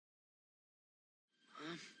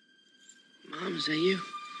Mom, is that you?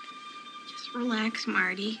 Just relax,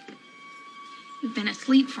 Marty. You've been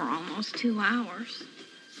asleep for almost 2 hours.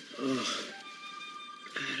 Oh,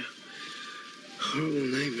 I had a horrible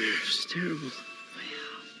nightmare. It was terrible.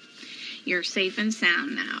 Well, you're safe and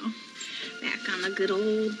sound now. Back on the good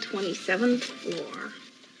old 27th floor.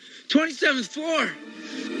 27th floor!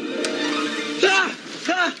 Ah!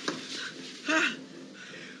 Ah! Ah!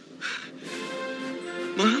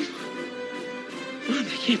 Mom? Mom,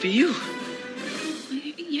 that can't be you.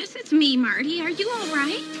 Yes, it's me, Marty. Are you all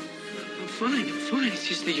right? I'm fine. It's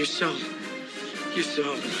just that you're so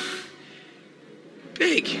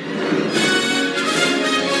big.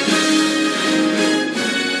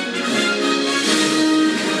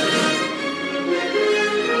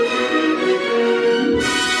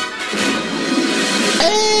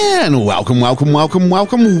 And welcome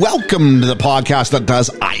to the podcast that does,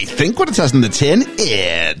 I think, what it says in the tin.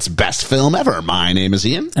 It's Best Film Ever. My name is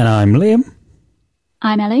Ian. And I'm Liam.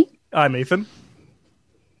 I'm Ellie. I'm Ethan.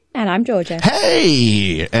 And I'm Georgia.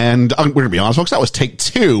 Hey! And we're going to be honest, folks, that was take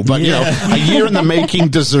 2. But, you know, a year in the making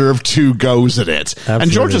deserved 2 goes at it. Absolutely.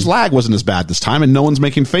 And George's lag wasn't as bad this time, and no one's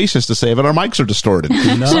making faces to say that our mics are distorted.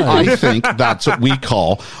 No. So I think that's what we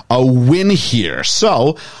call a win here.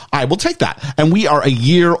 So I will take that. And we are a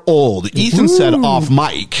year old. Ethan said off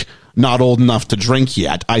mic, not old enough to drink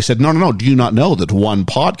yet. I said, no. Do you not know that one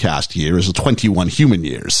podcast year is 21 human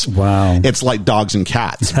years? Wow. It's like dogs and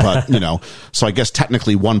cats, but, you know, so I guess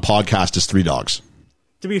technically one podcast is 3 dogs.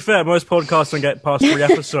 To be fair, most podcasts don't get past 3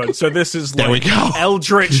 episodes, so this is There we like go.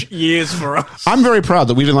 eldritch years for us. I'm very proud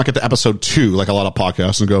that we didn't get to episode 2 like a lot of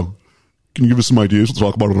podcasts and go, can you give us some ideas? We'll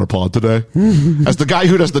talk about it on our pod today. As the guy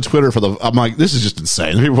who does the Twitter I'm like, this is just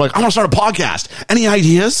insane. And people are like, I want to start a podcast. Any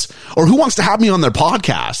ideas? Or who wants to have me on their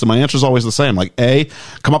podcast? And my answer is always the same. Like, A,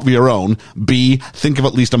 come up with your own. B, think of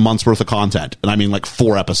at least a month's worth of content. And I mean like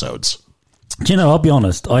 4 episodes. Do you know, I'll be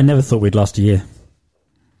honest, I never thought we'd last a year.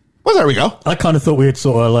 Well, there we go. I kind of thought we'd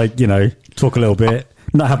sort of like, you know, talk a little bit,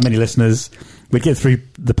 not have many listeners. We'd get through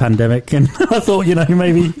the pandemic, and I thought, you know,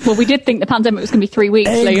 maybe... Well, we did think the pandemic was going to be 3 weeks,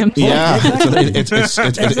 Liam. Yeah, exactly. it's a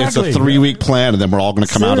Exactly. 3-week plan, and then we're all going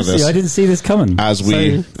to come out of this. I didn't see this coming.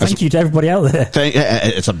 Thank you to everybody out there.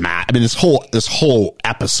 It's this whole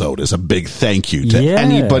episode is a big thank you to Yeah.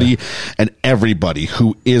 anybody and everybody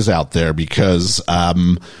who is out there, because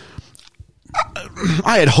I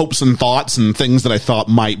had hopes and thoughts and things that I thought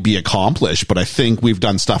might be accomplished, but I think we've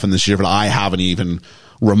done stuff in this year that I haven't even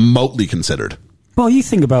remotely considered. Well, you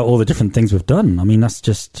think about all the different things we've done. I mean, that's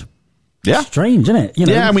just strange, isn't it? You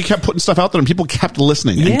know? Yeah, and we kept putting stuff out there, and people kept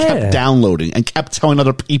listening and kept downloading and kept telling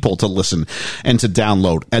other people to listen and to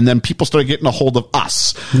download. And then people started getting a hold of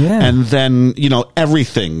us. Yeah. And then, you know,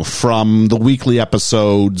 everything from the weekly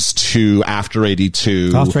episodes to After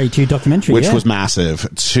 82. After 82 documentary, which was massive,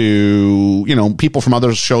 to, you know, people from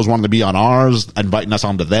other shows wanting to be on ours, inviting us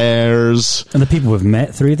onto theirs. And the people we've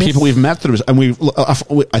met through this. People we've met through this. And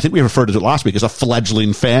I think we referred to it last week as a fledgling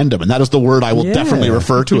fandom. And that is the word I will definitely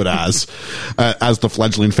refer to it as the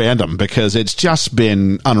fledgling fandom, because it's just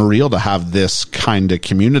been unreal to have this kind of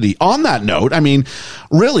community. On that note, I mean,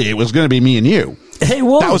 really, it was going to be me and you. It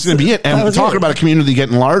was. That was going to be it. And talking about a community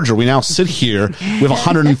getting larger, we now sit here with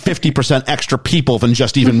 150% extra people than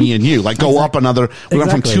just even me and you. Like, go up another. We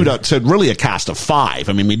went from 2 to really a cast of 5.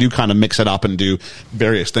 I mean, we do kind of mix it up and do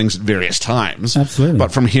various things at various times. Absolutely.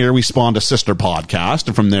 But from here, we spawned a sister podcast,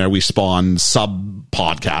 and from there, we spawned sub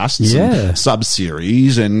podcasts, and sub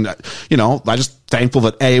series, and you know, I just thankful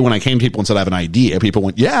that when I came to people and said I have an idea, people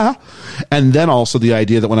went, yeah. And then also the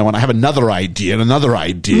idea that when I have another idea and another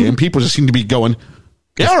idea, and people just seem to be going,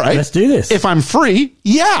 yeah, all right, let's do this. If I'm free,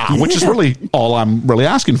 which is really all I'm really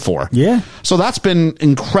asking for. Yeah. So that's been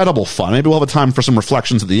incredible fun. Maybe we'll have a time for some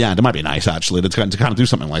reflections at the end. It might be nice, actually, to kind of do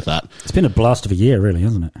something like that. It's been a blast of a year, really,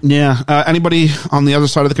 hasn't it? Yeah. Anybody on the other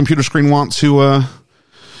side of the computer screen want to...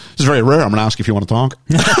 This is very rare. I'm going to ask if you want to talk.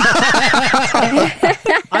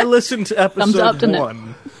 I listened to Thumbs up, episode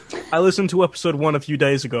 1. I listened to episode 1 a few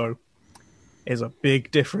days ago. There's a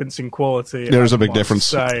big difference in quality. There's a big difference.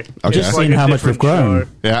 Say. Okay. Just seeing how much we've grown. Show.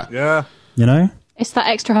 Yeah. Yeah. You know? It's that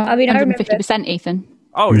extra 150%, Ethan.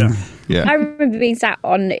 Oh, yeah. Yeah. I remember being sat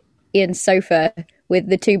on Ian's sofa with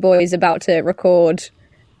the 2 boys about to record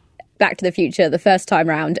Back to the Future the first time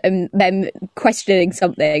round, and them questioning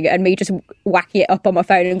something, and me just whacking it up on my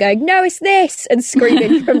phone and going, no, it's this, and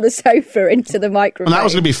screaming from the sofa into the microphone. And that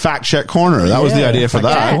was going to be Fact Check Corner. That was the idea for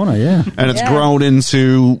that. Corner, yeah. And it's grown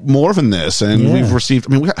into more than this. And we've received,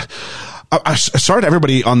 sorry to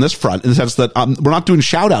everybody on this front in the sense that we're not doing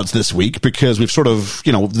shout outs this week because we've sort of,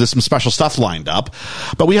 there's some special stuff lined up,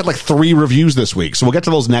 but we had like 3 reviews this week. So we'll get to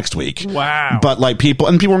those next week. Wow. But like people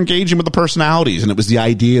were engaging with the personalities, and it was the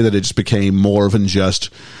idea that it just became more than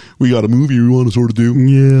just, we got a movie we want to sort of do.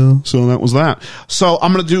 Yeah. So that was that. So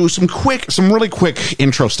I'm going to do some really quick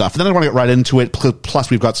intro stuff. And then I want to get right into it.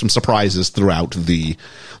 Plus we've got some surprises throughout the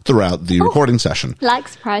recording session. Like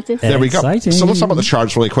surprises. There we go. Exciting. So let's talk about the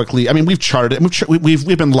charts really quickly. I mean, we've charted,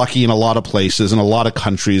 we've been lucky in a lot of places, in a lot of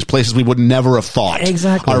countries, places we would never have thought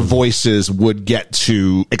Exactly. our voices would get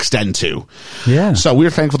to extend to. Yeah. So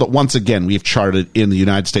we're thankful that once again we've charted in the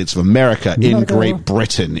United States of America, in Great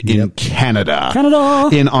Britain, in Canada,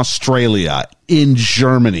 in Australia, in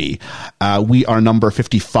Germany. We are number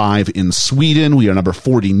 55 in Sweden. We are number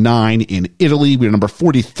 49 in Italy. We are number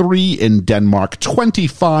 43 in Denmark,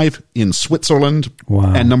 25 in Switzerland,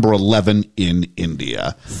 Wow. and number 11 in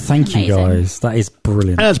India. Thank you, Amazing. guys. That is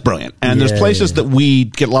brilliant. And that's brilliant. And there's Yeah. places that we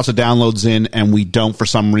get lots of downloads in and we don't for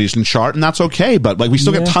some reason chart, and that's okay. But like we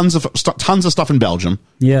still get Yeah. tons of stuff in Belgium.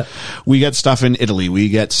 Yeah. We get stuff in Italy. We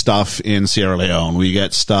get stuff in Sierra Leone. We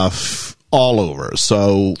get stuff all over.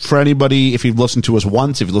 So for anybody, if you've listened to us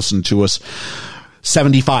once, if you've listened to us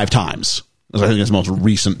 75 times, I think it's the most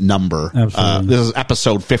recent number. Absolutely. This is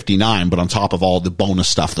episode 59, but on top of all the bonus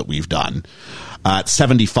stuff that we've done.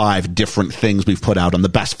 75 different things we've put out on the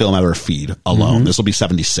Best Film Ever feed alone. Mm-hmm. This will be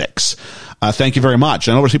 76. Thank you very much.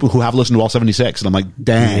 I know there's people who have listened to all 76, and I'm like,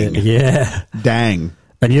 dang. Yeah. Dang.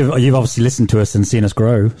 And you've obviously listened to us and seen us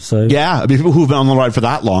grow. So Yeah, I mean, people who've been on the ride for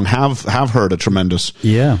that long have heard a tremendous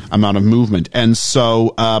amount of movement. And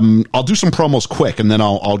so I'll do some promos quick, and then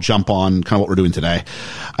I'll jump on kind of what we're doing today.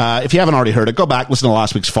 If you haven't already heard it, go back, listen to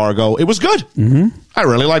last week's Fargo. It was good. Mm-hmm. I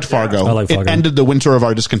really liked Fargo. I like Fargo. It ended the winter of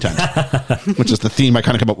our discontent, which is the theme I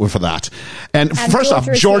kind of come up with for that. And first off,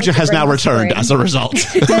 Georgia has now returned as a result.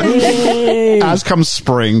 As comes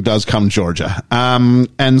spring, does come Georgia.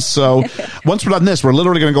 And so once we're done this, we're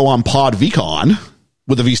literally going to go on PodVCon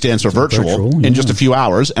with the V stands for virtual in just a few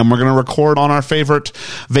hours, and we're going to record on our favorite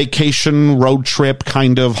vacation, road trip,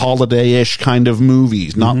 kind of holiday-ish kind of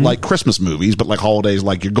movies. Not like Christmas movies, but like holidays,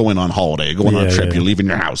 like you're going on holiday, you're going on a trip, you're leaving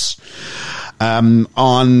your house.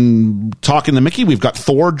 On Talking to Mickey, we've got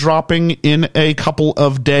Thor dropping in a couple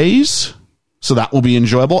of days. So that will be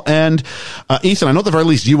enjoyable. And Ethan, I know at the very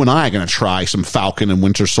least you and I are going to try some Falcon and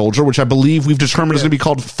Winter Soldier, which I believe we've determined is going to be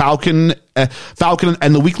called Falcon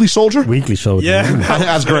and the Weekly Soldier. Weekly Soldier. Yeah.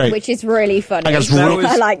 That's great. Which is really funny. I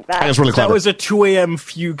like that. I guess really clever. That was a 2 a.m.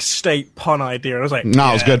 fugue state pun idea. I was like, No,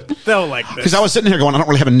 it was good. They'll like this. Because I was sitting here going, I don't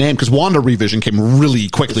really have a name, because Wanda Revision came really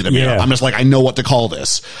quickly to me. Yeah. I'm just like, I know what to call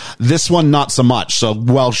this. This one, not so much. So,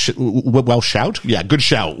 well shout? Yeah, good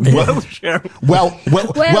shout. Well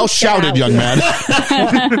shouted, young man.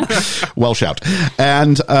 Well shout.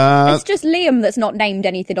 And it's just Liam that's not named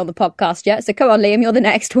anything on the podcast yet. So come on, Liam, you're the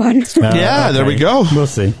next one. there we go. We'll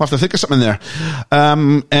see. We'll have to think of something there.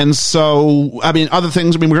 And so, I mean, other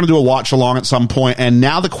things, we're going to do a watch along at some point. And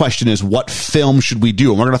now the question is, what film should we do?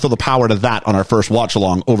 And we're going to throw the power to that on our first watch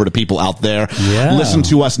along over to people out there. Yeah. Listen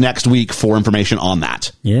to us next week for information on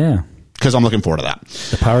that. Yeah. Because I'm looking forward to that.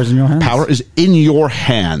 The power is in your hands. Power is in your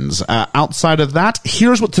hands. Outside of that,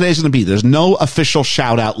 here's what today's going to be. There's no official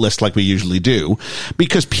shout out list like we usually do,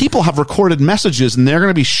 because people have recorded messages and they're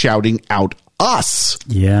going to be shouting out us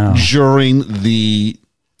during the,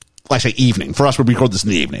 I say evening. For us, we record this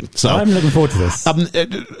in the evening. So I'm looking forward to this.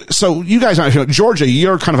 So you guys aren't, Georgia,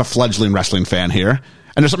 you're kind of a fledgling wrestling fan here.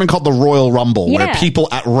 And there's something called the Royal Rumble where people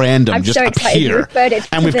at random I'm just so excited. appear.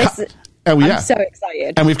 And we've I'm so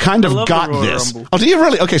excited. And we've kind of got this. Rumble. Oh, do you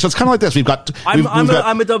really? Okay, so it's kind of like this. I'm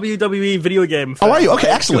a WWE video game fan. Oh, are you? Okay,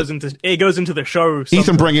 excellent. It goes into the show.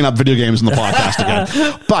 Ethan bringing up video games in the podcast again.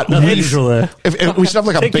 But we should have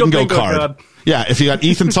like a bingo card. Yeah, if you got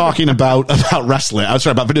Ethan talking about wrestling, I'm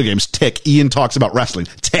sorry, about video games, tick. Ian talks about wrestling,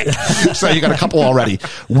 tick. So you got a couple already.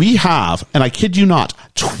 We have, and I kid you not,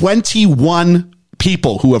 21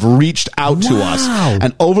 people who have reached out to us,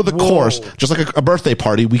 and over the course, just like a birthday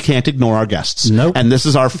party, we can't ignore our guests. Nope. And this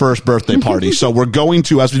is our first birthday party, so we're going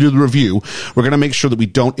to, as we do the review, we're going to make sure that we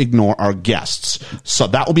don't ignore our guests. So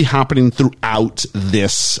that will be happening throughout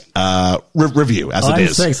this review, as it is.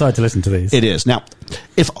 I'm so excited to listen to these. It is. Now,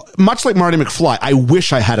 if much like Marty McFly, I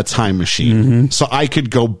wish I had a time machine so I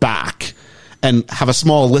could go back and have a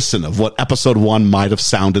small listen of what episode 1 might have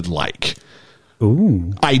sounded like.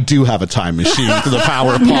 Ooh. I do have a time machine to the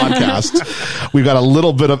Power podcast. We've got a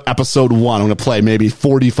little bit of episode 1. I'm going to play maybe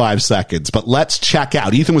 45 seconds, but let's check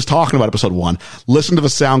out. Ethan was talking about episode 1. Listen to the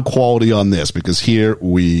sound quality on this, because here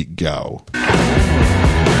we go.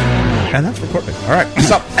 And that's recording. All right.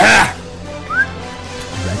 So,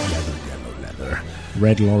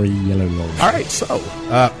 red lorry, yellow lorry. All right, so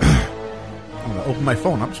I'm going to open my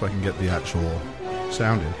phone up so I can get the actual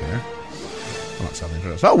sound in here. Well, not sound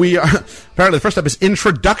in. So we are apparently the first step is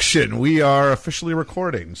introduction. We are officially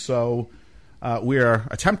recording, so we are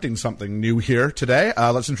attempting something new here today.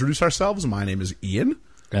 Let's introduce ourselves. My name is Ian.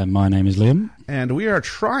 My name is Liam. And we are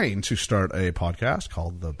trying to start a podcast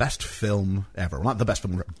called The Best Film Ever. Well, not The Best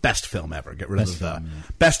Film, Best Film Ever. Get rid of the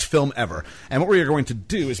Best Film Ever. And what we are going to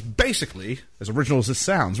do is basically, as original as this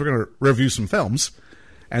sounds, we're going to review some films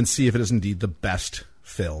and see if it is indeed the best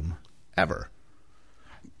film ever.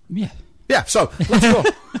 Yeah. Yeah, so let's go.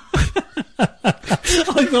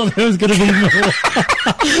 I thought there was going to be more.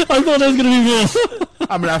 I'm going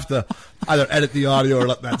to have to either edit the audio or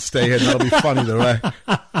let that stay in. That'll be fun either way.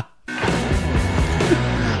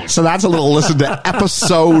 So that's a little listen to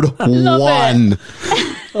episode 1.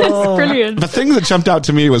 It's brilliant. The thing that jumped out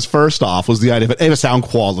to me was, first off, was the idea that the sound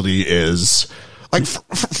quality is like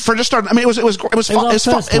for just starting. I mean, it was fun. It was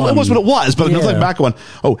what it was. But another back one.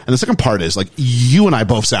 Oh, and the second part is like you and I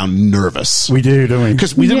both sound nervous. We do, don't we?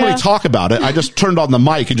 Because we didn't really talk about it. I just turned on the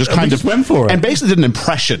mic and just kind of went for it, and basically did an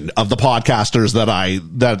impression of the podcasters that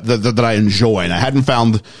I enjoy. And I hadn't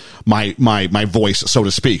found my voice, so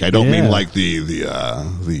to speak. I don't mean like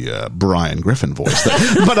the Brian Griffin voice,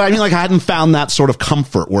 but I mean like I hadn't found that sort of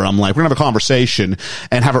comfort where I'm like, we're gonna have a conversation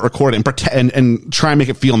and have it recorded and pretend and try and make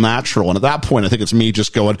it feel natural. And at that point, I think it's me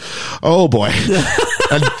just going, "Oh boy,"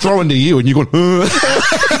 and throwing to you, and you going. I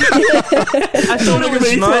thought it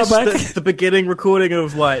was nice that the beginning recording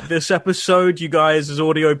of like this episode, you guys'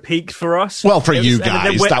 audio peaked for us. Well, for you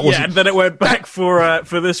guys, that was and then it went back for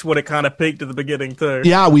this one. It kind of peaked at the beginning too.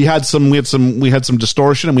 Yeah, we had some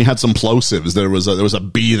distortion and we had some plosives. There was a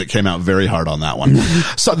B that came out very hard on that one.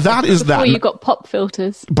 So that is Before that. you got pop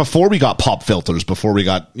filters. Before we got pop filters, before we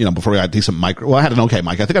got decent mic. Well, I had an okay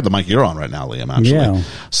mic. I think I had the mic you're on right now, Liam. Actually, yeah.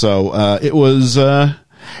 So it was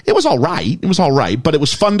all right. It was all right, but it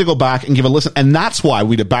was fun to go back and give a listen. And that's why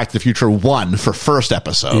we did Back to the Future 1 for first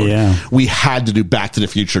episode. Yeah. We had to do Back to the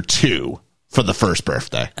Future 2 for the first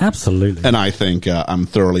birthday. Absolutely. And I think I'm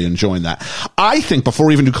thoroughly enjoying that. I think before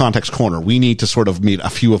we even do Context Corner, we need to sort of meet a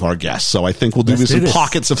few of our guests. So I think we'll do this in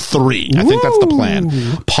pockets of 3. I think that's the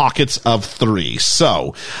plan. Pockets of 3.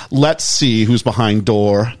 So let's see who's behind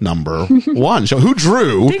door number 1. So who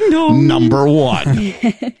drew number 1?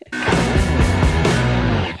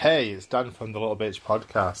 Hey, it's Dan from the Little Bitch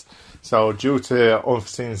Podcast. So due to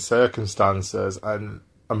unforeseen circumstances and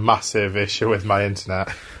a massive issue with my internet,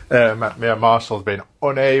 me and Marshall have been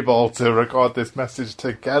unable to record this message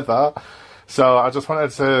together. So I just wanted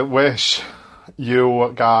to wish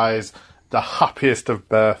you guys the happiest of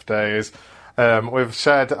birthdays. We've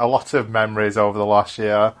shared a lot of memories over the last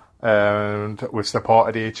year, and we've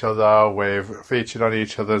supported each other, we've featured on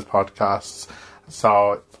each other's podcasts.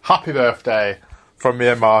 So happy birthday from me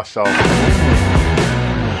and Marshall.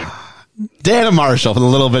 Dan and Marshall from the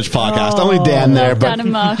Little Bitch Podcast. Only Dan there, but Dan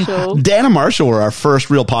and Marshall. Dan and Marshall were our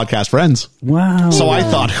first real podcast friends. Wow. So I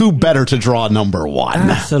thought, who better to draw number 1?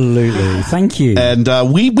 Absolutely. Thank you. And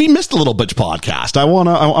we missed the Little Bitch Podcast. I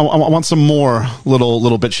want some more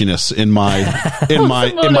little bitchiness in my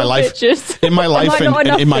life, bitches. in my life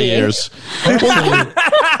and in my years. They've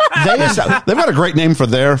got a great name for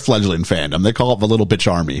their fledgling fandom. They call it the Little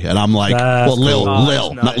Bitch Army, and I'm like, Lil,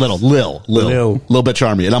 not Little Bitch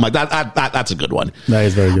Army, and I'm like, that's a good one. That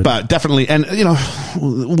is very good. But definitely, and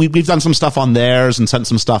we've done some stuff on theirs and sent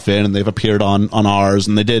some stuff in, and they've appeared on ours,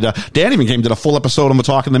 and they did. Dan even did a full episode on the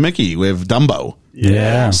Talking to Mickey with Dumbo.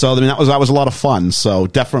 Yeah. So I mean that was a lot of fun. So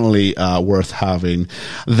definitely worth having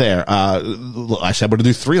there. I said we're gonna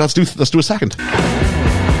do 3. Let's do a second.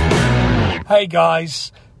 Hey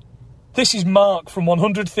guys, this is Mark from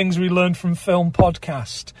 100 Things We Learned from Film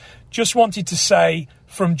podcast. Just wanted to say,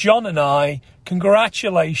 from John and I,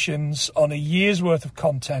 congratulations on a year's worth of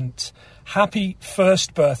content. Happy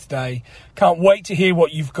first birthday. Can't wait to hear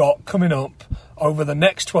what you've got coming up over the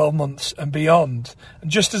next 12 months and beyond.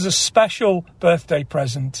 And just as a special birthday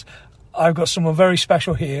present, I've got someone very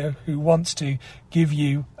special here who wants to give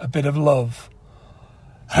you a bit of love.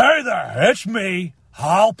 Hey there, it's me,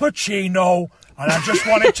 Al Pacino, and I just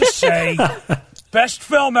wanted to say, Best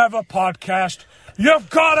Film Ever podcast, you've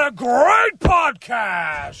got a great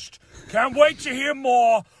podcast. Can't wait to hear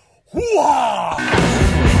more. Hoo-ha!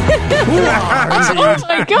 Oh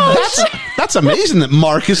my gosh! That's amazing that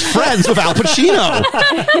Mark is friends with Al Pacino.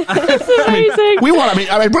 That's amazing.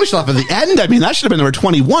 I really should have at the end. I mean, that should have been number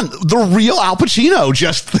 21. The real Al Pacino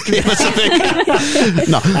just gave us a big...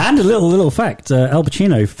 No. And a little fact: Al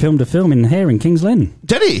Pacino filmed a film in here in Kings Lynn.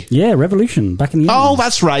 Did he? Yeah, Revolution back in the. Oh, 80s.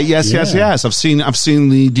 that's right. Yes. I've seen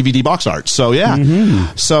the DVD box art. So yeah.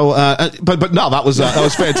 Mm-hmm. So, but no, that was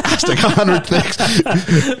fantastic. 100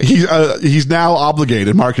 things. He's now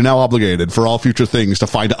obligated. Mark, you're now obligated for all future things to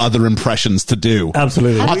find other impressions to do.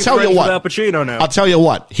 Absolutely. I'll tell you what. Al Pacino now. I'll tell you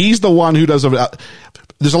what. He's the one who does.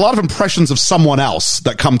 There's a lot of impressions of someone else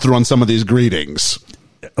that come through on some of these greetings.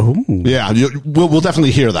 Oh, Yeah, we'll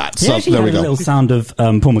definitely hear that. So there we A go. little sound of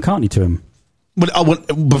Paul McCartney to him. But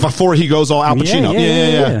before he goes all Al Pacino.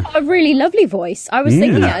 Yeah. A really lovely voice. I was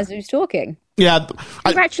thinking it as he was talking. Yeah,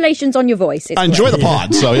 Congratulations on your voice. It's I enjoy great. the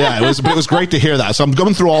pod, so yeah, it was great to hear that. So I'm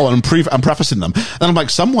going through all and I'm prefacing them, and I'm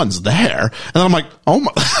like, someone's there, and then I'm like, oh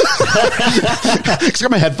my, because I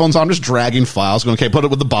got my headphones on, I'm just dragging files, going, okay, put it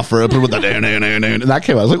with the buffer, put it with the, and that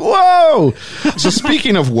came out. I was like, whoa. So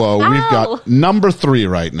speaking of whoa, we've got number 3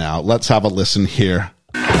 right now. Let's have a listen here.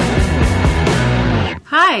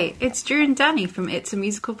 Hi, it's Drew and Danny from It's a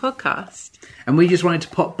Musical Podcast. And we just wanted to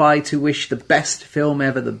pop by to wish the best film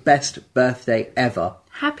ever, the best birthday ever.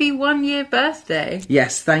 Happy 1-year birthday.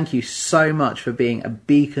 Yes, thank you so much for being a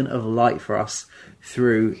beacon of light for us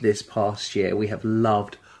through this past year. We have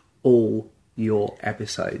loved all your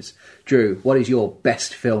episodes. Drew, what is your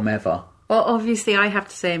best film ever? Well, obviously I have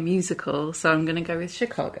to say a musical, so I'm going to go with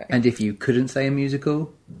Chicago. And if you couldn't say a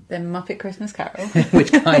musical? Then Muppet Christmas Carol.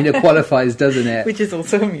 Which kind of qualifies, doesn't it? Which is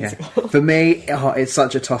also a musical. Yeah. For me, it's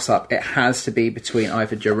such a toss-up. It has to be between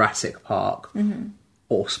either Jurassic Park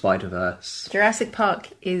or Spider-Verse. Jurassic Park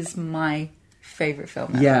is my favourite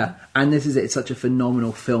film ever. Yeah, and this is it. It's such a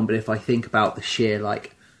phenomenal film, but if I think about the sheer,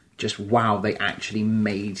 just wow, they actually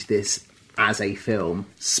made this as a film.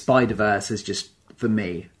 Spider-Verse is just, for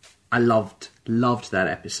me, I loved that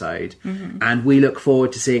episode. And we look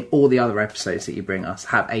forward to seeing all the other episodes that you bring us.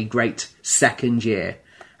 Have a great second year.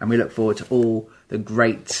 And we look forward to all the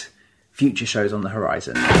great future shows on the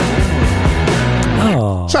horizon.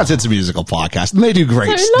 Oh. So that's It's a Musical Podcast. And they do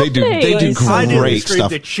great. So they do I didn't great scream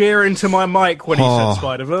stuff. the cheer into my mic when he said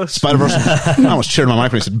Spider-Verse. Spider-Verse. I was cheering my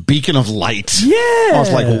mic when he said beacon of light. Yeah. I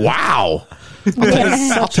was like, wow. I'll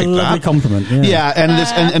Such a take lovely that. compliment. Yeah.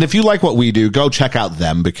 And if you like what we do, go check out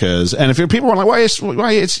them because if people are like, why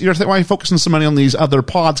are you focusing so many on these other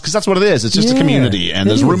pods? Because that's what it is. It's just a community, and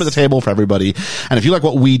there's room at the table for everybody. And if you like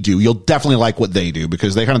what we do, you'll definitely like what they do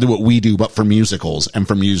because they kind of do what we do, but for musicals and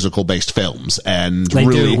for musical based films. And They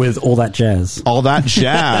really, do it with all that jazz. all that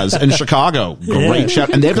jazz in Chicago. Great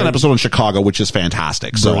shout. And they've done an episode in Chicago, which is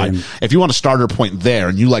fantastic. So if you want a starter point there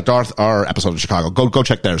and you liked our episode in Chicago, go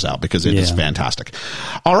check theirs out because it is fantastic.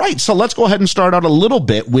 All right. So let's go ahead and start out a little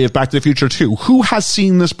bit with Back to the Future 2. Who has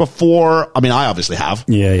seen this before? I mean, I obviously have.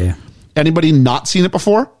 Yeah. Anybody not seen it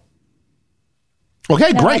before?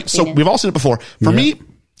 Okay, No, great. I've seen So it. we've all seen it before. For me,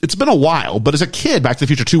 it's been a while, but as a kid, Back to the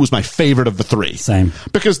Future 2 was my favorite of the 3. Same.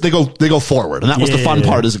 Because they go forward. And that was the fun Yeah.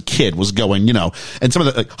 part as a kid was going, and some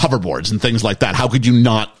of the hoverboards and things like that. How could you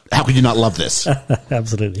not love this?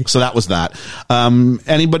 Absolutely. So that was that.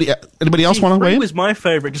 Anybody else want to weigh 3 in? was my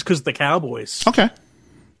favourite just because of the Cowboys. Okay.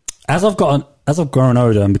 As I've grown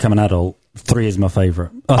older and become an adult, 3 is my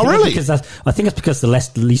favourite. Really? I think it's because the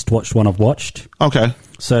least watched one I've watched. Okay.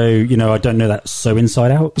 So, I don't know that so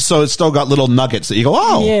inside out. So it's still got little nuggets that you go,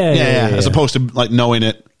 oh, Yeah. as opposed to like knowing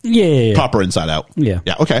it Yeah. proper inside out. Yeah.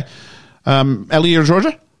 Yeah. Okay. Ellie or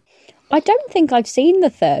Georgia? I don't think I've seen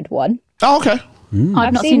the third one. Oh, okay.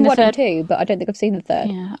 I've not seen seen the 1 and third. 2, but I don't think I've seen the third.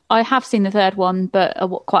 Yeah, I have seen the third one, but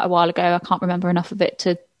quite a while ago. I can't remember enough of it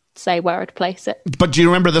to say where I'd place it. But do you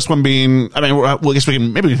remember this one being? I mean, I guess we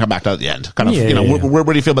can come back to that at the end. Kind of, Where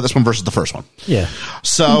do you feel about this one versus the first one? Yeah.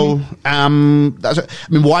 So,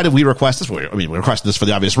 why did we request this? We requested this for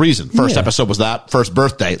the obvious reason. First episode was that first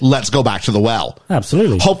birthday. Let's go back to the well.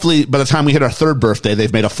 Absolutely. Hopefully, by the time we hit our third birthday,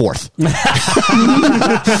 they've made a fourth.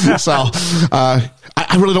 So,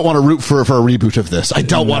 I really don't want to root for a reboot of this. I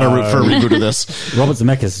don't want to root for a reboot of this. Robert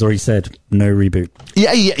Zemeckis has already said no reboot.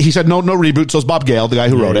 Yeah, he said no reboot. So it's Bob Gale, the guy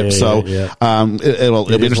who wrote it. So it'll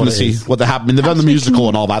be interesting to see what happened. They've done the musical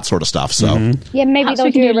and all that sort of stuff. So Yeah, maybe Perhaps they'll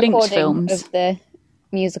we can do a do linked recording films. of the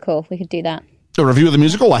musical. We could do that. a review of the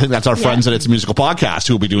musical. I think that's our friends at It's a Musical Podcast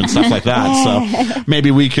who will be doing stuff like that. So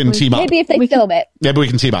maybe we can team up. Maybe if they film it. Maybe we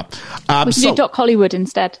can team up. We can do Doc Hollywood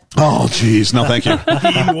instead. Oh, geez. No, thank you.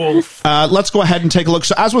 Let's go ahead and take a look.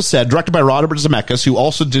 So, as was said, directed by Robert Zemeckis, who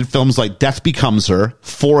also did films like Death Becomes Her,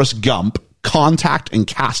 Forrest Gump, Contact, and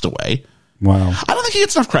Castaway. Wow. I don't think he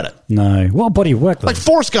gets enough credit. No. What a body of work, though. Like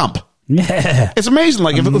Forrest Gump. Yeah. It's amazing.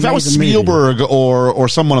 Like, if that was Amazing Spielberg or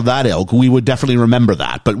someone of that ilk, we would definitely remember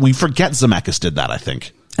that. But we forget Zemeckis did that, I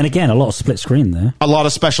think. And again, a lot of split screen there. A lot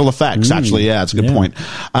of special effects, actually. Yeah, that's a good point.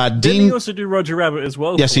 Didn't he also do Roger Rabbit as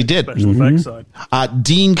well? Yes, he did. Special effects side.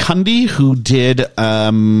 Dean Cundy, who did the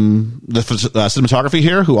cinematography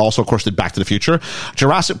here, who also, of course, did Back to the Future,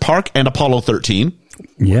 Jurassic Park, and Apollo 13.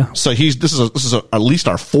 Yeah. So this is at least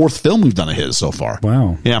our fourth film we've done of his so far.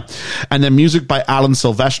 Wow. Yeah. And then music by Alan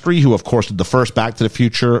Silvestri, who, of course, did the first Back to the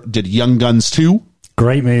Future, did Young Guns 2.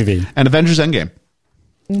 Great movie. And Avengers Endgame.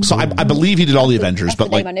 So I believe he did all the Avengers, but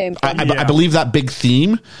like I believe that big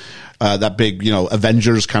theme, that big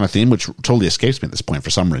Avengers kind of theme, which totally escapes me at this point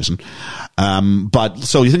for some reason. But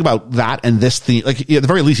so you think about that and this theme, like at the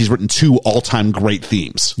very least, he's written 2 all-time great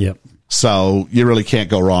themes. Yep. So you really can't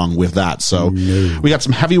go wrong with that. So we got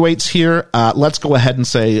some heavyweights here. Let's go ahead and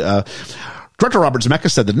say. Director Robert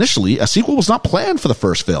Zemeckis said that initially a sequel was not planned for the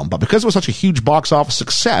first film, but because it was such a huge box office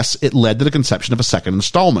success, it led to the conception of a second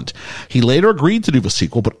installment. He later agreed to do the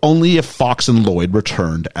sequel, but only if Fox and Lloyd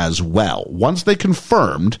returned as well. Once they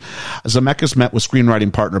confirmed, Zemeckis met with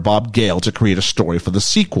screenwriting partner Bob Gale to create a story for the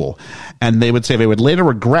sequel. And they would say they would later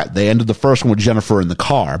regret they ended the first one with Jennifer in the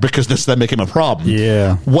car, because this then became a problem.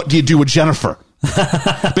 Yeah. What do you do with Jennifer?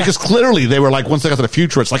 Because clearly they were like, once they got to the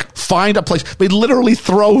future, it's like, find a place. They literally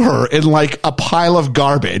throw her in like a pile of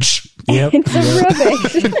garbage. Yep. It's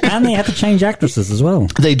rubbish. And they had to change actresses as well.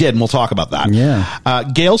 They did, and we'll talk about that. Yeah.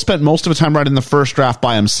 Gale spent most of the time writing the first draft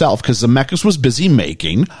by himself because Zemeckis was busy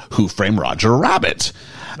making Who Framed Roger Rabbit.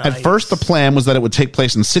 Nice. At first, the plan was that it would take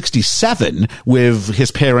place in '67 with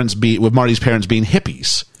Marty's parents being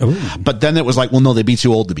hippies. Ooh. But then it was like, well, no, they'd be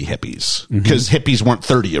too old to be hippies because hippies weren't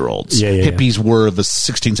 30-year-olds. Hippies were the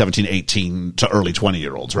 16, 17, 18 to early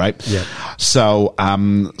 20-year-olds, right? Yeah. So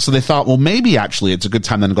they thought, well, maybe actually it's a good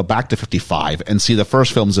time then to go back to 55 and see the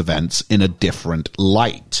first film's events in a different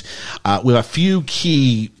light. With a few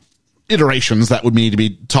key iterations that would need to be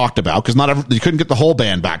talked about because you couldn't get the whole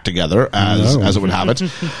band back together as it would have it.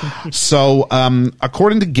 So,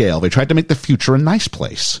 according to Gale, they tried to make the future a nice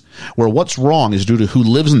place where what's wrong is due to who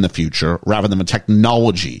lives in the future rather than the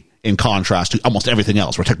technology, in contrast to almost everything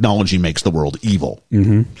else where technology makes the world evil.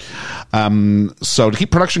 So to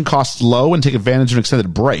keep production costs low and take advantage of an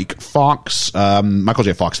extended break, Fox, Michael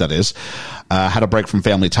J. Fox that is, had a break from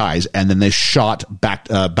Family Ties, and then they shot back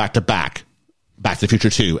to back Back to the Future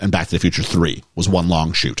 2 and Back to the Future 3 was one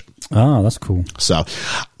long shoot. Oh, that's cool. So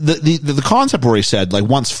the concept where he said, like,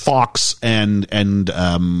 once Fox and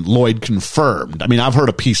Lloyd confirmed, I mean, I've heard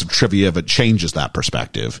a piece of trivia that changes that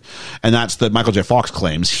perspective, and that's that Michael J. Fox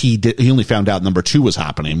claims he only found out number 2 was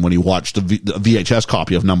happening when he watched the VHS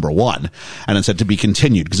copy of number 1, and it said to be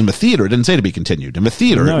continued, because in the theater it didn't say to be continued. In the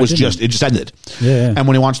theater it just ended. Yeah. And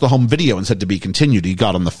when he watched the home video and said to be continued, he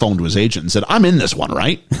got on the phone to his agent and said, I'm in this one,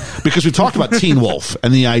 right? Because we talked about Teen Wolf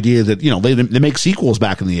and the idea that, they make sequels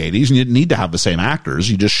back in the 80s and you didn't need to have the same actors.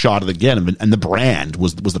 You just shot it again, and the brand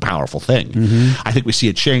was the powerful thing. I think we see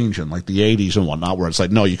a change in like the 80s and whatnot where it's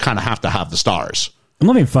like, no, you kind of have to have the stars. I'm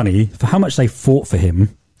not being funny for how much they fought for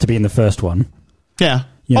him to be in the first one. Yeah.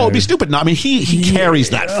 It'd be stupid. No, I mean, he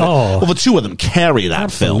carries that film. Well, the two of them carry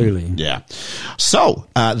that film. Yeah. So,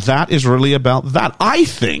 that is really about that. I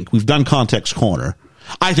think we've done Context Corner.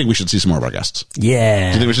 I think we should see some more of our guests. Yeah.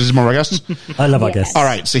 Do you think we should see some more of our guests? I love our guests. All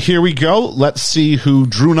right, so here we go. Let's see who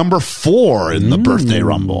drew number 4 in the Birthday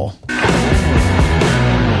Rumble.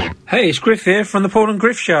 Hey, it's Griff here from the Paul and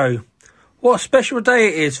Griff Show. What a special day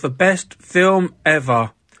it is for best film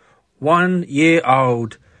ever. 1 year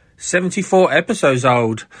old. 74 episodes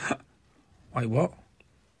old. Wait, what?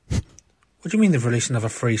 What do you mean they've released another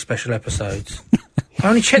 3 special episodes? I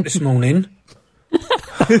only checked this morning.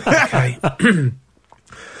 Okay.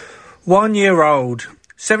 1 year old,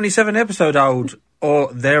 77 episode old,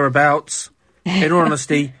 or thereabouts. In all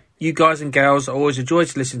honesty, you guys and gals are always a joy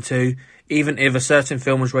to listen to, even if a certain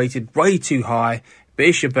film was rated way too high. But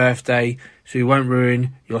it's your birthday, so we won't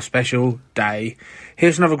ruin your special day.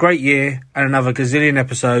 Here's another great year and another gazillion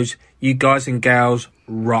episodes. You guys and gals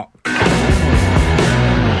rock.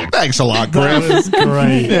 Thanks a lot, Griff. That was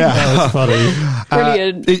great. Yeah. That was funny.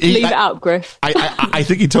 Brilliant. Leave it out, Griff. I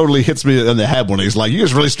think he totally hits me on the head when he's like, you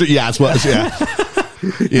guys really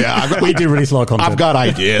yeah. We do release a lot of content. I've got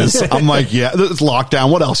ideas. I'm like, yeah, it's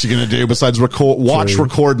lockdown. What else are you going to do besides watch,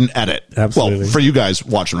 record, and edit? Absolutely. Well, for you guys,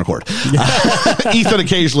 watch and record. Ethan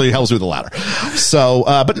occasionally helps with the latter. So,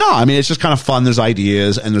 but no, I mean, it's just kind of fun. There's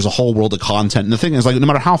ideas and there's a whole world of content. And the thing is, like, no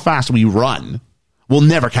matter how fast we run, we'll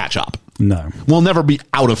never catch up. No. We'll never be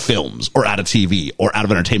out of films or out of TV or out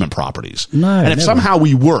of entertainment properties. No, and if never. somehow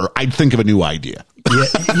we were, I'd think of a new idea. Yeah,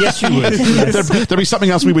 yes, you would. Yes. There'd be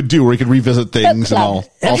something else we would do where we could revisit things and all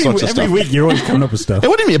sorts of stuff. Every week you're always coming up with stuff. It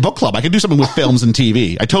wouldn't be a book club. I could do something with films and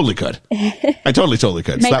TV. I totally could. I totally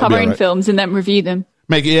could. Make So that would our be own all right. films and then review them.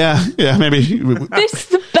 Yeah, maybe. This is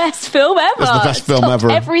the best film ever. It's the best film topped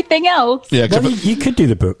ever. Everything else. Yeah, Well, you could do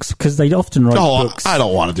the books because they often write books. I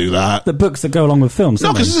don't want to do that. The books that go along with films. No,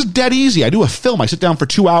 don't because they? this is dead easy. I do a film. I sit down for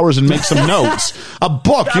 2 hours and make some notes. A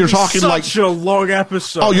book, That'd you're be talking like such a long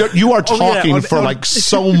episode. Oh, you are Oh, yeah, talking for like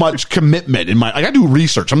so much commitment in my. Like, I do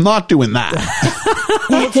research. I'm not doing that.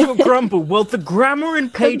 What's your grumble? Well, the grammar in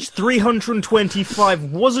page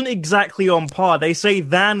 325 wasn't exactly on par. They say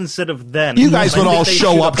than instead of then. You guys I would think all they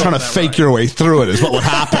show should up have trying to got that fake right. your way through it. Is what would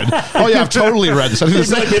happen. Oh yeah, I've totally read this. I didn't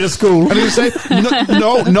say to school. I didn't say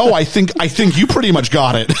no. I think you pretty much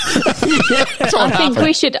got it. That's all I think happened.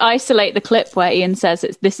 we should isolate the clip where Ian says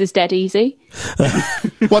this is dead easy.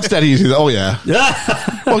 What's that easy? Oh yeah.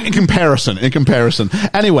 Well, in comparison.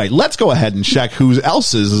 Anyway, let's go ahead and check who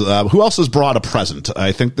else has brought a present.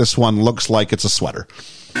 I think this one looks like it's a sweater.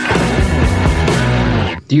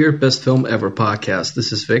 Dear Best Film Ever podcast,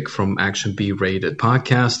 this is Vic from Action B Rated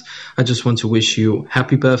podcast. I just want to wish you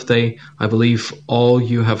happy birthday. I believe all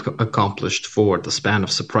you have accomplished for the span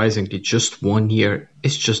of surprisingly just 1 year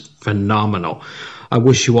is just phenomenal. I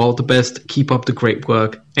wish you all the best, keep up the great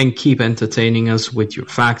work, and keep entertaining us with your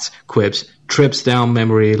facts, quips, trips down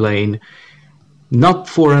memory lane. Not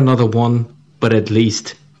for another one, but at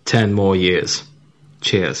least 10 more years.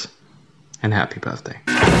 Cheers, and happy birthday.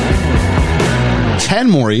 10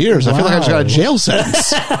 more years. I feel like I just got a jail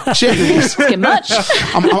sentence. Jeez. Pretty much.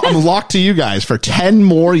 I'm locked to you guys for 10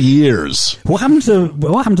 more years. What happened to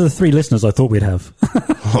the 3 listeners I thought we'd have?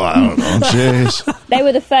 Oh, I don't know. Jeez. They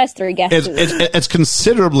were the first 3 guests. It's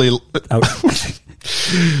considerably.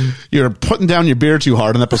 You're putting down your beer too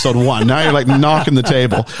hard in episode 1. Now you're like knocking the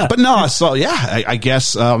table. But no, so yeah, I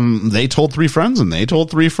guess they told 3 friends and they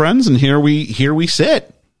told 3 friends, and here we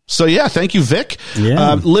sit. So yeah, thank you, Vic.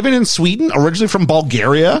 Yeah. Living in Sweden, originally from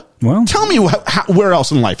Bulgaria. Well, tell me where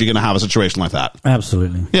else in life you're going to have a situation like that.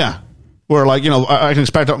 Absolutely. Yeah. Where, like, I can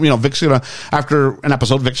expect, Vic's gonna, after an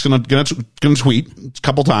episode, Vic's gonna tweet a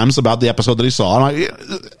couple times about the episode that he saw. And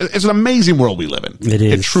it's an amazing world we live in. It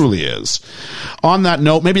is. It truly is. On that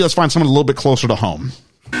note, maybe let's find someone a little bit closer to home.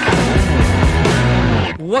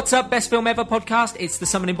 What's up, Best Film Ever podcast? It's the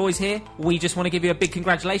Summoning Boys here. We just want to give you a big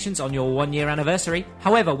congratulations on your 1 year anniversary.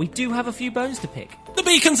 However, we do have a few bones to pick. The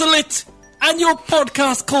beacons are lit, and your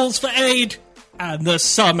podcast calls for aid, and the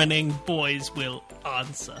Summoning Boys will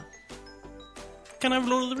answer. Can I have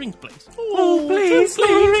Lord of the Rings, please? Oh, please,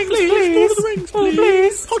 Lord of the Rings, please. Lord of the Rings, please.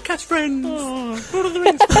 please. Podcast friends. Lord of the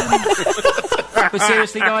Rings, please. But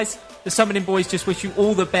seriously, guys, the Summoning Boys just wish you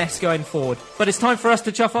all the best going forward. But it's time for us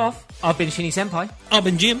to chuff off. I've been Shinny Senpai. I've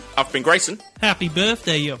been Jim. I've been Grayson. Happy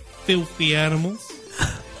birthday, you filthy animals.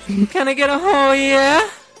 Can I get a oh yeah?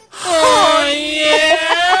 Oh,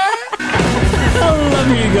 yeah! I love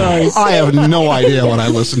you guys. I have no idea what I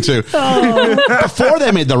listened to. Before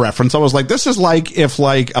they made the reference, I was like, this is like if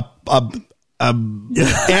like a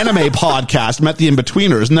anime podcast met the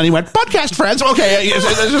In-Betweeners, and then he went, podcast friends. Okay,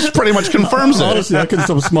 it just pretty much confirms it. Honestly, I couldn't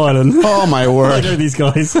stop smiling. Oh my word. I know these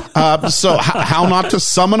guys. So how not to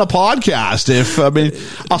summon a podcast?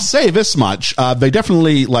 I'll say this much. They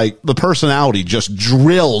definitely, like, the personality just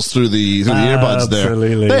drills through the earbuds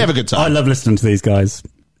absolutely. there. They have a good time. I love listening to these guys.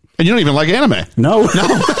 And you don't even like anime. No.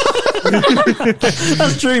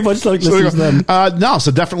 That's true, much like listening to them.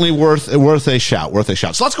 So definitely worth a shout.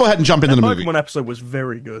 So let's go ahead and jump into the movie. One episode was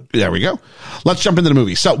very good. There we go. Let's jump into the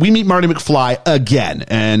movie. So we meet Marty McFly again.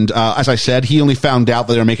 And as I said, he only found out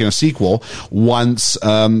that they were making a sequel once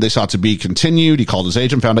they saw it to be continued. He called his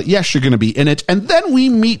agent, found out, yes, you're going to be in it. And then we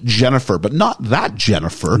meet Jennifer, but not that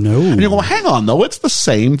Jennifer. No. And you're going, hang on, though. It's the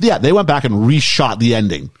same. Yeah, they went back and reshot the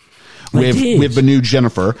ending. With the new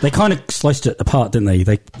Jennifer. They kind of sliced it apart, didn't they?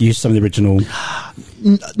 They used some of the original.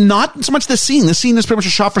 Not so much the scene. The scene is pretty much a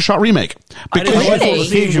shot-for-shot remake. Because the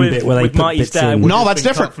fusion bit where they put bits in. No, that's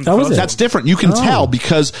different. That's different. You can tell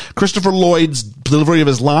because Christopher Lloyd's delivery of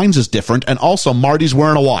his lines is different, and also Marty's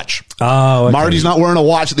wearing a watch. Oh, okay. Marty's not wearing a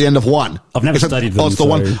watch at the end of 1. I've never studied them. Oh, it's the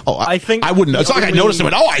one. Oh, I think I wouldn't. It's not like I noticed it.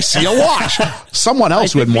 But I see a watch. Someone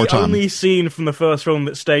else who had more time. The only scene from the first film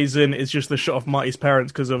that stays in is just the shot of Marty's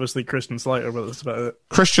parents, because obviously Christian Slater, but that's about it.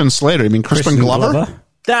 Christian Slater? You mean Crispin Glover?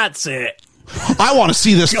 That's it. I want to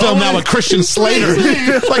see this film now with Christian Slater.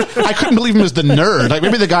 Like, I couldn't believe him as the nerd. Like,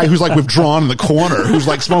 maybe the guy who's like withdrawn in the corner, who's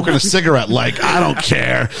like smoking a cigarette. Like, I don't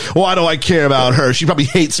care. Why do I care about her? She probably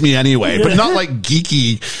hates me anyway. But not like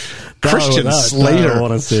geeky Christian I Slater.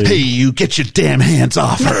 wanna see. Hey, you get your damn hands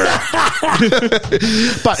off her.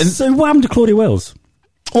 So what happened to Claudia Wells?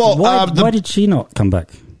 Well, why did she not come back?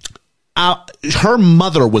 Her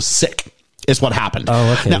mother was sick. Is what happened.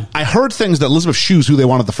 Oh, okay. Now, I heard things that Elizabeth Shue's who they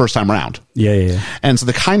wanted the first time around. Yeah. And so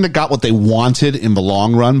they kind of got what they wanted in the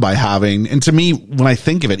long run by having, and to me, when I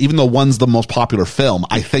think of it, even though one's the most popular film,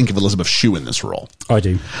 I think of Elizabeth Shue in this role. I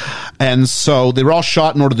do. And so they were all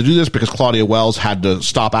shot in order to do this because Claudia Wells had to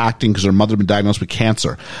stop acting because her mother had been diagnosed with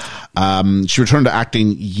cancer. She returned to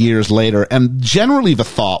acting years later. And generally the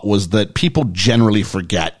thought was that people generally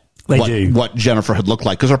forget what Jennifer had looked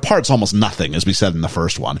like, because her part's almost nothing, as we said in the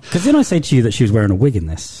first one. Because didn't I say to you that she was wearing a wig in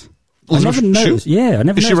this? Elizabeth I never noticed. Shue? Yeah, I never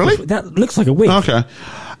noticed. Is she really? Before. That looks like a wig. Okay.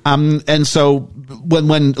 And so when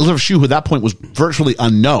Elizabeth Shue, who at that point was virtually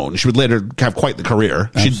unknown, she would later have quite the career.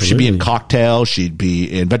 She'd be in Cocktail. She'd be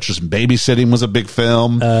in Adventures in Babysitting was a big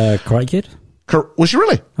film. Karate Kid? Was she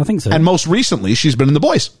really? I think so. And most recently, she's been in The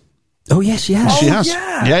Boys. Oh, yes, she has. She has.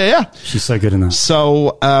 Yeah. She's so good in that.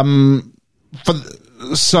 So,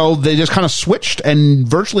 so they just kind of switched, and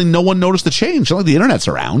virtually no one noticed the change. Only the internet's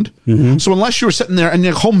around. Mm-hmm. So unless you were sitting there, and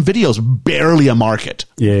home video's barely a market.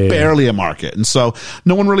 Barely a market. And so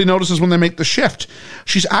no one really notices when they make the shift.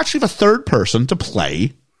 She's actually the third person to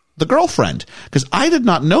play the girlfriend. Because I did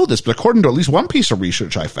not know this, but according to at least one piece of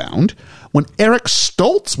research I found, when Eric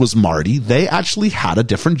Stoltz was Marty, they actually had a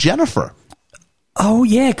different Jennifer. Oh,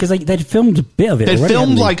 yeah, because they'd filmed a bit of it. They'd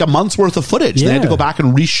filmed like a month's worth of footage. They had to go back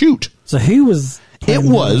and reshoot. So who was... It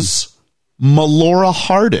was Melora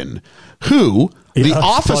Hardin, who the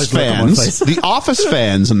Office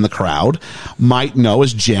fans in the crowd might know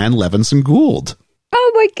as Jan Levinson Gould.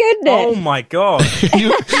 Oh my goodness! Oh my god!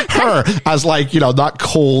 Her as not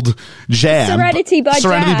cold Jan, Serenity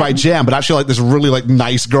by Jan, but actually this really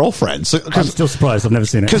nice girlfriend. So, I'm still surprised I've never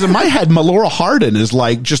seen it. Because in my head, Melora Hardin is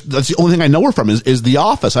that's the only thing I know her from is The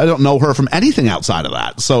Office. I don't know her from anything outside of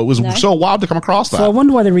that. So it was so wild to come across that. So I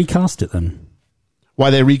wonder why they recast it then. Why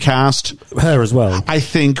they recast her as well? I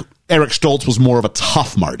think Eric Stoltz was more of a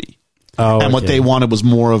tough Marty. And what they wanted was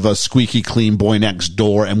more of a squeaky clean boy next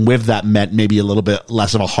door, and with that meant maybe a little bit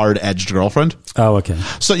less of a hard-edged girlfriend. Oh, okay.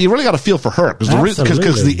 So you really got to feel for her,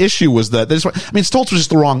 because the issue was that Stoltz was just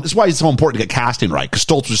the wrong. That's why it's so important to get casting right, because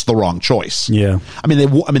Stoltz was just the wrong choice. Yeah.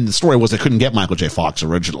 The story was they couldn't get Michael J. Fox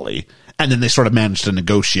originally, and then they sort of managed to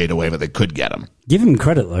negotiate a way that they could get him. Give him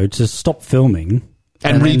credit though to stop filming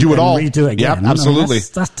and redo it all. Redo it again. Yeah, absolutely.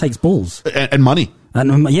 That takes balls and money.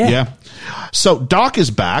 And yeah. So Doc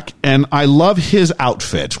is back, and I love his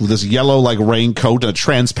outfit with this yellow raincoat and a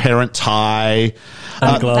transparent tie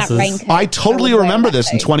and glasses. I totally remember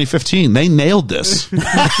this in 2015. They nailed this.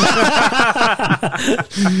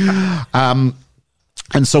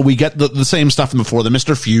 And so we get the same stuff from before, the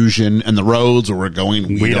Mr. Fusion and the roads where we're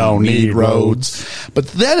going. We don't need roads. But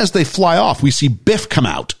then as they fly off, we see Biff come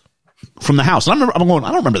out from the house. And I'm going, I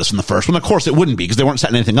don't remember this from the first one. Of course it wouldn't be, because they weren't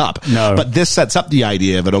setting anything up. No. But this sets up the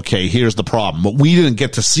idea that, okay, here's the problem. What we didn't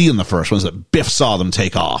get to see in the first one is that Biff saw them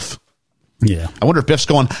take off. Yeah. I wonder if Biff's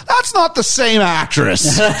going, that's not the same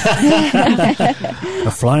actress. A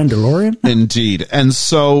flying DeLorean? Indeed. And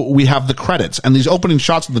so we have the credits, and these opening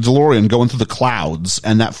shots of the DeLorean going through the clouds,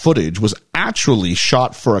 and that footage was actually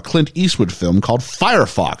shot for a Clint Eastwood film called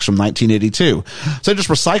Firefox from 1982. So they just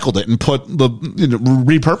recycled it and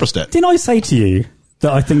repurposed it. Didn't I say to you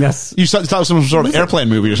that I think that's... You thought it was some sort of airplane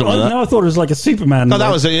movie or something like that? No, I thought it was like a Superman. No, that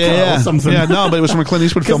was it. Yeah. Something. Yeah, no, but it was from a Clint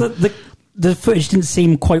Eastwood film. The footage didn't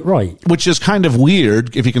seem quite right. Which is kind of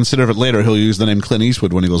weird if you consider it later. He'll use the name Clint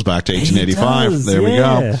Eastwood when he goes back to 1885. There we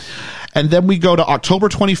go. And then we go to October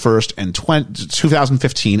 21st and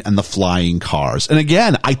 2015 and the flying cars. And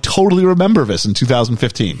again, I totally remember this in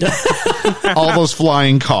 2015. All those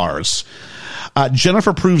flying cars.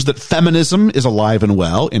 Jennifer proves that feminism is alive and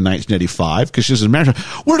well in 1985 because she's in marriage.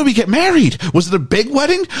 Where do we get married? Was it a big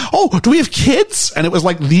wedding? Oh, do we have kids? And it was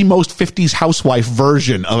like the most 50s housewife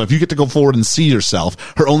version of if you get to go forward and see yourself.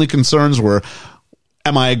 Her only concerns were,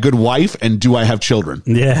 am I a good wife and do I have children?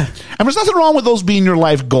 Yeah. And there's nothing wrong with those being your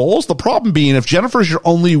life goals. The problem being if Jennifer's your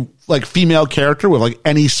only female character with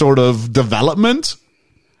any sort of development,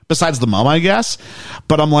 besides the mom, I guess.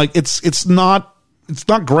 But I'm like, it's not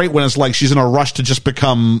great when it's like she's in a rush to just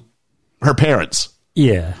become her parents.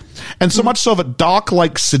 Yeah. And so much so that Doc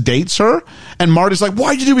sedates her, and Marty's like,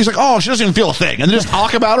 why'd you do it? He's like, oh, she doesn't even feel a thing. And they just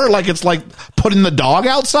talk about her like it's like putting the dog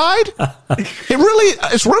outside.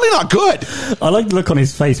 It's really not good. I like the look on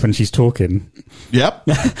his face when she's talking. Yep.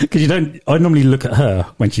 Because I normally look at her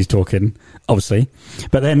when she's talking, obviously.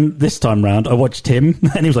 But then this time round, I watched him,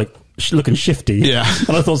 and he was like, looking shifty. Yeah.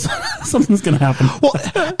 And I thought something's going to happen. Well,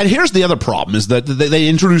 and here's the other problem is that they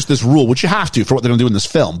introduced this rule, which you have to for what they're going to do in this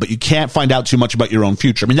film, but you can't find out too much about your own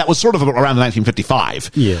future. I mean, that was sort of around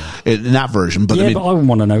 1955 in that version. But yeah, I mean, but I wouldn't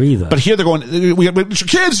want to know either. But here they're going,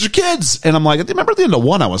 it's your kids. And I'm like, remember at the end of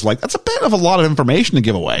 1, I was like, that's a bit of a lot of information to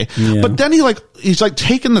give away. Yeah. But then he's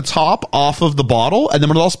taking the top off of the bottle, and then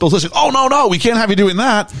when it all spills, he's like, oh, no, we can't have you doing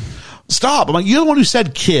that. Stop. I'm like, you're the one who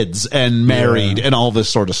said kids and married and all this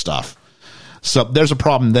sort of stuff. So there's a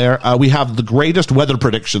problem there. We have the greatest weather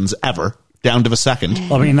predictions ever, down to the second.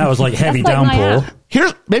 I mean, that was like heavy downpour.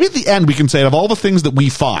 Here's maybe at the end we can say, of all the things that we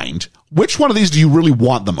find, which one of these do you really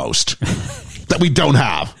want the most that we don't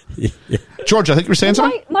have? George, I think you were saying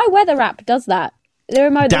something? My weather app does that.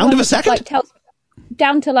 Down to the second? Like,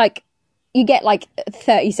 down to like, you get like a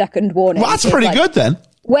 30-second warning. Well, that's pretty good then.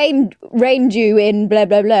 Rain due in blah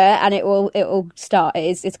blah blah, and it will start.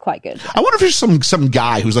 It's quite good. I wonder if there's some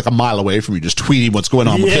guy who's like a mile away from you just tweeting what's going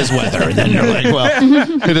on with his weather, and then you're like,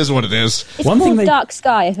 well, it is what it is. It's called Dark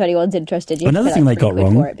Sky. If anyone's interested, another thing they got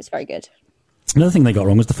wrong. It's very good. Another thing they got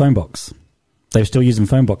wrong was the phone box. They were still using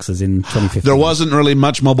phone boxes in 2015. There wasn't really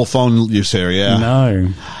much mobile phone use here, yeah.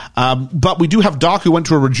 No. But we do have Doc who went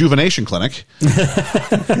to a rejuvenation clinic.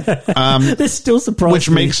 This still surprised Which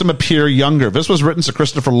makes him appear younger. If this was written so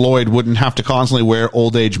Christopher Lloyd wouldn't have to constantly wear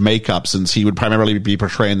old age makeup, since he would primarily be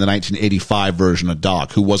portraying the 1985 version of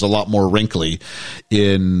Doc, who was a lot more wrinkly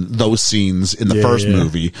in those scenes in the first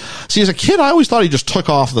movie. See, as a kid, I always thought he just took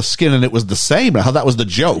off the skin and it was the same. How that was the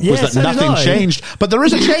joke, was that nothing changed. But there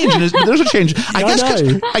is a change. There's a change.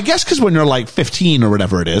 I guess because when you're like 15 or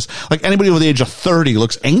whatever it is, like anybody over the age of 30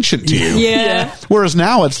 looks ancient to you. Yeah. Whereas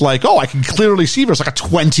now it's like, I can clearly see there's like a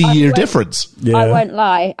 20-year difference. I won't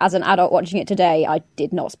lie. As an adult watching it today, I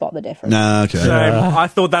did not spot the difference. Nah, okay. I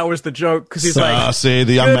thought that was the joke because he's like, see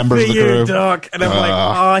the young members of the group, Doc, and I'm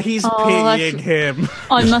like, he's pitying him.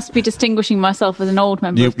 I must be distinguishing myself as an old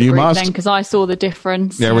member of the group then, because I saw the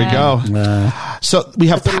difference. There we go. So we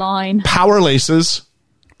have power laces.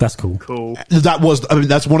 That's cool.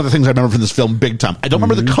 That's one of the things I remember from this film big time. I don't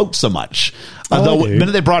remember the coat so much. Although the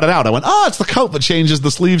minute they brought it out, I went, it's the coat that changes the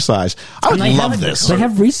sleeve size. I would love this. They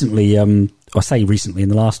have recently, I say recently, in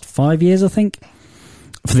the last 5 years, I think,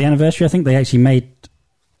 for the anniversary, I think they actually made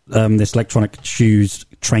this electronic shoes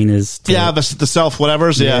trainers. The self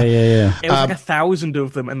whatevers. Yeah. It was like 1,000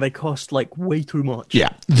 of them, and they cost like way too much. Yeah.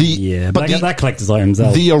 But that collector's items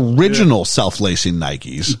out. The original self-lacing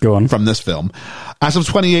Nikes from this film, as of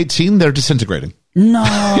 2018, they're disintegrating.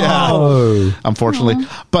 No. Unfortunately.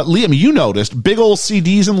 But Liam, you noticed big old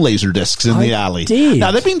CDs and laser discs in the alley. Did.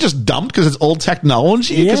 Now they've been just dumped because it's old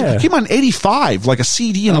technology. Yeah. Keep on 85, like a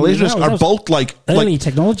CD and a laser disc are both like early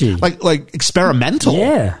technology, like experimental.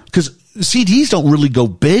 Yeah. Because CDs don't really go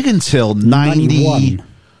big until 91.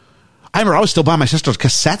 I remember I was still buying my sister's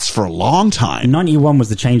cassettes for a long time. 91 was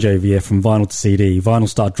the changeover year from vinyl to CD. Vinyl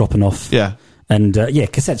started dropping off. Yeah. And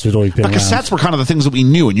cassettes had always been around. Cassettes were kind of the things that we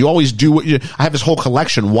knew, and you always do what I have this whole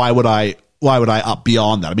collection. Why would I up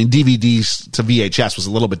beyond that? I mean, DVDs to VHS was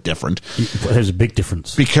a little bit different. There's a big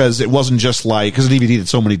difference. Because it wasn't just because DVD did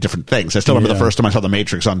so many different things. I still remember the first time I saw The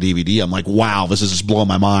Matrix on DVD, I'm like, wow, this is just blowing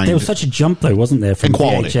my mind. There was such a jump, though, wasn't there, from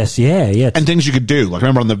quality. VHS? Yeah. And things you could do. Like, I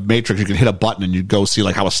remember on The Matrix, you could hit a button and you'd go see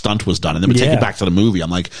how a stunt was done, and then it would take you back to the movie. I'm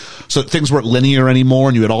like, so things weren't linear anymore,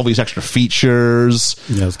 and you had all these extra features.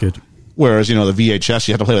 Yeah, it was good. Whereas, the VHS,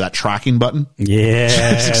 you had to play with that tracking button. Yeah.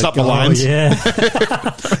 Stop the lines. Yeah.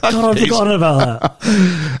 God, I've forgotten about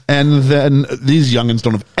that. And then these youngins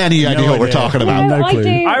don't have any idea what we're talking about. No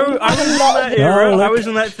clue. I was in that era. I was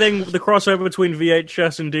in that thing, the crossover between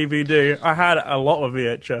VHS and DVD. I had a lot of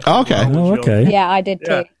VHS. Okay. Yeah, I did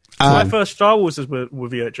too. My first Star Wars was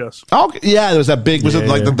with VHS. Oh, yeah, there was that big, was it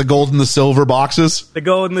like the gold and the silver boxes? The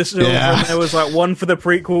gold and the silver, and there was one for the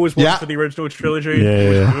prequels, one for the original trilogy.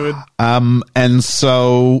 Yeah. And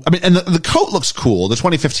so, and the coat looks cool, the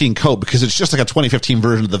 2015 coat, because it's just like a 2015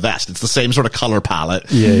 version of the vest. It's the same sort of color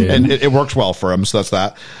palette. And it works well for him, so that's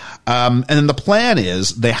that. And then the plan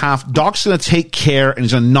is Doc's going to take care and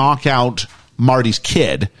he's going to knock out Marty's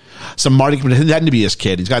kid. So Marty can pretend to be his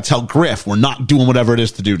kid. He's got to tell Griff, we're not doing whatever it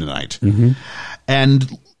is to do tonight. Mm-hmm.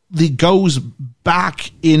 And he goes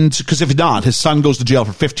back into, because if not, his son goes to jail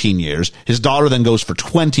for 15 years. His daughter then goes for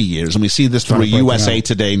 20 years. And we see this through a USA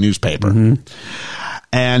Today newspaper. Mm-hmm.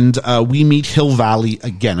 And we meet Hill Valley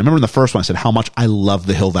again. I remember in the first one I said how much I love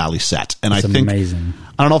the Hill Valley set. And it's I think amazing.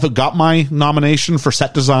 I don't know if it got my nomination for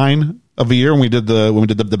set design of the year when we did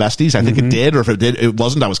the besties. I think it did, or if it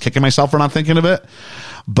wasn't, I was kicking myself for not thinking of it.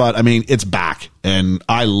 But it's back, and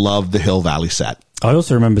I love the Hill Valley set. I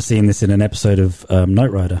also remember seeing this in an episode of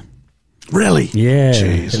Knight Rider. Really? Yeah.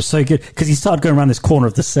 Jeez. It was so good. Because he started going around this corner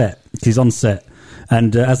of the set. He's on set.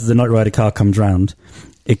 And as the Knight Rider car comes round,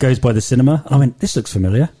 it goes by the cinema. And I went, this looks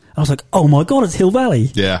familiar. I was like, oh my God, it's Hill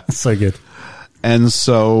Valley. Yeah. It's so good. And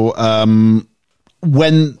so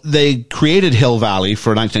when they created Hill Valley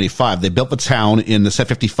for 1985, they built the town in the Set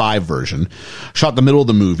 55 version, shot the middle of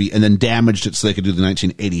the movie, and then damaged it so they could do the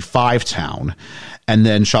 1985 town, and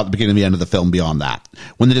then shot the beginning and the end of the film beyond that.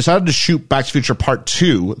 When they decided to shoot Back to the Future Part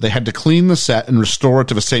 2, they had to clean the set and restore it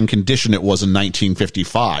to the same condition it was in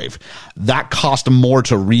 1955. That cost them more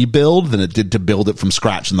to rebuild than it did to build it from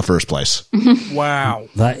scratch in the first place. Wow.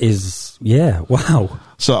 That is, yeah, wow.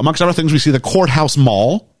 So amongst other things, we see the Courthouse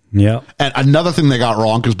Mall. Yeah. And another thing they got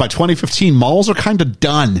wrong, because by 2015, malls are kind of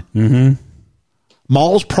done. Mm-hmm.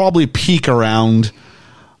 Malls probably peak around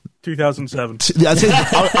 2007.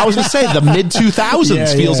 I was going to say the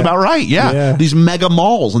mid-2000s feels about right. Yeah. These mega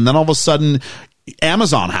malls. And then all of a sudden,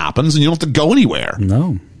 Amazon happens and you don't have to go anywhere.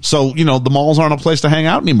 No. So, the malls aren't a place to hang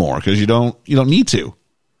out anymore because you don't need to.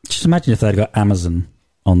 Just imagine if they'd got Amazon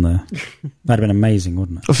on there. That'd have been amazing,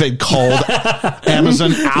 wouldn't it? If they'd called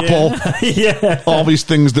Amazon, Apple, all these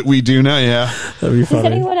things that we do now, That'd be funny.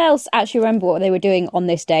 Does anyone else actually remember what they were doing on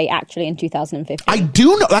this day actually in 2015? I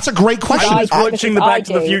do know. That's a great question. I was watching the Back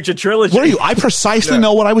to the Future trilogy. Were you? I precisely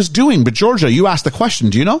know what I was doing. But Georgia, you asked the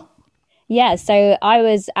question. Do you know? Yeah, so I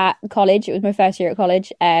was at college. It was my first year at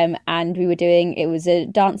college, and we were it was a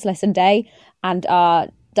dance lesson day, and our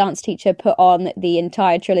dance teacher put on the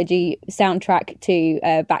entire trilogy soundtrack to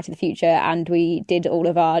Back to the Future, and we did all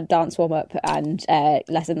of our dance warm-up and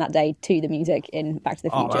lesson that day to the music in Back to the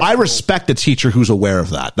Future. I respect a teacher who's aware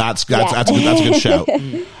of that. That's a good shout.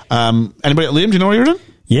 Anybody? Liam, do you know what you're doing?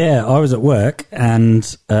 Yeah, I was at work, and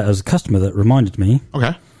it was a customer that reminded me.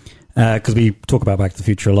 Okay. Because we talk about Back to the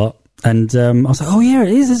Future a lot. And I was like, oh, yeah, it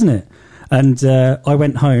is, isn't it? And I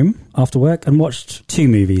went home after work and watched 2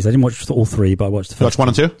 movies. I didn't watch all 3, but I watched the first.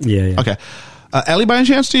 Watch 1 and 2? Yeah. Okay. Ellie, by any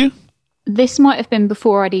chance, to you? This might have been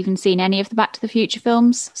before I'd even seen any of the Back to the Future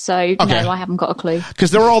films, so no, I haven't got a clue.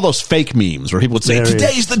 Because there were all those fake memes where people would say,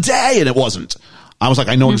 today's the day, and it wasn't. I was like,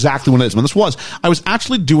 I know exactly when it is. When this was, I was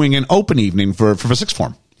actually doing an open evening for sixth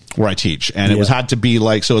form, where I teach, and it had to be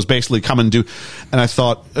like, so it was basically come and do, and I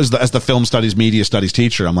thought as the film studies, media studies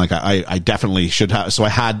teacher, I'm like, I definitely should have, so I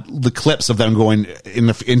had the clips of them going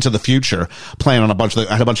into the future, playing on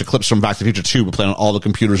I had a bunch of clips from Back to the Future 2, but playing on all the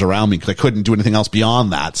computers around me, because I couldn't do anything else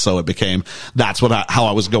beyond that, so it became, how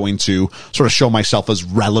I was going to sort of show myself as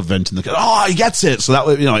relevant, and he gets it, so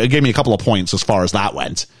that, it gave me a couple of points as far as that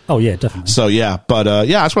went. Oh yeah, definitely. So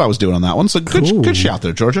that's what I was doing on that one, so good shout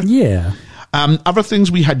there, Georgia. Yeah. Other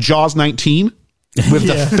things, we had Jaws 19 with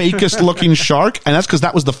the fakest looking shark, and that's because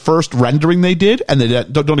that was the first rendering they did, and they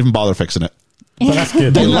don't even bother fixing it. But that's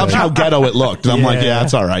good. They loved how ghetto it looked, and I'm like,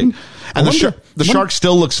 that's all right. And the shark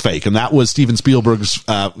still looks fake, and that was Steven Spielberg's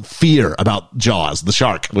fear about Jaws. The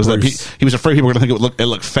shark was that he was afraid people were going to think it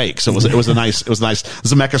looked fake. So it was a nice.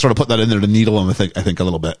 Zemeckis sort of put that in there to needle him. I think a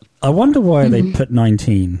little bit. I wonder why they put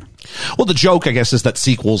 19. Well, the joke, I guess, is that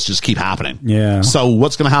sequels just keep happening. Yeah. So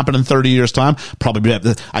what's going to happen in 30 years' time? Probably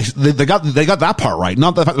they got that part right.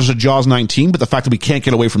 Not the fact there's a Jaws 19, but the fact that we can't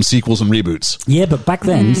get away from sequels and reboots. Yeah, but back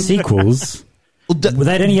then sequels.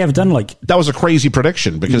 They'd only ever done that was a crazy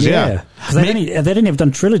prediction because they'd only have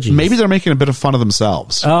done trilogies. Maybe they're making a bit of fun of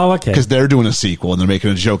themselves. Oh, okay. Because they're doing a sequel and they're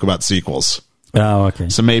making a joke about sequels. Oh, okay.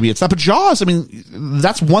 So maybe it's that. But Jaws, I mean,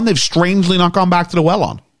 that's one they've strangely not gone back to the well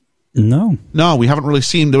on. No, we haven't really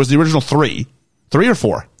seen. There was the original 3 or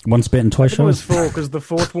 4. Once bitten, twice shy. It was 4 because the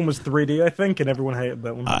 4th one was 3D, I think, and everyone hated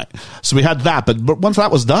that one. All right. So we had that, but once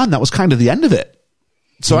that was done, that was kind of the end of it.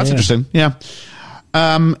 So that's interesting. Yeah.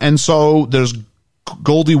 And so there's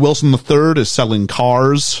Goldie Wilson III is selling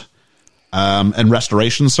cars and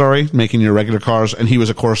restoration, making your regular cars. And he was,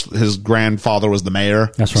 of course, his grandfather was the mayor.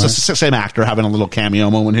 That's right. So same actor having a little cameo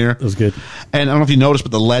moment here. It was good. And I don't know if you noticed,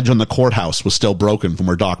 but the ledge on the courthouse was still broken from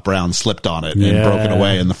where Doc Brown slipped on it and broke it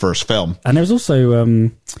away in the first film. And there was also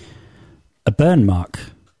a burn mark.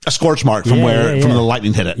 A scorch mark from from the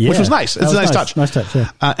lightning hit it, which was nice. It's a nice touch. Nice touch, yeah.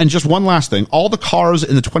 And just one last thing. All the cars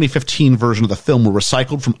in the 2015 version of the film were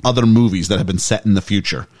recycled from other movies that have been set in the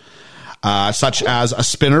future. Such as a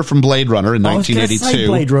spinner from Blade Runner in 1982.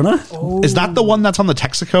 Blade Runner? Is that the one that's on the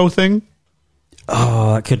Texaco thing?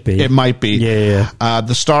 Oh, it could be. It might be. Yeah.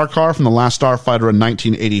 The Star Car from The Last Starfighter in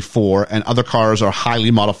 1984, and other cars are highly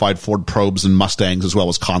modified Ford Probes and Mustangs, as well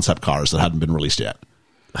as concept cars that hadn't been released yet.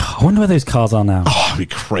 I wonder where those cars are now. Oh, it'd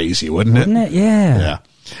be crazy, wouldn't it? Wouldn't it? Yeah.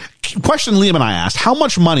 Yeah. Question Liam and I asked, how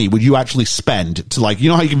much money would you actually spend to, how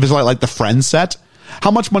you can visit, the Friends set?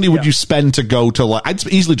 How much money would you spend to go to, like, I'd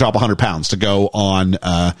easily drop £100 to go on,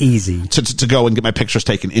 easy to go and get my pictures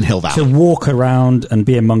taken in Hill Valley. To walk around and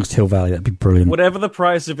be amongst Hill Valley, that'd be brilliant. Whatever the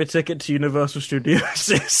price of a ticket to Universal Studios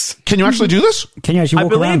is. Can you actually do this? Can you actually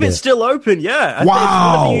walk around I believe it's still open, yeah. I think it's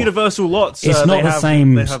one of the Universal lots. It's not the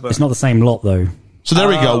same. It's not the same lot, though. So there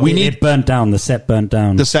we go. It burnt down. The set burnt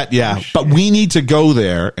down. The set, yeah. But we need to go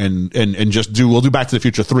there and just we'll do Back to the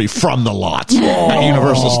Future 3 from the lot at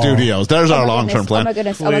Universal Studios. There's our long-term plan. Oh my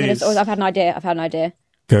goodness. Oh, I've had an idea.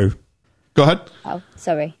 Go ahead. Oh,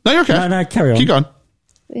 sorry. No, you're okay. No, carry on. Keep going.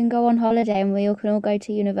 We can go on holiday and we all can all go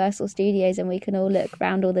to Universal Studios and we can all look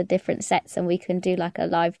around all the different sets and we can do like a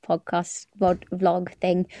live podcast vlog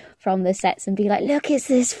thing from the sets and be like, look, it's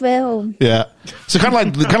this film. Yeah. So kind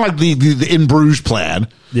of like the In Bruges plan.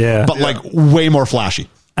 Yeah. But like way more flashy.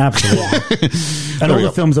 Absolutely. And all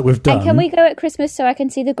the films that we've done. And can we go at Christmas so I can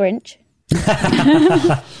see The Grinch?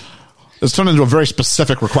 It's turned into a very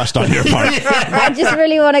specific request on your part. I just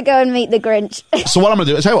really want to go and meet the Grinch. So what I'm going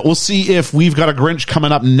to do is, tell you what, we'll see if we've got a Grinch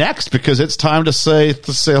coming up next because it's time to say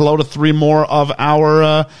hello to 3 more of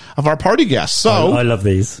our party guests. So I love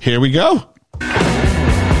these. Here we go.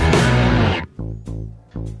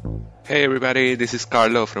 Hey everybody, this is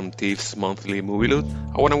Carlo from Thieves Monthly Movie Loot.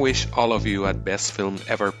 I want to wish all of you at Best Film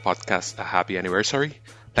Ever podcast a happy anniversary.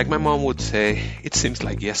 Like my mom would say, it seems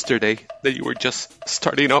like yesterday that you were just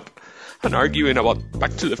starting up and arguing about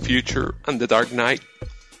Back to the Future and The Dark Knight.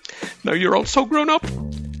 Now you're all so grown up.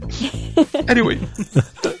 Anyway,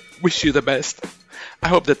 wish you the best. I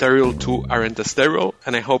hope that Ariel 2 aren't as sterile,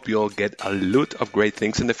 and I hope you all get a lot of great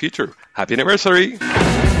things in the future. Happy anniversary!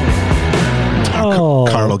 Oh,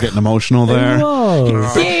 Carlo getting emotional there.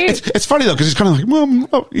 It's funny though because he's kind of like,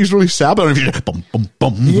 well, he's really sad, but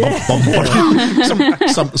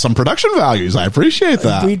some production values. I appreciate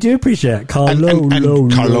that. We do appreciate it. Carlo,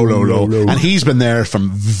 and he's been there from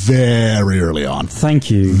very early on. Thank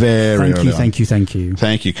you, thank you,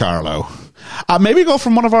 thank you, Carlo. Maybe go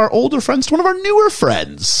from one of our older friends to one of our newer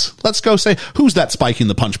friends. Let's go say, who's that spiking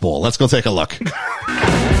the punch bowl? Let's go take a look.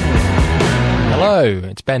 Hello,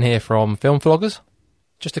 it's Ben here from Film Vloggers.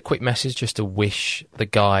 Just a quick message just to wish the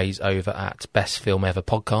guys over at Best Film Ever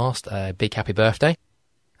podcast a big happy birthday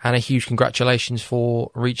and a huge congratulations for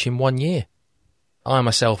reaching 1 year. I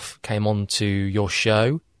myself came on to your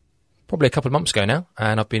show probably a couple of months ago now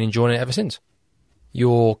and I've been enjoying it ever since.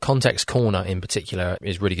 Your Context Corner in particular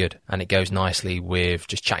is really good and it goes nicely with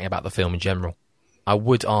just chatting about the film in general. I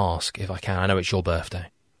would ask if I can, I know it's your birthday,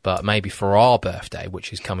 but maybe for our birthday,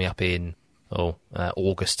 which is coming up in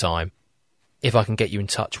August time, if I can get you in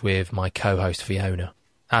touch with my co-host Fiona,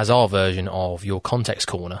 as our version of your Context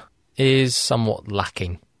Corner is somewhat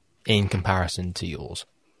lacking in comparison to yours.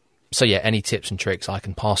 So yeah, any tips and tricks I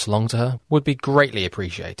can pass along to her would be greatly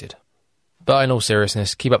appreciated. But in all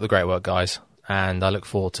seriousness, keep up the great work, guys, and I look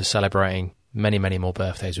forward to celebrating many, many more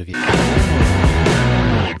birthdays with you.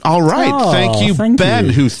 All right, thank you, Ben,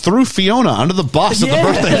 who threw Fiona under the bus at the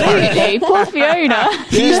birthday party. Poor Fiona.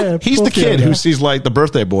 He's the kid who sees like the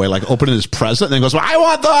birthday boy like opening his present and then goes, well, "I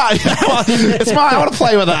want that! It's mine! I want to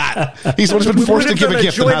play with that." He's been forced to give a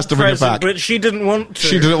gift and has to bring it back. But she didn't want to.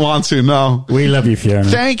 She didn't want to. No, we love you, Fiona.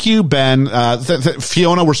 Thank you, Ben.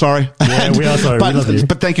 Fiona, we're sorry. Yeah, we are sorry. But, we love you.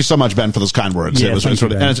 But thank you so much, Ben, for those kind words. Yeah,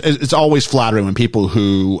 it's always flattering when people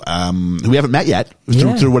who we haven't met yet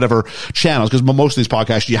through whatever channels, because most of these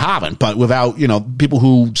podcasts you haven't, but without, people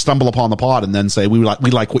who stumble upon the pod and then say, we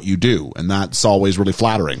like what you do. And that's always really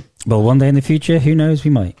flattering. Well, one day in the future, who knows,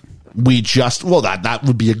 we might. That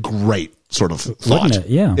would be a great sort of thought. Wouldn't it?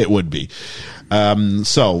 Yeah. It would be.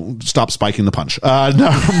 So stop spiking the punch.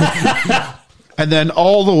 No. And then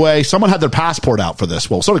all the way, someone had their passport out for this.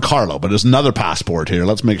 Well, so did Carlo, but there's another passport here.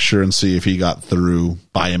 Let's make sure and see if he got through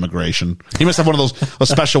by immigration. He must have one of those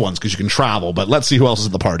special ones because you can travel, but let's see who else is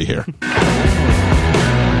at the party here.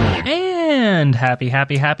 And happy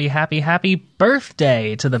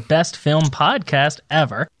birthday to the Best Film Podcast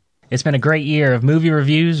ever. It's been a great year of movie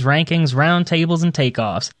reviews, rankings, roundtables, and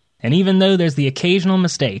takeoffs. And even though there's the occasional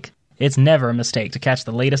mistake, it's never a mistake to catch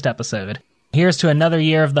the latest episode. Here's to another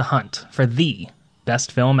year of the hunt for the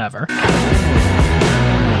best film ever.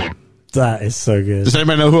 That is so good. Does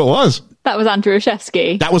anybody know who it was? That was Andrew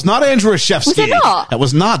Ashevsky. That was not Andrew Ashevsky. Was it not? That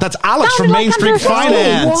was not. That's Alex from Main Street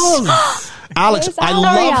Finance. Alex,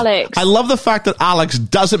 I love the fact that Alex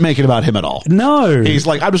doesn't make it about him at all. No. He's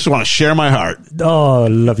like, I just want to share my heart. Oh,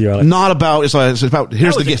 love you, Alex. Not about, it's about,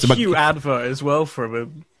 here's the gift. That was a cute advert as well from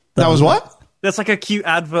him. That was what? That's like a cute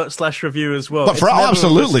advert / review as well. But for It's never a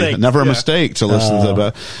absolutely, mistake. never a Yeah. mistake to listen to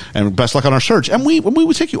the, and best luck on our search. And we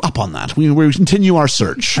would take you up on that. We continue our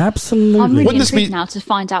search. Absolutely. I'm really Wouldn't this intrigued be- now to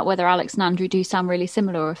find out whether Alex and Andrew do sound really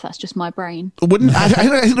similar or if that's just my brain. I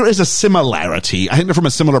think there is a similarity. I think they're from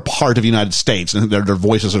a similar part of the United States, and their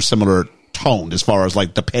voices are similar toned as far as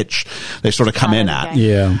like the pitch they sort of come in at.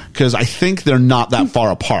 Yeah. Because I think they're not that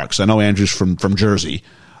far apart. Because I know Andrew's from Jersey.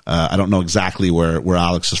 I don't know exactly where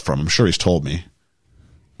Alex is from. I'm sure he's told me.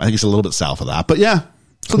 I think he's a little bit south of that. But yeah.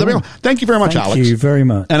 So there we go. Thank you very much, Alex. Thank you very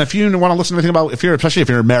much. And if you want to listen to anything about, especially if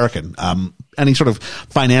you're American, any sort of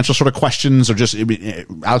financial sort of questions or just,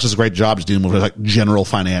 Alex does a great job just dealing with like general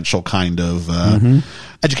financial kind of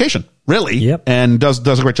education, really. Yep. And does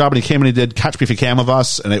a great job. And he came and he did Catch Me If You Can with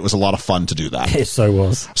us, and it was a lot of fun to do that. It so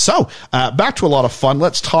was. So, back to a lot of fun.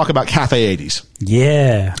 Let's talk about Cafe 80s.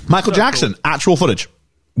 Yeah. Michael Jackson, actual footage.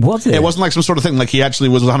 Was it? It wasn't like some sort of thing like he actually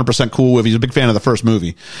was 100% cool with. He's a big fan of the first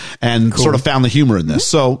movie and sort of found the humor in this.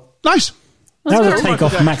 So, nice. That was a take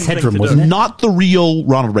off Max Headroom, wasn't it? Not the real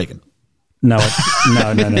Ronald Reagan. No.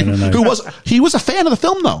 He was a fan of the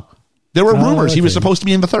film, though. There were rumors he was supposed to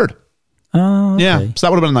be in the third. Oh, okay. Yeah, so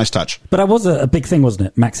that would have been a nice touch. But that was a big thing, wasn't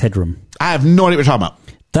it? Max Headroom. I have no idea what you're talking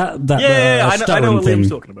about. That I know what Liam's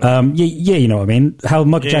talking about. Yeah, you know what I mean. How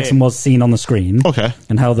Michael Jackson was seen on the screen. Okay.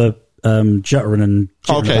 And how the juttering and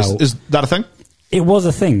okay, about. is that a thing? It was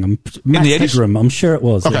a thing. Max the 80s? Headroom, I'm sure it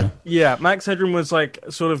was. Okay. Yeah, Max Headroom was like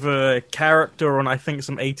sort of a character on, I think,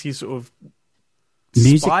 some 80s sort of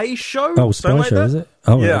Music? spy show. Oh, spy something like show, that. is it?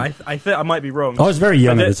 Oh, yeah, right. I think I might be wrong. I was very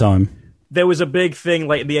young at the time. There was a big thing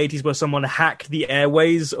like in the 80s where someone hacked the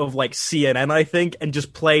airways of like CNN, I think, and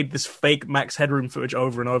just played this fake Max Headroom footage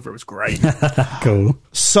over and over. It was great. Cool.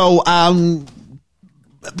 So,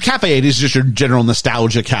 Cafe 80 is just your general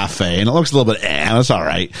nostalgia cafe, and it looks a little bit that's all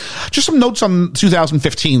right. Just some notes on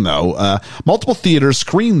 2015, though. Multiple theaters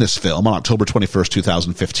screened this film on October 21st,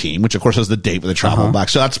 2015, which, of course, is the date where they traveled back.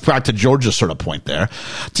 So that's back to George's sort of point there.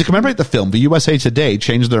 To commemorate the film, the USA Today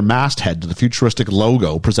changed their masthead to the futuristic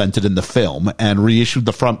logo presented in the film and reissued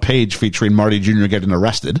the front page featuring Marty Jr. getting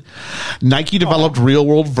arrested. Nike developed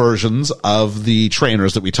real-world versions of the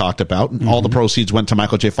trainers that we talked about. All the proceeds went to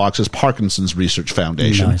Michael J. Fox's Parkinson's Research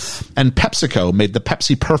Foundation. Nice. And PepsiCo made the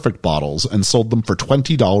Pepsi Perfect bottles and sold them for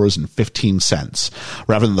 $20.15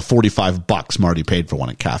 rather than the $45 Marty paid for one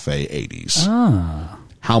at Cafe 80s. Ah.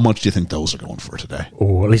 How much do you think those are going for today?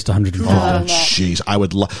 Oh, at least 150. Oh, jeez. I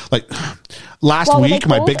would last week,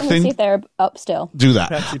 my big Let me thing. see if they're up still. Do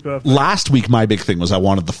that. Pepsi Perfect. Last week, my big thing was I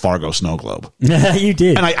wanted the Fargo Snow Globe. You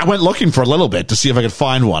did. And I went looking for a little bit to see if I could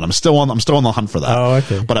find one. I'm still on the hunt for that. Oh,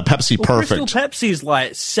 okay. But a Pepsi Crystal Perfect. Pepsi's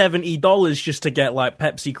like $70 just to get like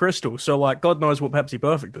Pepsi Crystal. So like, God knows what Pepsi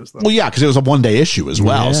Perfect is, though. Well, yeah, because it was a one-day issue as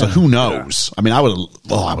well. Yeah. So who knows? I mean, I would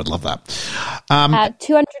love that. At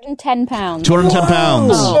 £210.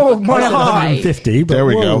 £210. Oh my God. 150. But There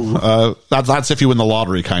we whoa. go. That's if you win the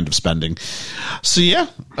lottery kind of spending. So yeah,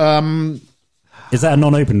 Is that a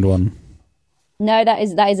non-opened one? No, that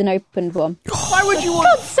is an opened one. Why would you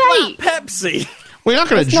want flat Pepsi? we're not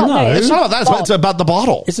going to. It's not No, those. it's not about that. It's about the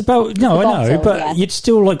bottle. It's about I know, bottle, but yeah. you'd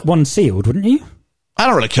still like one sealed, wouldn't you? I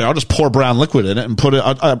don't really care. I'll just pour brown liquid in it and put it.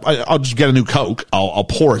 I'll just get a new Coke. I'll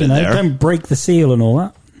pour it in there. Don't break the seal and all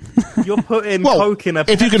that. You're putting Well, Coke in a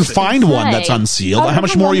if you can Pepsi. find one Hey. that's unsealed, Oh, how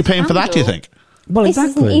much the more are you one's paying for that? Do you think? Well, This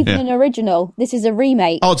exactly. isn't even an original. This is a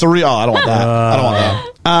remake. Oh, it's a real. I don't want that. I don't want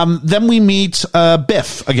that. Then we meet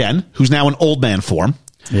Biff again, who's now in old man form.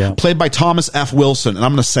 Yeah. Played by Thomas F. Wilson, and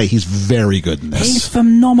I'm going to say he's very good in this. He's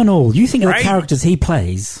phenomenal. You think of Right? the characters he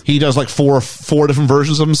plays, He does like four different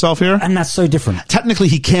versions of himself here. and that's so different. Technically,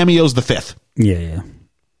 he cameos the fifth, Yeah.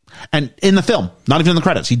 and in the film, not even in the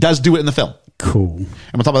credits, he does do it in the film. Cool. And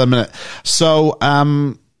we'll talk about that in a minute. So,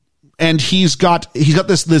 and he's got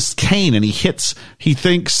this cane, and he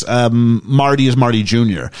thinks Marty is Marty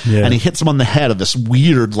Jr. Yeah. And he hits him on the head of this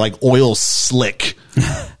weird like oil slick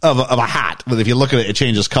of a hat. But if you look at it, it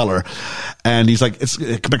changes color. And he's like, it's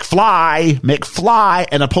McFly.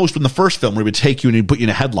 And opposed to in the first film where he would take you and he'd put you in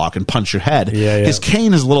a headlock and punch your head. Yeah, yeah. His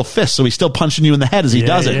cane is a little fist, so he's still punching you in the head as he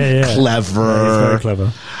does it. Yeah. Clever. Yeah, he's very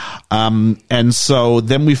clever. And so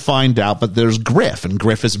then we find out that there's Griff, and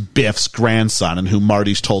Griff is Biff's grandson, and who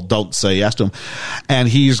Marty's told don't say yes to him. And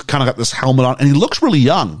he's kind of got this helmet on, and he looks really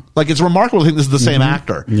young. Like, it's remarkable to think this is the same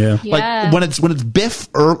actor. Yeah. Like, Yeah. when it's Biff,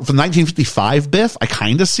 from 1955 Biff, I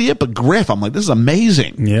kind of see it, but Griff, I'm like, this is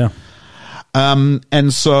amazing. Yeah.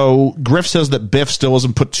 And so Griff says that Biff still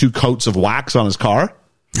hasn't put 2 coats of wax on his car.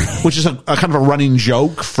 Which is a kind of a running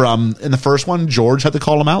joke from in the first one. George had to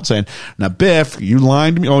call him out saying, now Biff, you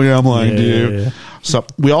lying to me? Oh yeah, I'm lying to you. Yeah. So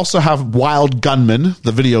we also have Wild Gunman,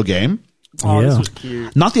 the video game. Oh, this was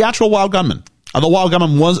cute. Not the actual Wild Gunman. The Wild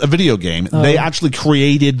Gunman was a video game. They actually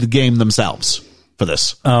created the game themselves for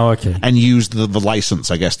this. Oh, okay. And used the license,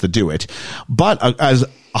 I guess, to do it. But as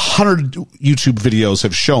 100 YouTube videos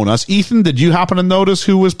have shown us, Ethan, did you happen to notice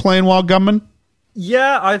who was playing Wild Gunman?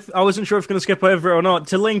 Yeah, I wasn't sure if going to skip over it or not.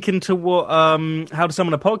 To link into what How to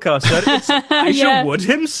Summon a Podcast said, it's Elijah Wood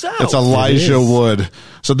himself. It's Elijah Wood.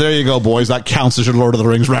 So there you go, boys. That counts as your Lord of the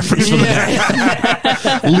Rings reference for the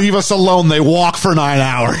day. Leave us alone. They walk for 9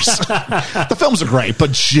 hours. The films are great,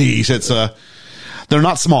 but geez, they're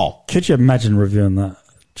not small. Could you imagine reviewing that?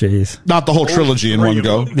 Jeez. Not the whole trilogy in one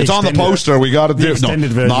go. It's on the poster. We got to do it. No,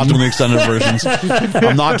 not doing the extended versions.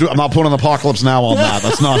 I'm not putting an Apocalypse Now on that.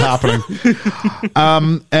 That's not happening.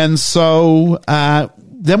 And so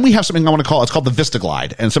then we have something I want to call. It's called the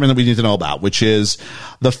Vistaglide, and something that we need to know about, which is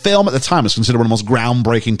the film at the time was considered one of the most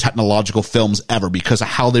groundbreaking technological films ever because of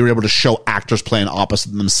how they were able to show actors playing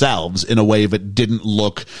opposite themselves in a way that didn't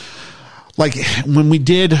look. Like when we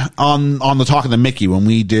did on the Talk of the Mickey, when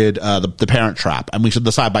we did the Parent Trap, and we said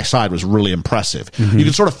the side by side was really impressive. Mm-hmm. You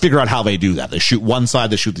can sort of figure out how they do that. They shoot one side,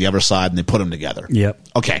 they shoot the other side, and they put them together. Yep.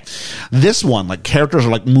 Okay. This one, like characters are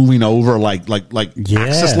like moving over like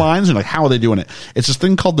axis lines, and like how are they doing it? It's this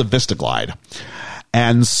thing called the Vistaglide.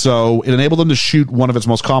 And so it enabled them to shoot one of its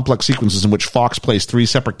most complex sequences in which Fox plays 3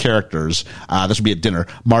 separate characters. This would be at dinner.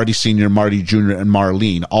 Marty Sr., Marty Jr., and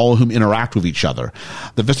Marlene, all of whom interact with each other.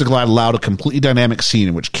 The Vistaglide allowed a completely dynamic scene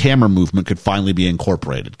in which camera movement could finally be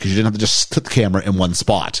incorporated because you didn't have to just put the camera in one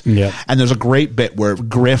spot. Yep. And there's a great bit where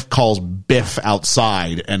Griff calls Biff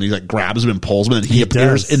outside and he like grabs him and pulls him and he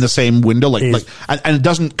appears in the same window and it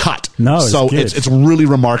doesn't cut. No, so it's really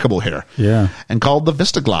remarkable here. Yeah. And called the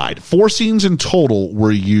Vistaglide. 4 scenes in total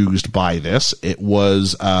were used by this. It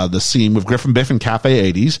was the scene with Griff and Biff in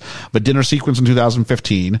Cafe 80s, the dinner sequence in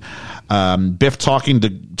 2015, Biff talking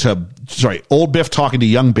old Biff talking to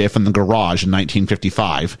young Biff in the garage in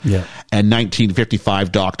 1955, and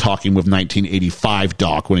 1955 Doc talking with 1985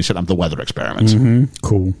 Doc when he set up the weather experiment. Mm-hmm.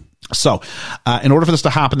 Cool. So, in order for this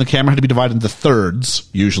to happen, the camera had to be divided into thirds,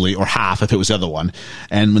 usually, or half if it was the other one.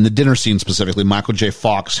 And in the dinner scene specifically, Michael J.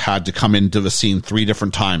 Fox had to come into the scene 3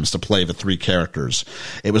 different times to play the 3 characters.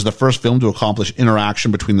 It was the first film to accomplish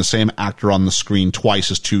interaction between the same actor on the screen twice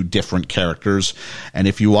as 2 different characters. And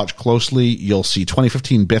if you watch closely, you'll see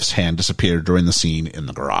 2015 Biff's hand disappear during the scene in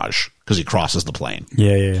the garage because he crosses the plane.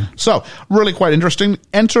 Yeah. So, really quite interesting.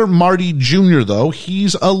 Enter Marty Jr., though.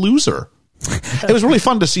 He's a loser. It was really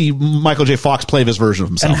fun to see Michael J. Fox play this version of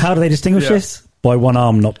himself. And how do they distinguish this? By one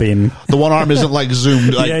arm not being... The one arm isn't like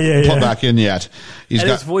zoomed, put back in yet.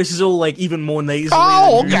 His voice is all like even more nasally.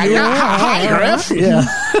 Oh, okay. Hi, Griff. Yeah.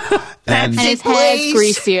 and his hair's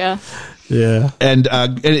greasier. Yeah. And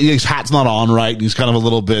his hat's not on right. And he's kind of a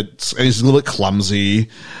little bit clumsy.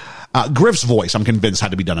 Griff's voice, I'm convinced, had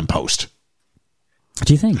to be done in post. What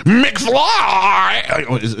do you think? McFly!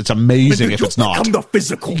 It's amazing if it's not. Become the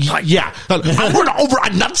physical type. Yeah. I'm going to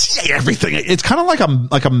over-enunciate everything. It's kind of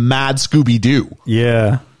like a mad Scooby-Doo.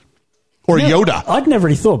 Yeah. Or Yoda. I'd never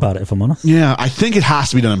really thought about it, if I'm honest. Yeah, I think it has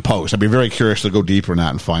to be done in post. I'd be very curious to go deeper in that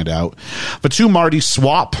and find out. The 2 Martys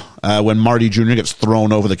swap when Marty Jr. gets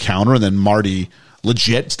thrown over the counter and then Marty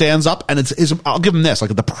legit stands up, and it's I'll give him this,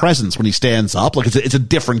 like the presence when he stands up, like it's a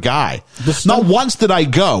different guy. Not once did I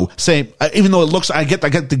go say, even though it looks, I get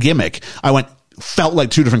the gimmick, felt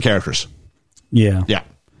like 2 different characters. Yeah.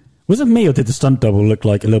 Was it me or did the stunt double look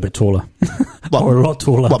like a little bit taller? Or a lot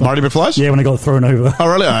taller? What, Marty McFly's? Yeah, when I got thrown over. Oh,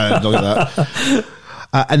 really? I didn't look at that.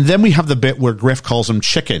 And then we have the bit where Griff calls him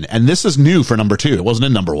chicken, and this is new for number 2. It wasn't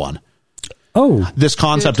in number 1. Oh. This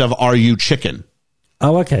concept of are you chicken?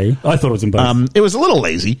 Oh, okay. I thought it was in both. It was a little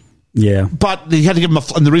lazy. Yeah. But they had to give him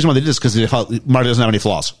and the reason why they did this is because Marty doesn't have any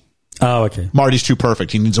flaws. Oh, okay. Marty's too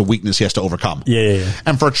perfect. He needs a weakness he has to overcome. Yeah.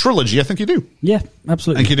 And for a trilogy, I think you do. Yeah,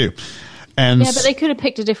 absolutely. I think you do. And yeah, but they could have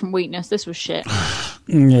picked a different weakness. This was shit.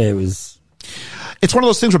 Yeah, it was... It's one of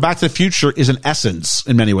those things where Back to the Future is, in essence,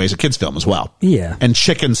 in many ways, a kid's film as well. Yeah. And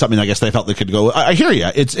Chicken's something I guess they felt they could go... I hear you.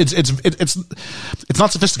 It's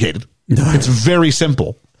not sophisticated. It's very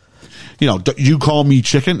simple. You call me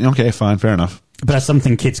chicken? Okay, fine, fair enough. But that's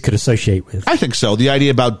something kids could associate with. I think so. The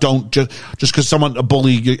idea about don't just because a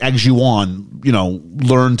bully eggs you on,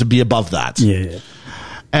 learn to be above that. Yeah.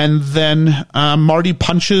 And then Marty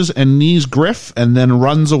punches and knees Griff and then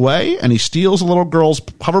runs away and he steals a little girl's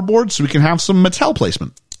hoverboard so we can have some Mattel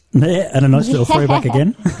placement. Yeah, and a nice little throwback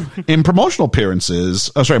again. In promotional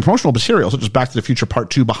promotional material, such as Back to the Future Part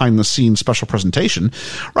 2 behind-the-scenes special presentation,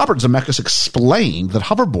 Robert Zemeckis explained that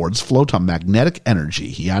hoverboards float on magnetic energy.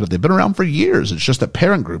 He added, they've been around for years. It's just that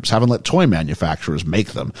parent groups haven't let toy manufacturers make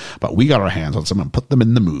them. But we got our hands on some and put them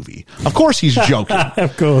in the movie. Of course he's joking.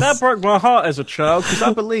 Of course. That broke my heart as a child because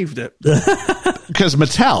I believed it. Because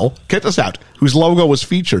Mattel, get this out, whose logo was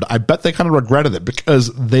featured, I bet they kind of regretted it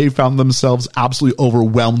because they found themselves absolutely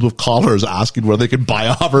overwhelmed with callers asking where they could buy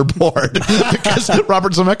a hoverboard. Because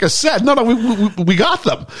Robert Zemeckis said, no, we got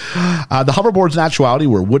them. The hoverboards in actuality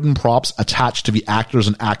were wooden props attached to the actors'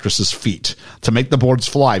 and actresses' feet. To make the boards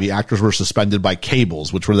fly, the actors were suspended by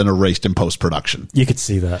cables, which were then erased in post-production. You could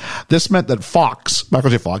see that. This meant that Michael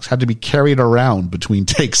J. Fox, had to be carried around between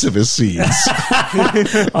takes of his scenes.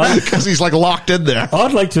 Because he's like locked in there.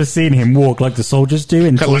 I'd like to have seen him walk like the soldiers do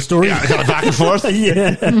in Toy Story. Yeah, kind of back and forth.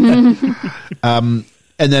 Yeah.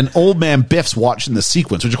 And then Old Man Biff's watching the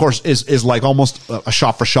sequence, which of course is like almost a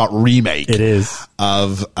shot-for-shot remake. It is.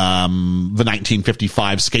 Of the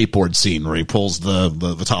 1955 skateboard scene where he pulls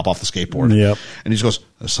the top off the skateboard. Yep. And he just goes,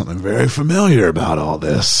 there's something very familiar about all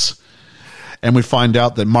this. And we find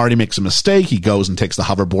out that Marty makes a mistake. He goes and takes the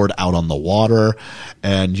hoverboard out on the water.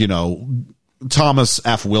 And, Thomas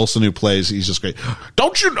F. Wilson, who plays, he's just great.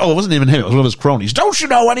 Don't you know? It wasn't even him. It was one of his cronies. Don't you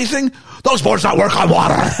know anything? Those boards don't work on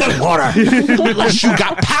water. Unless you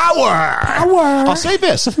got power. I'll say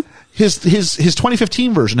this. His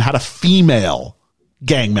 2015 version had a female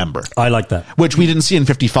gang member. I like that. Which we didn't see in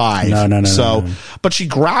 55. No. But she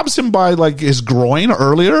grabs him by like his groin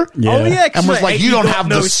earlier. Yeah. Oh, yeah. And was like, you don't have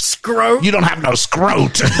no scrote. You don't have no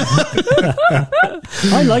scrote.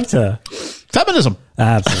 I liked her. Feminism.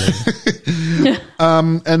 Absolutely.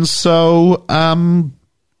 And so,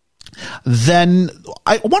 then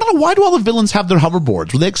I want to know, why do all the villains have their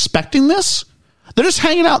hoverboards? Were they expecting this? They're just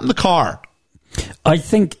hanging out in the car. I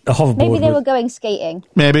think a hoverboard. Maybe they were going skating.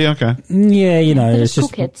 Maybe, okay. Yeah, it's cool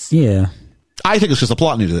just kids. Yeah. I think it's just the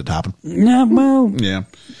plot needed it to happen. Yeah, well. Yeah.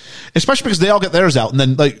 Especially because they all get theirs out, and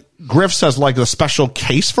then like Griff's has like a special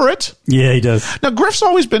case for it. Yeah, he does. Now Griff's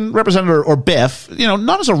always been represented, or Biff,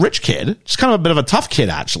 not as a rich kid, just kind of a bit of a tough kid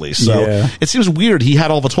actually. So It seems weird he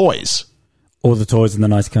had all the toys. All the toys in the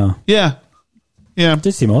nice car. Yeah.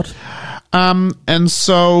 Did seem odd. And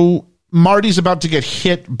so Marty's about to get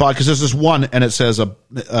hit by, because there's this one, and it says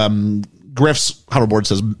Griff's hoverboard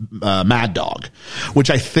says Mad Dog, which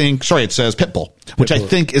I think, it says Pitbull, which I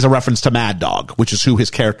think is a reference to Mad Dog, which is who his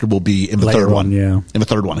character will be in the Later third one. Yeah. In the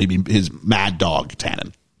third one, he'd be his Mad Dog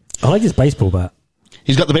Tannen. I like his baseball bat.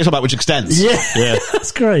 He's got the baseball bat which extends. Yeah.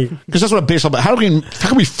 That's great. Because that's what a baseball bat, how can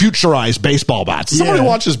we futurize baseball bats? Someone who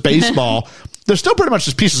watches baseball, they're still pretty much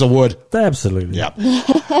just pieces of wood. Absolutely. Yeah.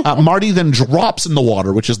 Marty then drops in the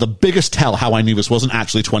water, which is the biggest tell how I knew this wasn't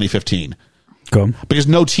actually 2015. Go on. Because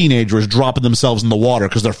no teenager is dropping themselves in the water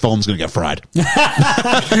because their phone's going to get fried.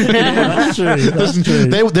 That's true. That's true.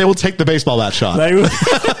 They will take the baseball bat shot.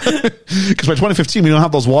 Because by 2015, we don't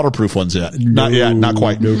have those waterproof ones yet. Not yet. Not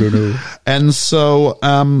quite. No. And so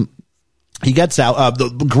he gets out.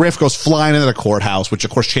 Griff goes flying into the courthouse, which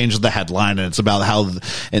of course changes the headline, and it's about how,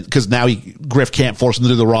 because now Griff can't force him to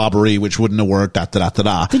do the robbery, which wouldn't have worked.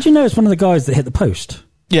 Did you know it's one of the guys that hit the post?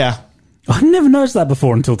 Yeah. I never noticed that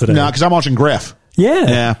before until today. No, because I'm watching Griff.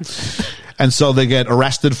 Yeah. And so they get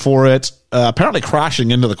arrested for it. Apparently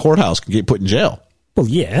crashing into the courthouse can get put in jail. Well,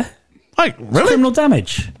 yeah. Like, really? It's criminal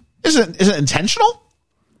damage. Is it intentional?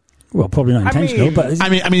 Well, probably not intentional, but... I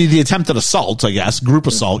mean, the attempted assault, I guess. Group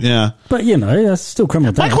assault, yeah. But, that's still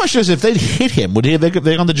criminal damage. My question is, if they'd hit him, would they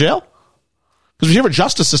gone to jail? Because the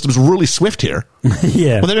justice system's really swift here.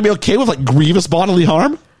 Yeah. Were they going to be okay with, like, grievous bodily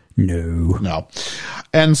harm? No.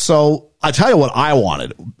 And so, I tell you what I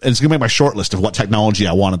wanted. And it's going to make my short list of what technology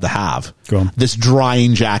I wanted to have. Go on. This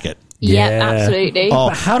drying jacket. Yeah, absolutely. Oh,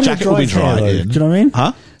 but how did jacket it dry will be his hair, dry. though? Do you know what I mean?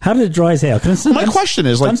 Huh? How did it dry his hair? My question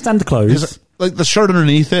is, like... Understand the clothes. Like the shirt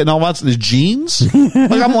underneath it and all that's in his jeans?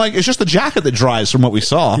 I'm like, it's just the jacket that dries from what we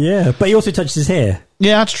saw. Yeah, but he also touched his hair.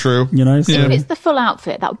 Yeah, that's true. So. If it's the full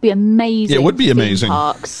outfit, that would be amazing. It would be amazing.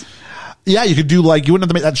 Parks. Yeah, you could do you wouldn't have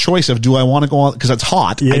to make that choice of, do I want to go on, because it's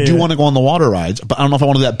hot. I do want to go on the water rides, but I don't know if I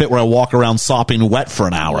want to do that bit where I walk around sopping wet for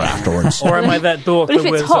an hour afterwards. Or am I that dork But if that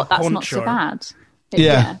it's wears hot, a that's poncho? not so bad.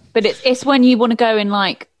 Yeah. But it's when you want to go in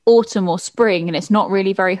like autumn or spring and it's not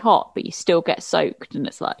really very hot, but you still get soaked, and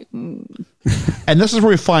it's like... And this is where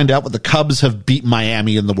we find out that the Cubs have beat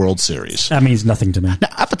Miami in the World Series. That means nothing to me. Now,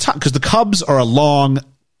 at the time, because the Cubs are a long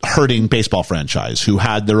hurting baseball franchise who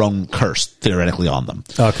had their own curse theoretically on them.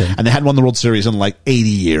 Okay. And they hadn't won the World Series in like 80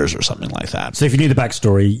 years or something like that. So if you knew the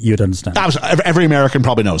backstory, you'd understand. Every American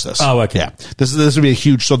probably knows this. Oh, okay. Yeah. This would be a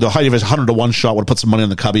huge, so the height of his 100-to-1 shot would have put some money on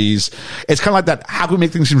the Cubbies. It's kind of like that. How can we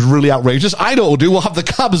make things seem really outrageous? I know what we'll do. We'll have the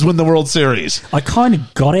Cubs win the World Series. I kind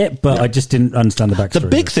of got it, but I just didn't understand the backstory. The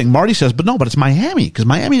big thing, Marty says, but it's Miami, because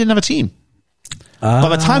Miami didn't have a team. By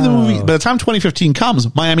the time 2015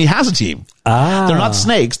 comes, Miami has a team. They're not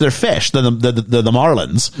snakes; they're fish. They're the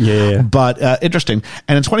Marlins. Yeah. But interesting.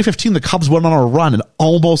 And in 2015, the Cubs went on a run and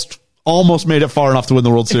almost made it far enough to win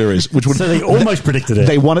the World Series. Which would so they almost predicted it.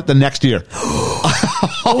 They won it the next year.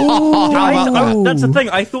 That's the thing.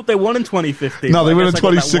 I thought they won in 2015. No, they won in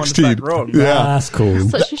 2016. Yeah, that's cool.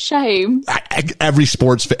 Such a shame.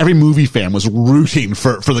 Every movie fan was rooting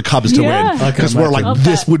for the Cubs to win because we're like,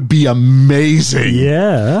 this would be amazing.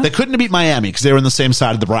 Yeah, they couldn't have beat Miami because they were in the same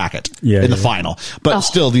side of the bracket in the final. But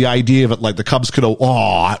still, the idea of it, like the Cubs could have,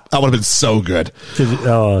 that would have been so good.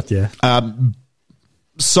 Oh yeah.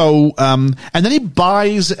 So, and then he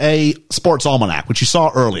buys a sports almanac, which you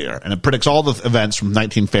saw earlier, and it predicts all the events from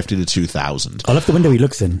 1950 to 2000. I love the window he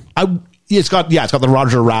looks in. It's got the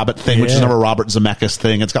Roger Rabbit thing, which is another Robert Zemeckis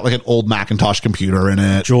thing. It's got like an old Macintosh computer in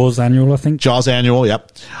it. Jaws annual, I think. Jaws annual,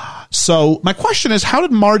 yep. So my question is, how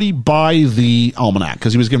did Marty buy the almanac?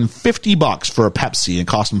 Because he was given $50 for a Pepsi and it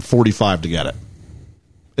cost him $45 to get it.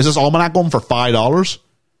 Is this almanac going for $5?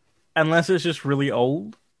 Unless it's just really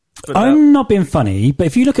old. I'm not being funny, but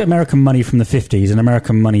if you look at American money from the 50s and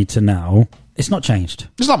American money to now, it's not changed.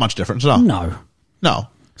 There's not much difference, No.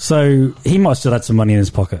 So he might still have some money in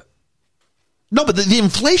his pocket. No, but the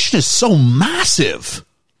inflation is so massive.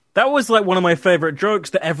 That was like one of my favorite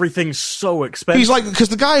jokes, that everything's so expensive. He's like, because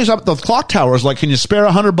the guy is up at the clock tower is like, can you spare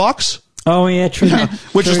 $100? Oh yeah, true. Yeah.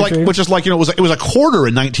 Which is like, it was a quarter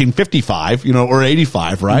in 1955, or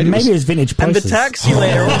 85, right? Maybe it was vintage prices. And the taxi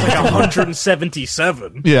later was like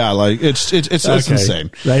 177. Yeah, like it's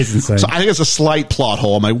insane. That is insane. So I think it's a slight plot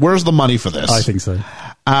hole. I'm like, where's the money for this? I think so.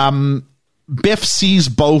 Biff sees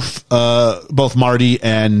both Marty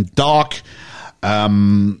and Doc.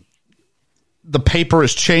 The paper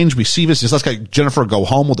has changed. We see this. Let's get Jennifer go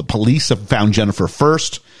home. Well, the police have found Jennifer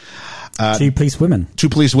first. Two police women.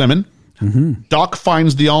 Mm-hmm. Doc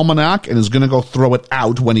finds the almanac and is going to go throw it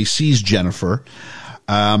out when he sees Jennifer.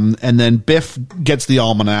 And then Biff gets the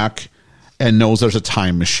almanac and knows there's a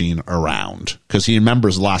time machine around because he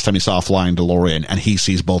remembers the last time he saw a flying DeLorean and he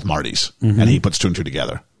sees both Martys and he puts two and two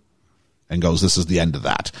together and goes, this is the end of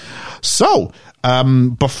that. So,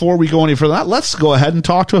 before we go any further, let's go ahead and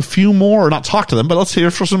talk to a few more, or not talk to them, but let's hear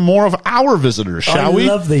from some more of our visitors, shall we? I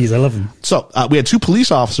love these. I love them. So, we had two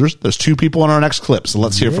police officers. There's two people in our next clip, so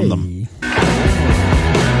let's hear from them.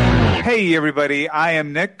 Hey, everybody. I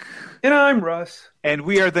am Nick. And I'm Russ. And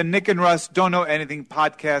we are the Nick and Russ Don't Know Anything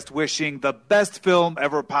podcast, wishing the Best Film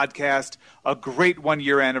Ever podcast a great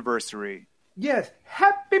 1-year anniversary. Yes,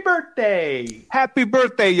 happy birthday! Happy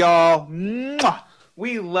birthday, y'all! Mwah!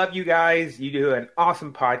 We love you guys. You do an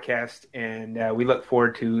awesome podcast, and we look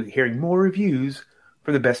forward to hearing more reviews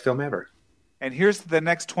for the best film ever. And here's the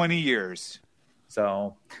next 20 years.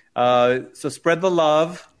 So spread the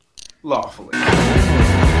love lawfully.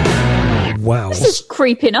 Wow, this is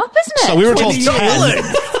creeping up, isn't it? So we were told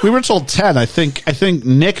 10. We were told 10. I think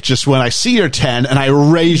Nick just went, I see your 10, and I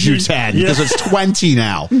raise you 10 because it's 20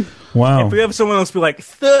 now. Wow. If we have someone else be like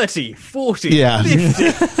 30, 40, yeah.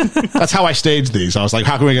 50. That's how I staged these. I was like,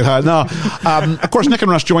 how can we get high? No. Of course, Nick and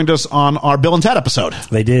Russ joined us on our Bill and Ted episode.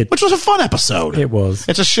 They did. Which was a fun episode. It was.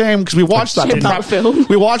 It's a shame because we watched that to prep,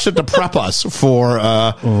 we watched it to prep us for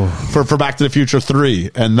Back to the Future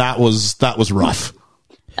 3, and that was rough.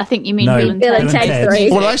 I think you mean Bill and Ted 3.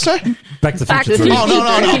 What did I say? Back to the Future 3. Oh,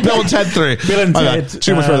 no. Bill and Ted 3. Bill and Ted.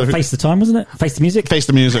 Too much further. Face the Time, wasn't it? Face the Music? Face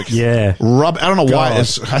the Music. Yeah. I don't know why. I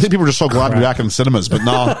think people are just so glad to be back in cinemas, but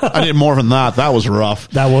no, I need more than that. That was rough.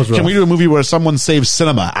 Can we do a movie where someone saves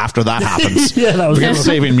cinema after that happens? Yeah, that was We're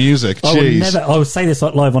saving music. Jeez. I will say this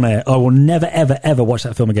live on air. I will never, ever, ever watch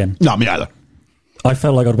that film again. No, me either. I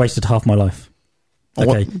felt like I'd wasted half my life.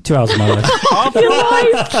 Okay, 2 hours of my life. Half your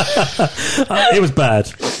life? It was bad.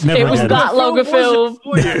 Never it was again. that long a film.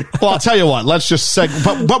 Well, I'll tell you what. Let's just say,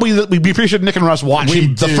 but we appreciate Nick and Russ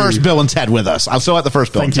watching the first Bill and Ted with us. I'll still at the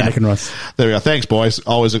first Bill and Ted. Nick and Russ. There we go. Thanks, boys.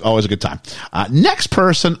 Always a good time. Next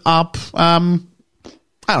person up. I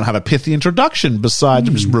don't have a pithy introduction. Besides,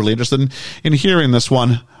 I'm just really interested in hearing this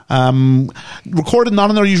one. Recorded not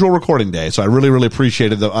on their usual recording day, so I really, really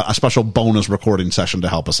appreciated a special bonus recording session to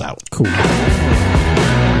help us out. Cool.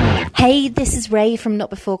 Hey, this is Ray from Not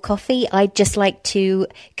Before Coffee. I'd just like to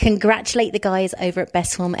congratulate the guys over at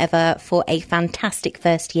Best Film Ever for a fantastic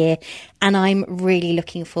first year, and I'm really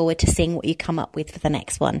looking forward to seeing what you come up with for the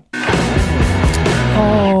next one.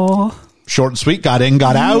 Oh. Short and sweet, got in,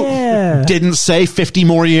 got out. Didn't say 50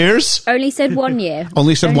 more years. Only said 1 year.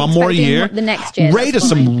 Only said one more year. The next year. Ray does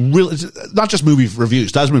some real, not just movie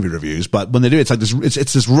reviews, does movie reviews, but when they do, it's like this,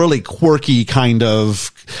 it's this really quirky kind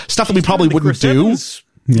of stuff that we probably wouldn't do.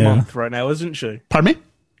 Month right now, isn't she? Pardon me?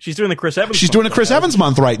 She's doing the Chris Evans. She's doing a Chris Evans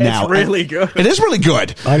month right now. It's really good. It is really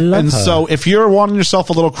good. I love And her. so if you're wanting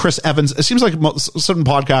yourself a little Chris Evans, it seems like certain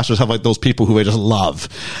podcasters have like those people who they just love.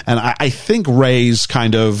 And I think Ray's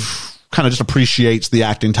kind of just appreciates the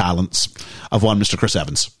acting talents of one Mr. Chris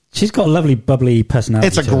Evans. She's got a lovely, bubbly personality.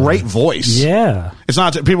 It's a to her. great voice. Yeah. It's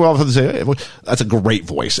not, people often say, hey, that's a great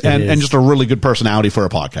voice. And just a really good personality for a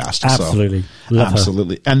podcast. Absolutely. So, Love her.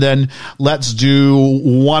 absolutely. And then let's do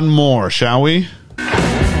one more, shall we? And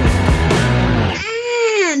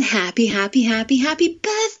happy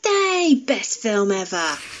birthday, Best Film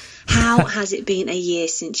Ever. How has it been a year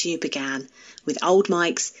since you began with old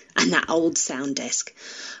mics and that old sound desk?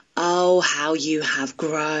 Oh, how you have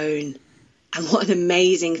grown. And what an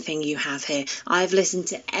amazing thing you have here. I've listened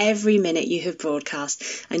to every minute you have broadcast,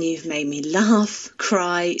 and you've made me laugh,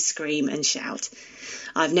 cry, scream, and shout.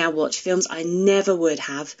 I've now watched films I never would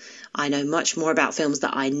have. I know much more about films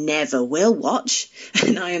that I never will watch,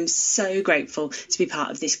 and I am so grateful to be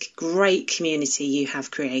part of this great community you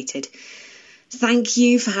have created. Thank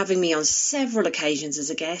you for having me on several occasions as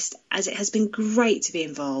a guest, as it has been great to be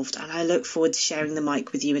involved, and I look forward to sharing the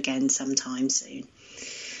mic with you again sometime soon.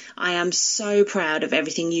 I am so proud of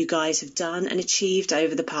everything you guys have done and achieved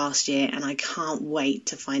over the past year, and I can't wait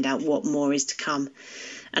to find out what more is to come.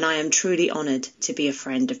 And I am truly honoured to be a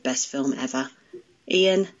friend of Best Film Ever.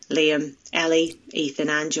 Ian, Liam, Ellie, Ethan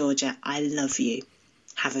and Georgia, I love you.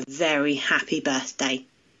 Have a very happy birthday.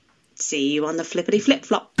 See you on the flippity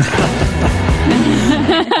flip-flop.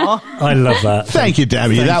 I love that. Thank you,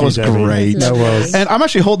 Debbie. Thank that you, was Debbie. great. That was. And I'm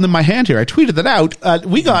actually holding in my hand here. I tweeted it out.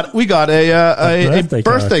 We got a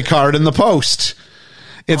birthday card in the post.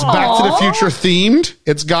 It's Back to the Future themed.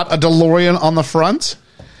 It's got a DeLorean on the front.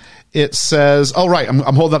 It says, oh, right, I'm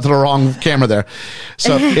holding up to the wrong camera there.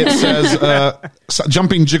 So it says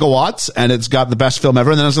Jumping Gigawatts, and it's got the best film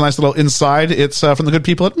ever. And then there's a nice little inside. It's from the good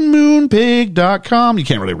people at moonpig.com. You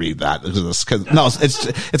can't really read that. No,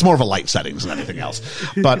 it's more of a light settings than anything else.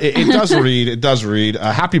 But it does read,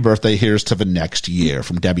 happy birthday, here's to the next year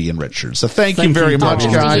from Debbie and Richard. So thank you very much,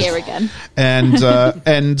 guys. Year again. And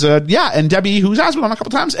Debbie, who's asked me on a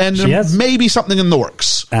couple times, and maybe something in the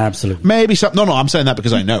works. Absolutely. Maybe something. No, I'm saying that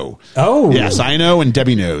because I know. Oh, yes, I know, and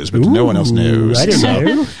Debbie knows, but no one else knows. I don't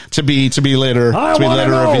know. To be later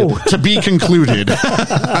revealed, to be concluded.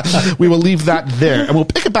 We will leave that there, and we'll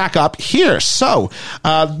pick it back up here. So,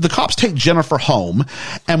 the cops take Jennifer home,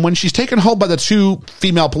 and when she's taken home by the two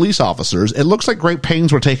female police officers, it looks like great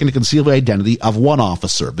pains were taken to conceal the identity of one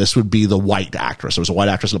officer. This would be the white actress. There was a white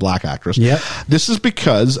actress and a black actress. Yep. This is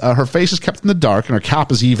because her face is kept in the dark, and her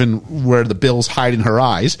cap is even where the bill's hiding her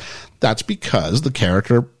eyes. That's because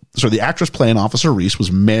the actress playing Officer Reese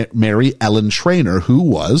was Mary Ellen Trainor, who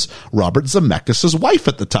was Robert Zemeckis' wife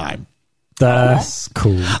at the time. That's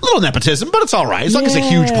cool. A little nepotism, but it's all right. It's not like it's a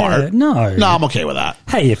huge part. No, I'm okay with that.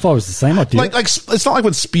 Hey, if I was the same, I'd do it. Like it's not like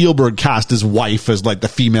when Spielberg cast his wife as like the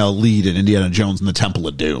female lead in Indiana Jones and the Temple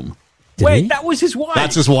of Doom. Wait, that was his wife?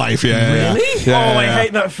 That's his wife, yeah. Really? Yeah, I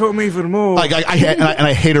hate that film even more. Like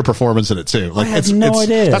I hate her performance in it too. Like I had no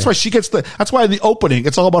idea. That's why she gets that's why in the opening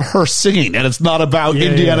it's all about her singing and it's not about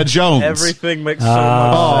Indiana Jones. Everything makes so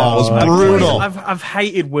much sense. It was brutal. I've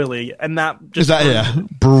hated Willie, and that just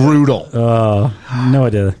brutal. No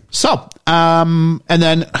idea. So, and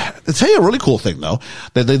then I'll tell you a really cool thing though.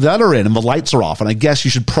 They let her in and the lights are off, and I guess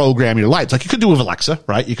you should program your lights. Like you could do with Alexa,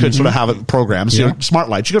 right? You could sort of have it programmed. So smart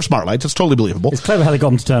lights. You could have smart lights. It's totally believable. It's clever how they got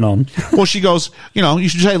them to turn on. Well, she goes, you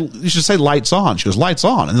should say lights on. She goes, lights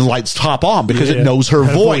on, and the lights top on because it knows her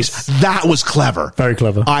voice. That was clever. Very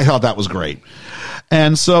clever. I thought that was great.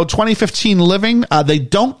 And so 2015 Living, they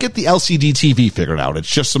don't get the LCD TV figured out.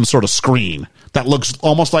 It's just some sort of screen that looks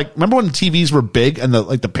almost like, remember when TVs were big and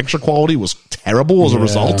the picture quality was terrible as a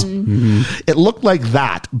result? Mm-hmm. It looked like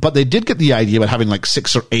that, but they did get the idea about having like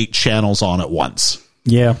 6 or 8 channels on at once.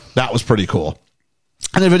 Yeah. That was pretty cool.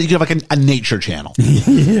 And then you could have like a nature channel,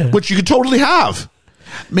 which you could totally have.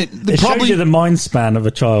 I mean, it shows you the mind span of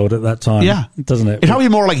a child at that time, doesn't it? It'd probably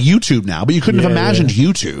be more like YouTube now, but you couldn't have imagined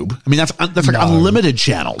YouTube. I mean, that's like unlimited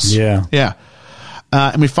channels. Yeah.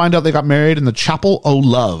 And we find out they got married in the Chapel o'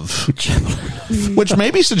 Love, which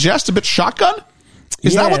maybe suggests a bit Shotgun.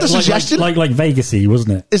 Is that what the suggestion? Like Vegas-y,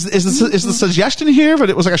 wasn't it? Is the suggestion here that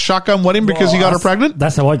it was like a shotgun wedding because he got her pregnant?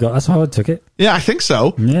 That's how I took it. Yeah, I think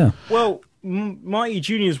so. Yeah. Well, Marty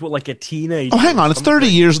Jr. is like a teenager. Oh, hang on. It's 30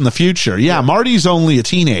 years in the future. Yeah, Marty's only a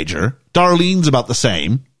teenager. Darlene's about the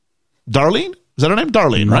same. Darlene? Is that her name?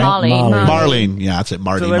 Darlene, right? Marlene. Yeah, that's it.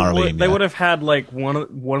 Marty, so Marlene. They would have had like one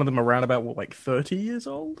of them around about like 30 years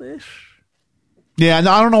old-ish. Yeah,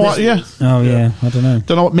 no, I don't know what. Yeah. Oh, yeah. I don't know.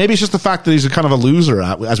 Don't know. Maybe it's just the fact that he's a kind of a loser,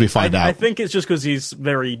 as we find out. I think it's just because he's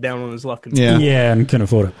very down on his luck. And Yeah, and couldn't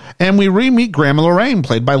afford it. And we re-meet Grandma Lorraine,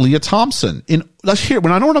 played by Leah Thompson. Let's hear.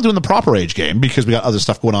 When I know we're not doing the proper age game because we got other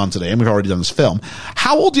stuff going on today, and we've already done this film.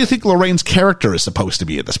 How old do you think Lorraine's character is supposed to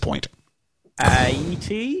be at this point?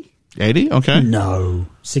 80. 80? Okay. No.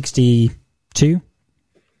 62? I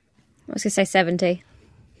was going to say 70.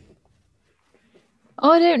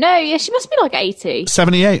 Oh, I don't know. Yeah, she must be like 80.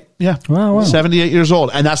 78. Yeah. Wow. 78 years old.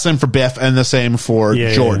 And that's the same for Biff and the same for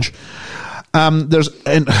George.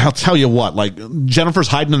 And I'll tell you what, like Jennifer's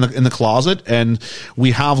hiding in the closet, and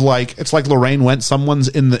we have it's like Lorraine went, someone's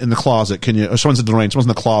in the closet. Someone's in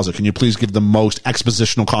the closet. Can you please give the most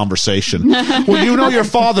expositional conversation? Well, you know your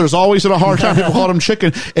father's always had a hard time. People called him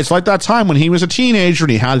chicken. It's like that time when he was a teenager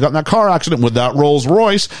and he had gotten that car accident with that Rolls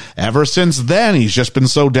Royce. Ever since then, he's just been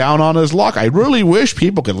so down on his luck. I really wish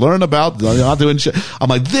people could learn about not doing shit. I'm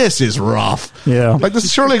like, this is rough. Yeah. Like this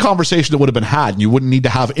is surely a conversation that would have been had and you wouldn't need to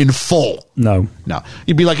have in full. No.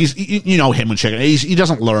 You'd be like, you know him and chicken. He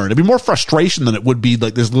doesn't learn. It'd be more frustration than it would be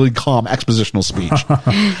like this really calm expositional speech.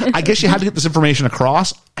 I guess you had to get this information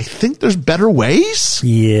across. I think there's better ways.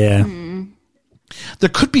 Yeah. There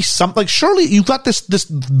could be something, surely you've got this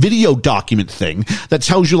video document thing that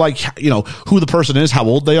tells you who the person is, how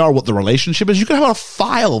old they are, what the relationship is. You could have a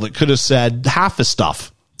file that could have said half the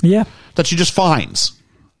stuff. Yeah. That she just finds.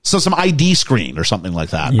 So some ID screen or something like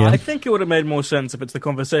that. I think it would have made more sense if it's the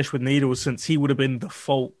conversation with Needles, since he would have been the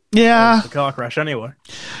fault of the car crash anyway.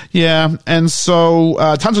 Yeah, and so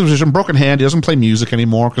tons of musician, broken hand. He doesn't play music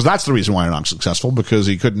anymore because that's the reason why he's not successful, because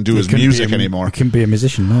he couldn't do his music anymore. He couldn't be a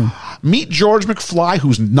musician, no. Meet George McFly,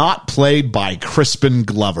 who's not played by Crispin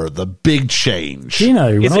Glover. The big change.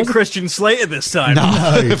 Is it Christian Slater this time?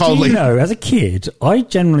 No, if only. As a kid, I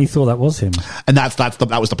generally thought that was him. And that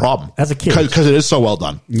was the problem. As a kid. Because it is so well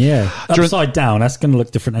done. Yeah. Upside down, that's going to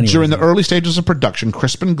look different anyway. During the early stages of production,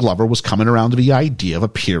 Crispin Glover was coming around to the idea of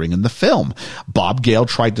appearing in the film. Bob Gale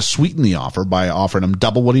tried to sweeten the offer by offering him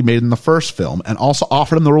double what he made in the first film, and also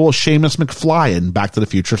offered him the role of Seamus McFly in Back to the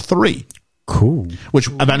Future 3. Cool. Which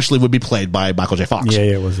eventually would be played by Michael J. Fox. Yeah,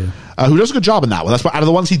 it was, who does a good job in that one. That's out of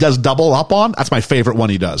the ones he does double up on, that's my favorite one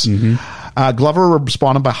he does. Mm-hmm. Glover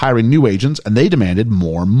responded by hiring new agents, and they demanded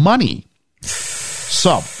more money.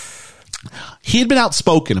 So, he had been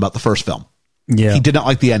outspoken about the first film. Yeah. He did not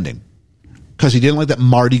like the ending. Because he didn't like that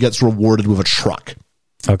Marty gets rewarded with a truck.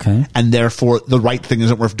 Okay. And therefore, the right thing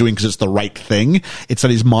isn't worth doing because it's the right thing. It's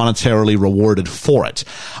that he's monetarily rewarded for it.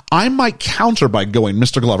 I might counter by going,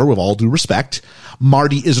 Mr. Glover, with all due respect,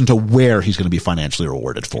 Marty isn't aware he's going to be financially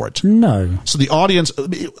rewarded for it. No. So the audience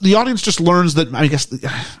just learns that, I guess,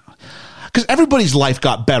 because everybody's life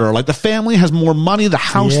got better. Like the family has more money. The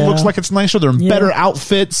house looks like it's nicer. They're in better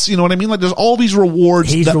outfits. You know what I mean? Like there's all these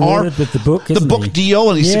rewards he's that rewarded with the book, isn't the book he? deal,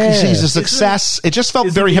 and he's a success. It just felt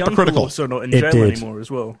very hypocritical. Also not in jail anymore as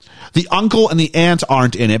well. The uncle and the aunt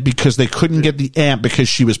aren't in it because they couldn't get the aunt because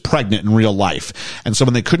she was pregnant in real life. And so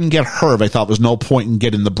when they couldn't get her, they thought there was no point in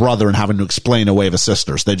getting the brother and having to explain away the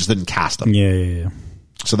sister. So they just didn't cast them. Yeah.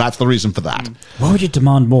 So that's the reason for that. Why would you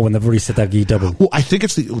demand more when they've already said they'll give you double? Well, I think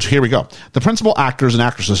here we go. The principal actors and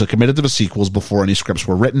actresses had committed to the sequels before any scripts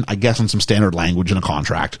were written, I guess in some standard language in a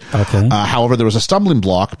contract. Okay. However, there was a stumbling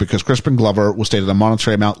block because Crispin Glover was stated a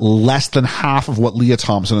monetary amount less than half of what Leah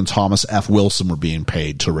Thompson and Thomas F. Wilson were being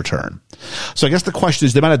paid to return. So I guess the question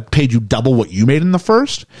is, they might have paid you double what you made in the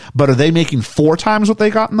first, but are they making 4 times what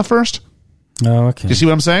they got in the first? Oh, okay. Do you see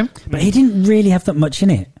what I'm saying? But he didn't really have that much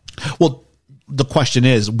in it. Well, the question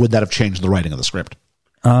is, would that have changed the writing of the script?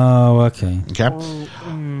 Oh, okay.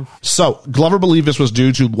 Okay. So, Glover believed this was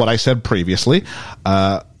due to what I said previously,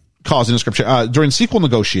 causing a script. During sequel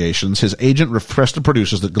negotiations, his agent expressed to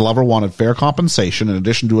producers that Glover wanted fair compensation in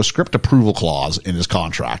addition to a script approval clause in his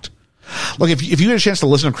contract. Look, if you get a chance to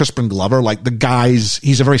listen to Crispin Glover, like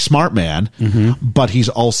he's a very smart man, but he's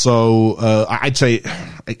also, I'd say,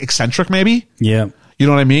 eccentric maybe? Yeah. You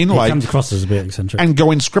know what I mean? He comes across as a bit eccentric. And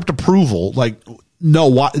going script approval, that's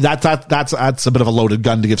a bit of a loaded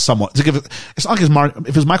gun to give someone. It's not like if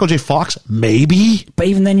it was Michael J. Fox, maybe. But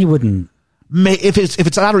even then, you wouldn't. If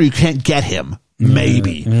it's that or you can't get him,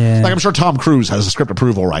 maybe. Yeah. Like I'm sure Tom Cruise has the script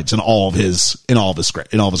approval rights in all of his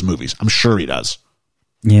movies. I'm sure he does.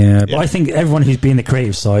 Yeah, but I think everyone who's been the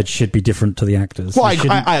creative side should be different to the actors. Well, They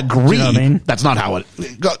shouldn't- I agree. Do you know what I mean? That's not how it.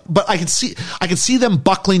 But I can see them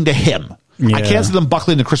buckling to him. Yeah. I can't see them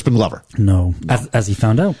buckling to Crispin Glover. No, as he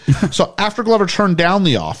found out. So after Glover turned down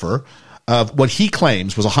the offer of what he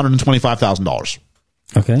claims was $125,000.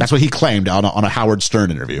 Okay, that's what he claimed on a Howard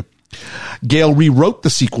Stern interview. Gale rewrote the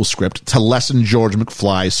sequel script to lessen George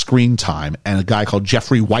McFly's screen time, and a guy called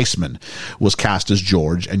Jeffrey Weissman was cast as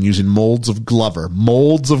George, and using molds of Glover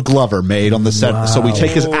made on the set. Wow. So we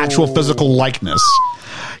take his actual physical likeness.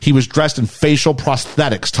 He was dressed in facial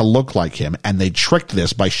prosthetics to look like him, and they tricked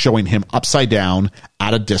this by showing him upside down,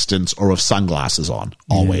 at a distance, or with sunglasses on,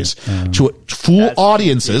 always, to fool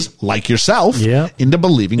audiences like yourself into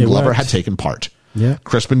believing It Glover works. had taken part. Yeah.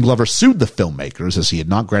 Crispin Glover sued the filmmakers as he had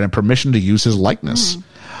not granted permission to use his likeness.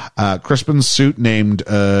 Crispin's suit named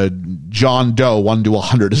John Doe 1 to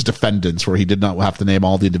 100 as defendants, where he did not have to name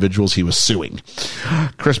all the individuals he was suing.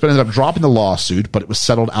 Crispin ended up dropping the lawsuit, but it was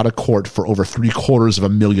settled out of court for over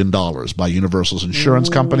 $750,000 by Universal's insurance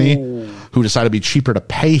company, who decided it'd be cheaper to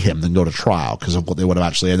pay him than go to trial because of what they would have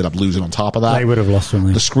actually ended up losing on top of that. They would have lost, wouldn't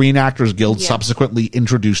they? The Screen Actors Guild subsequently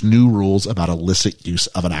introduced new rules about illicit use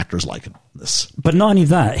of an actor's likeness. But not only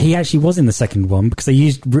that, he actually was in the second one because they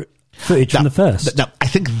used footage from the first. Now, I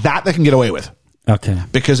think that they can get away with. Okay.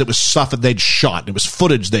 Because it was stuff that they'd shot. It was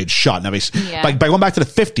footage they'd shot. Now, Yeah. by going back to the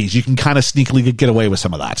 50s, you can kind of sneakily get away with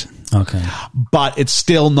some of that. Okay. But it's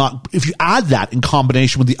still not. If you add that in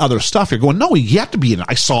combination with the other stuff, you're going, no, he had to be in it.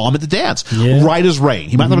 I saw him at the dance. Yeah. Right as rain.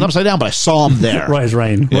 He might not have been upside down, but I saw him there. Right as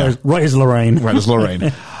rain. Yeah. Right as Lorraine. Right as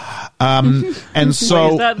Lorraine. And so.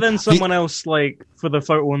 Wait, is that then someone else, like, for the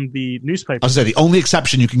photo on the newspaper? I was going to say, the only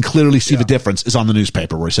exception you can clearly see the difference is on the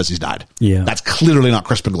newspaper where he says he's died. Yeah. That's clearly not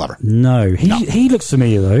Crispin Glover. No. He looks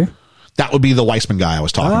familiar, though. That would be the Weissman guy I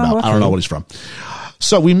was talking about. Okay. I don't know what he's from.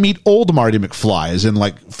 So we meet old Marty McFly, as in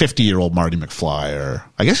like 50-year-old Marty McFly, or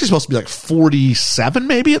I guess he's supposed to be like 47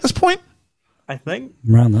 maybe at this point. I think.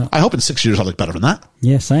 Around that. I hope in 6 years I'll look better than that.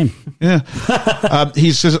 Yeah, same. Yeah.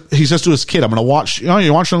 He says to his kid, I'm going to watch,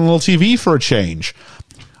 you're watching a little TV for a change.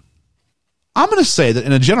 I'm going to say that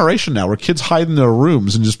in a generation now where kids hide in their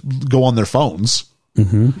rooms and just go on their phones,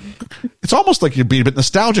 it's almost like you're being a bit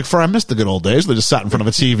nostalgic for I miss the good old days. They just sat in front of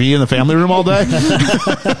a TV in the family room all day.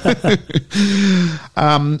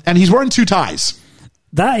 And he's wearing two ties.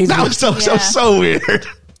 That is so weird.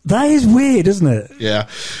 That is weird, isn't it? Yeah.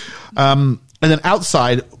 And then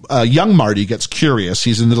outside, young Marty gets curious.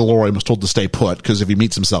 He's in the DeLorean, was told to stay put because if he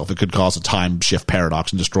meets himself, it could cause a time shift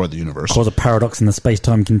paradox and destroy the universe. Cause a paradox in the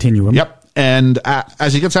space-time continuum. Yep. And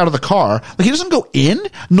as he gets out of the car, like he doesn't go in,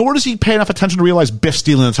 nor does he pay enough attention to realize Biff's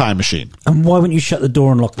stealing a time machine. And why wouldn't you shut the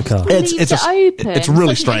door and lock the car? It's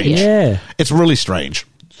really strange. Yeah. It's really strange.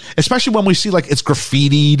 Especially when we see like it's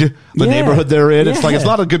graffitied, the neighborhood they're in. It's like it's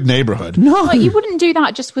not a good neighborhood. No. Like, you wouldn't do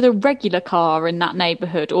that just with a regular car in that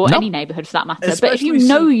neighborhood or Nope. any neighborhood for that matter. But if Especially you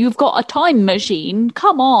know you've got a time machine,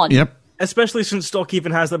 come on. Yep. Especially since Doc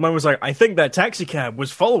even has that moment where it's like, I think that taxi cab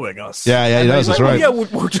was following us. Yeah, he And does, he's that's like, right. Oh,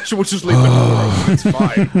 yeah, we'll just leave the door open. It's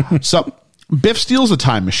fine. So Biff steals a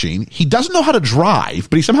time machine. He doesn't know how to drive,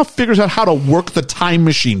 but he somehow figures out how to work the time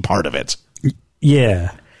machine part of it.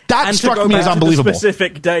 Yeah. That And to struck go me back as to the unbelievable.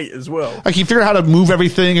 specific date as well. Like he figured out how to move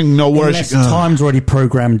everything and know where Unless time's already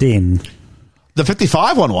programmed in. The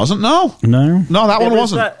 55 one wasn't. No, no, that one There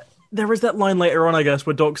is wasn't. there is that line later on, I guess,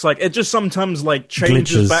 where Doc's like, it just sometimes like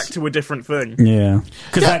changes Glitches. back to a different thing. Yeah.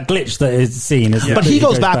 Because that glitch that is seen is... But he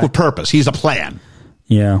goes back with purpose. He's a plan.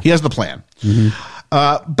 Yeah. He has the plan.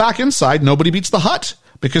 Back inside, nobody beats the hut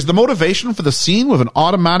because the motivation for the scene with an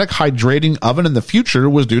automatic hydrating oven in the future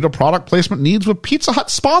was due to product placement needs with Pizza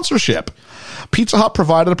Hut sponsorship. Pizza Hut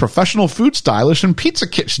provided a professional food stylist and pizza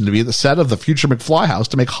kitchen to be at the set of the future McFly house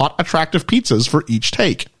to make hot, attractive pizzas for each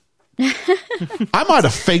take. I might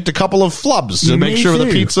have faked a couple of flubs to make sure the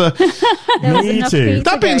pizza. There was enough pizza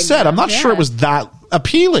That being going said, I'm not around, sure it was that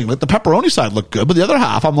appealing. Like the pepperoni side looked good, but the other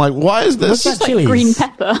half, I'm like, why is this? It's like green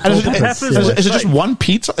pepper. And is it just one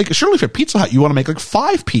pizza? Like, surely for Pizza Hut, you want to make like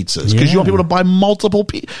 5 pizzas because you want people to buy multiple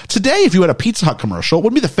pizzas. Today, if you had a Pizza Hut commercial, it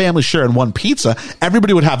wouldn't be the family sharing one pizza.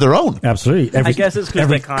 Everybody would have their own. Absolutely. I guess it's 'cause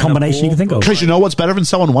every they're kinda combination you can think of. Because you know what's better than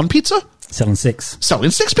selling one pizza? Selling 6. Selling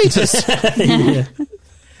 6 pizzas.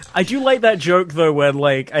 I do like that joke though, where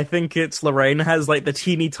like I think it's Lorraine has like the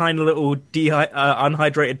teeny tiny little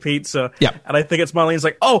unhydrated pizza. Yeah, and I think it's Marlene's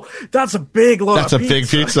like, oh, that's a big lot. That's a big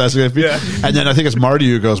pizza. That's a big pizza. Yeah. And then I think it's Marty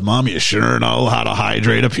who goes, "Mom, you sure know how to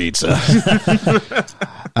hydrate a pizza."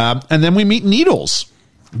 And then we meet Needles.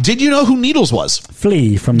 Did you know who Needles was?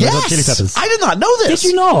 Flea from the Yes! Red Chili Peppers. I did not know this. Did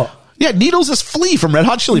you not? Yeah, Needles is Flea from Red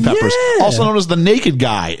Hot Chili Peppers, also known as the naked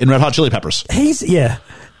guy in Red Hot Chili Peppers.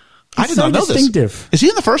 I did not know distinctive. this. Is he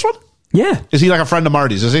in the first one? Yeah. Is he like a friend of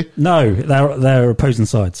Marty's, is he? No, they're opposing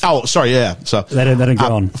sides. Oh, sorry, yeah. So They don't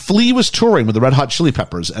get on. Flea was touring with the Red Hot Chili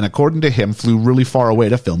Peppers, and according to him, flew really far away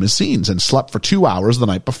to film his scenes and slept for 2 hours the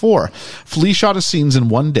night before. Flea shot his scenes in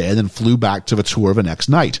one day and then flew back to the tour the next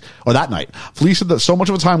night, or that night. Flea said that so much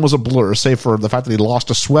of the time was a blur, save for the fact that he lost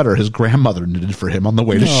a sweater his grandmother knitted for him on the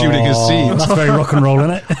way to shooting his scenes. That's very rock and roll,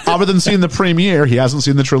 isn't it? Other than seeing the premiere, he hasn't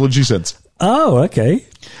seen the trilogy since. Oh, okay.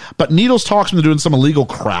 But Needles talks him into doing some illegal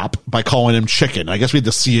crap by calling him chicken. I guess we had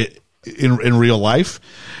to see it in real life.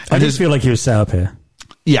 I just feel like he was set up here.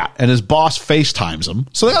 Yeah, and his boss FaceTimes him.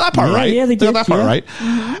 So they got that part right. Yeah, they got that part right.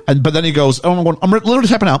 But then he goes, I'm literally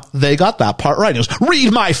typing out, they got that part right. He goes,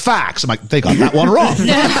 read my facts. I'm like, they got that one wrong.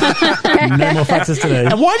 No more faxes today.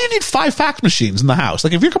 And why do you need 5 fax machines in the house?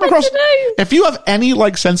 Like, if you're coming across, if you have any,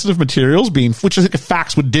 like, sensitive materials which I think a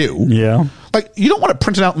fax would do. Yeah. Like, you don't want it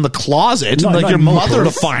printed out in the closet and, like, your mother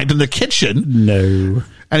to find in the kitchen. No.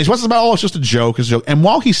 And he's what's about, it's just a joke, it's a joke. And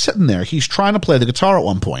while he's sitting there, he's trying to play the guitar at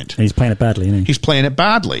one point. And he's playing it badly, isn't he? He's playing it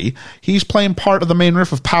badly. He's playing part of the main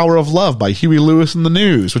riff of Power of Love by Huey Lewis and the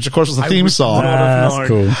News, which of course was the theme song. That's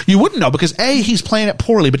cool. You wouldn't know because A, he's playing it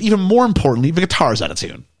poorly, but even more importantly, the guitar's out of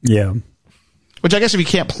tune. Yeah. Which I guess if you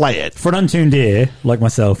can't play it. For an untuned ear, like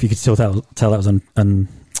myself, you could still tell that was out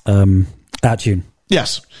of tune.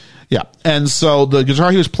 Yes. Yeah. And so the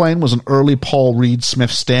guitar he was playing was an early Paul Reed Smith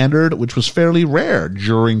standard, which was fairly rare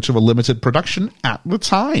during to a limited production at the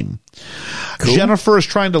time. Cool. Jennifer is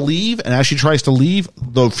trying to leave, and as she tries to leave,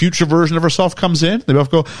 the future version of herself comes in. They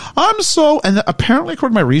both go, and apparently,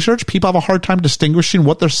 according to my research, people have a hard time distinguishing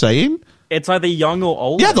what they're saying. It's either young or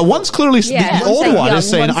old. Yeah, the one's clearly, the old one is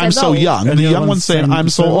saying, I'm so young, and the young one's saying, I'm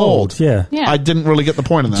so old. Yeah. I didn't really get the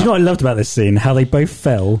point in that. Do you know what I loved about this scene? How they both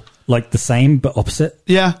fell like the same but opposite.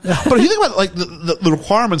 Yeah, but if you think about like the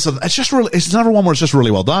requirements of it's just really, it's never one where it's just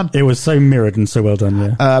really well done. It was so mirrored and so well done.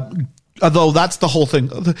 Yeah. Although that's the whole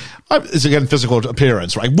thing. Is again physical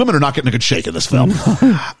appearance, right? Women are not getting a good shake in this film.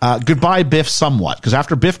 Goodbye, Biff, somewhat. Because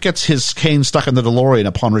after Biff gets his cane stuck in the DeLorean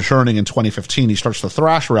upon returning in 2015, he starts to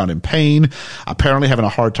thrash around in pain, apparently having a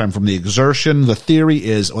hard time from the exertion. The theory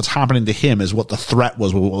is what's happening to him is what the threat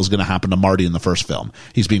was, what was going to happen to Marty in the first film.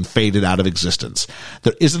 He's being faded out of existence.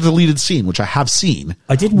 There is a deleted scene, which I have seen,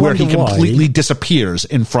 where he completely disappears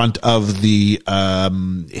in front of the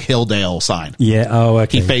Hilldale sign. Yeah, oh,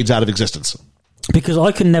 okay. He fades out of existence. Because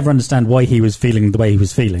I could never understand why he was feeling the way he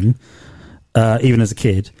was feeling, even as a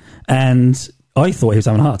kid. And I thought he was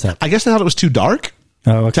having a heart attack. I guess they thought it was too dark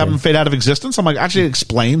to have him fade out of existence. I'm like, actually, it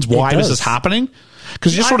explains why this is happening.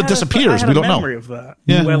 Because he just sort of disappears. We don't know. I had a memory of that.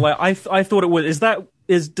 Yeah. Where, like, I thought it was,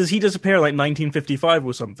 does he disappear like 1955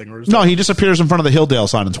 or something? Or no, he disappears in front of the Hilldale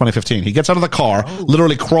sign in 2015. He gets out of the car,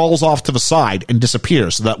 literally crawls off to the side and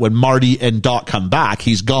disappears so that when Marty and Doc come back,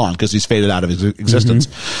 he's gone because he's faded out of his existence.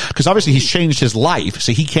 Because obviously he's changed his life,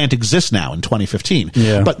 so he can't exist now in 2015.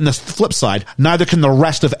 Yeah. But on the flip side, neither can the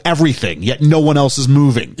rest of everything, yet no one else is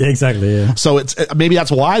moving. Exactly, yeah. So it's maybe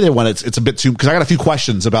that's why they went, it's a bit too, because I got a few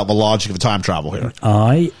questions about the logic of time travel here.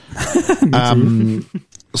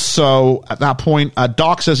 So at that point,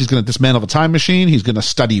 Doc says he's going to dismantle the time machine. He's going to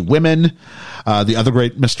study women, the other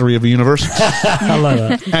great mystery of the universe. I love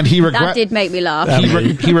that. And that did make me laugh.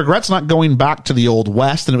 He regrets not going back to the Old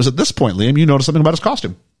West. And it was at this point, Liam, you noticed something about his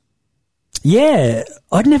costume. Yeah,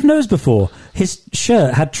 I'd never noticed before. His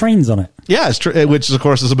shirt had trains on it. Yeah, which is, of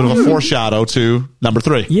course, is a bit of a foreshadow to number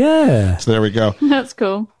 3. Yeah. So there we go. That's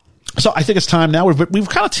cool. So I think it's time now. We've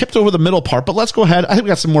kind of tipped over the middle part, but let's go ahead. I think we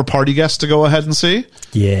got some more party guests to go ahead and see.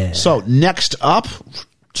 Yeah. So next up,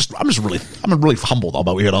 I'm really humbled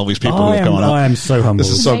about we had all these people going up. I am so humbled. This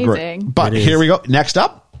is so great. But here we go. Next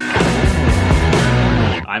up.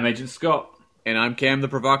 I'm Agent Scott. And I'm Cam the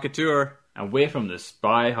Provocateur. And we're from the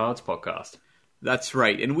Spy Hards podcast. That's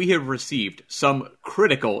right. And we have received some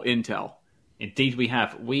critical intel. Indeed we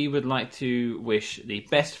have. We would like to wish the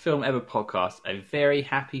Best Film Ever podcast a very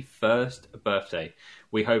happy first birthday.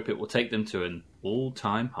 We hope it will take them to an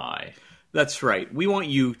all-time high. That's right. We want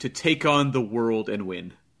you to take on the world and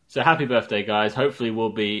win. So happy birthday, guys. Hopefully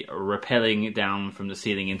we'll be rappelling down from the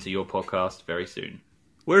ceiling into your podcast very soon.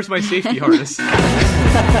 Where's my safety harness? Live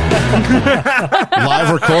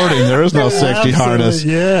recording. There is no safety harness.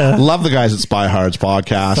 Yeah. Love the guys at Spy Hard's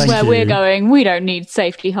podcast. Where we're going, we don't need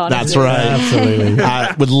safety harnesses. That's right. Absolutely.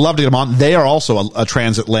 Would love to get them on. They are also a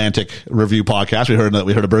transatlantic review podcast. We heard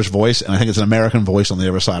a British voice, and I think it's an American voice on the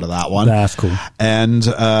other side of that one. That's cool. And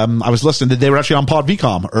I was listening. They were actually on Pod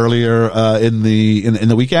VCOM earlier in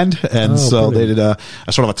the weekend, and so they did a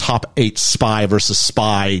sort of a top 8 spy versus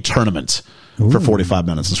spy tournament. For 45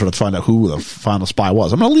 minutes and sort of find out who the final spy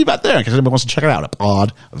was. I'm going to leave that there in case anybody wants to check it out at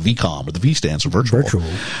Pod VCOM, where the V stands for virtual.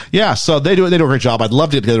 Yeah, so they do a great job. I'd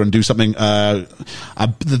love to get together and do something. They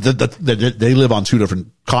live on 2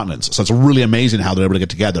 different continents, so it's really amazing how they're able to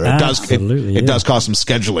get together. It does cause some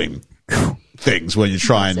scheduling things when you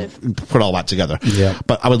try and put all that together. Yeah.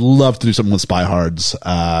 But I would love to do something with Spy Hards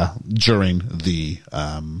during the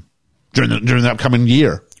upcoming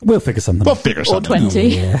year. We'll figure something. We'll figure something. Or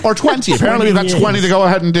 20. Or 20. Apparently we've got 20 to go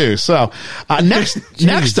ahead and do. So, next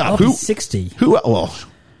up, who 60. Who? Well,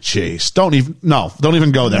 jeez, don't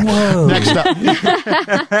even go there. Whoa. Next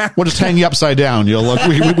up, we'll just hang you upside down. You'll look.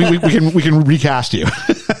 We can recast you.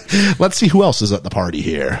 Let's see who else is at the party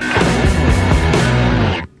here.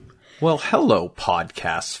 Well, hello,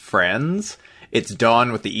 podcast friends. It's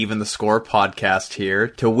Dawn with the Even the Score podcast here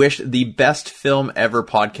to wish the Best Film Ever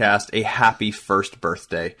podcast a happy first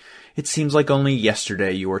birthday. It seems like only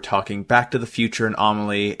yesterday you were talking Back to the Future and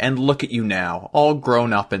Amelie, and look at you now, all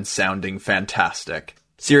grown up and sounding fantastic.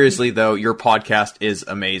 Seriously, though, your podcast is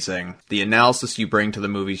amazing. The analysis you bring to the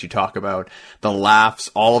movies you talk about, the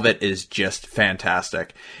laughs, all of it is just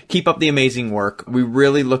fantastic. Keep up the amazing work. We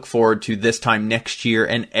really look forward to this time next year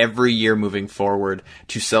and every year moving forward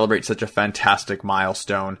to celebrate such a fantastic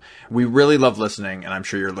milestone. We really love listening, and I'm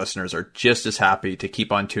sure your listeners are just as happy to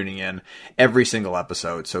keep on tuning in every single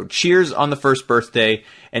episode. So cheers on the first birthday,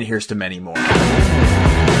 and here's to many more.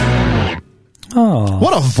 Oh,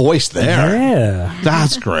 what a voice there! Yeah,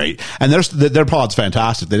 that's great. And their pod's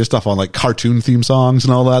fantastic. They do stuff on like cartoon theme songs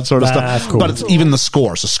and all that sort of stuff. Cool. But it's even the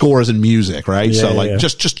score. So score is in music, right? Yeah, so like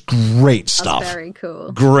just great stuff. That's very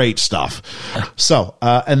cool. Great stuff. So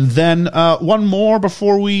and then one more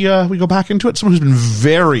before we go back into it. Someone who's been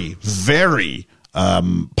very, very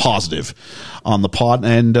positive on the pod,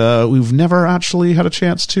 and we've never actually had a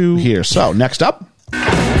chance to hear. So next up.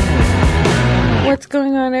 What's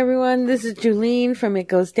going on, everyone? This is Julene from It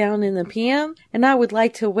Goes Down in the PM, and I would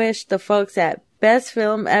like to wish the folks at Best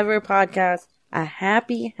Film Ever podcast a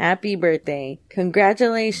happy, happy birthday.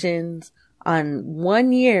 Congratulations on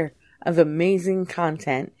 1 year of amazing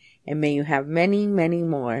content, and may you have many, many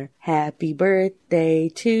more. Happy birthday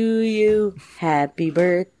to you. Happy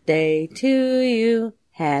birthday to you.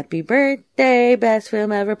 Happy birthday, Best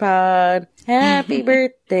Film Ever pod. Happy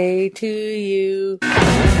birthday to you.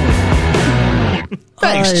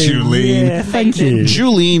 Thanks, Julene. Yeah, thank you.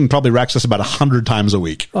 Julene probably wrecks us about 100 times a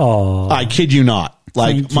week. Oh, I kid you not.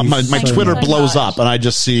 Like my Twitter so blows much. up, and I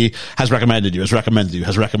just see has recommended you. So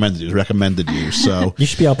you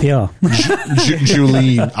should be our PR.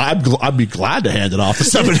 Julene, I'd be glad to hand it off to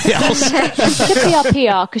somebody else. She could be our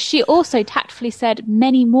PR because she also tactfully said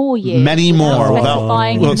many more years. Many more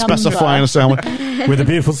without specifying a sound with a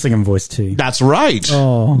beautiful singing voice too. That's right.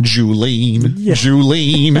 Oh, Julene.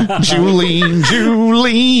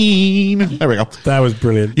 There we go. That was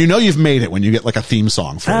brilliant. You know you've made it when you get like a theme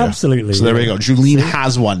song for Absolutely. you. So there we go. Julene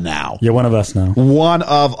has one now. You're one of us now. One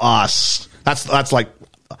of us. That's like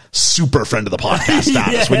super friend of the podcast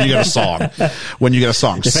status when you get a song. When you get a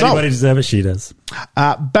song. If anybody deserves it, she does.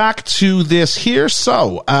 Back to this here.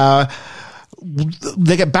 So,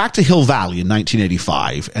 they get back to Hill Valley in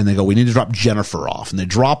 1985, and they go, we need to drop Jennifer off. And they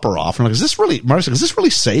drop her off. And I'm like, Marty's like, is this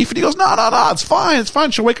really safe? And he goes, no, it's fine. It's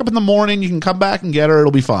fine. She'll wake up in the morning. You can come back and get her.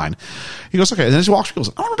 It'll be fine. He goes, okay. And then as he walks, he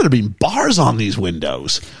goes, I remember there being bars on these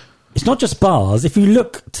windows. It's not just bars. If you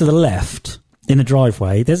look to the left in the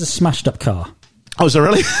driveway, there's a smashed up car. Oh, is there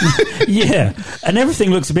really? Yeah. And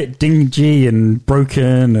everything looks a bit dingy and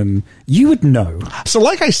broken, and you would know. So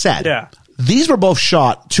like I said, these were both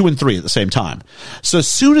shot 2 and 3 at the same time. So as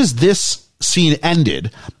soon as this scene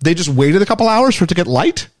ended, they just waited a couple hours for it to get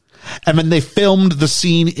light. And then they filmed the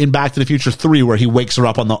scene in Back to the Future 3 where he wakes her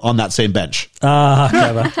up on that same bench.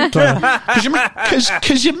 Clever.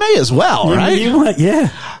 Because you may as well, right? You might,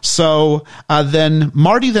 yeah. So then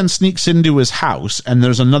Marty then sneaks into his house, and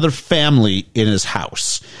there's another family in his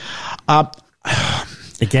house.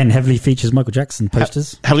 Again, heavily features Michael Jackson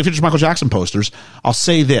posters. Heavily features Michael Jackson posters. I'll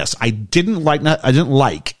say this: I didn't like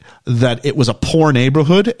that it was a poor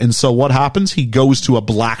neighborhood, and so what happens? He goes to a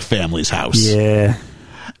black family's house. Yeah.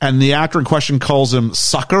 And the actor in question calls him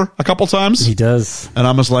sucker a couple times. He does. And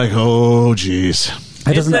I'm just like, oh, geez.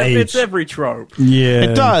 It doesn't age. It's every trope. Yeah.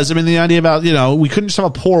 It does. I mean, the idea about, we couldn't just have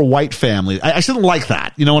a poor white family. I still didn't like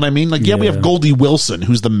that. You know what I mean? Like, we have Goldie Wilson,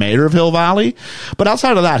 who's the mayor of Hill Valley. But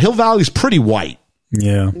outside of that, Hill Valley's pretty white.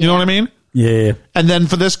 Yeah. You know what I mean? Yeah. And then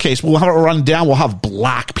for this case, we'll have it run down. We'll have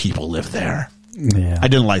black people live there. Yeah. I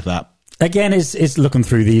didn't like that. Again, it's looking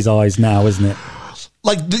through these eyes now, isn't it?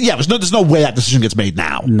 Like, yeah, there's no way that decision gets made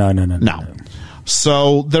now. No.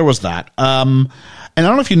 So there was that. And I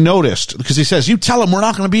don't know if you noticed, because he says, you tell him we're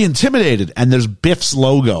not going to be intimidated. And there's Biff's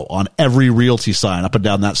logo on every realty sign up and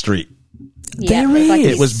down that street. Yeah, There it's like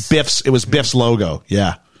It was Biff's logo.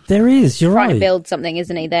 Yeah. There is. You're trying right. to build something,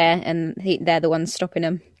 isn't he? There, and they're the ones stopping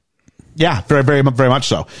him. Yeah, very, very, very much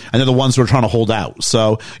so. And they're the ones who are trying to hold out.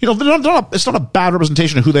 So, it's not a bad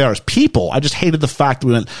representation of who they are as people. I just hated the fact that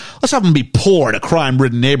we went, let's have them be poor in a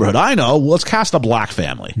crime-ridden neighborhood. I know. Let's cast a black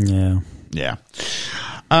family. Yeah. Yeah.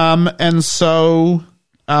 And so,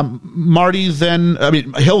 Marty then,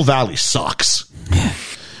 Hill Valley sucks.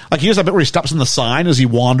 Like, here's that bit where he steps on the sign as he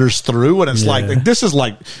wanders through, and it's like this is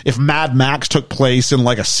like if Mad Max took place in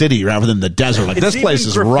like a city rather than the desert. Like, this place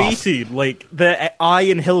is rough. Graffitied. Like, the I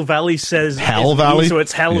in Hill Valley says Hell it's Valley? me, so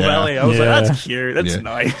it's Hell Yeah. Valley. I was Yeah. like, that's cute. That's Yeah.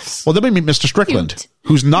 nice. Well, then we meet Mr. Strickland,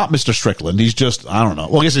 who's not Mr. Strickland. He's just, I don't know.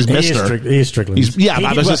 Well, I guess he's He is Mr. He is Strickland. He's, yeah, He but I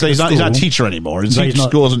did was going work to say at he's not a school. teacher anymore. He's No, he's not.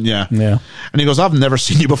 school isn't, yeah. Yeah. And he goes, I've never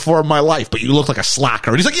seen you before in my life, but you look like a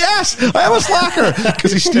slacker. And he's like, yes, I am a slacker.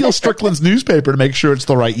 Because he steals Strickland's newspaper to make sure it's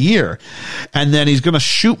the right year. And then he's going to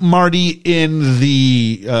shoot Marty in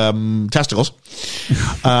the testicles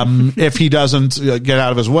if he doesn't get out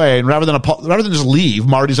of his way. And rather than just leave,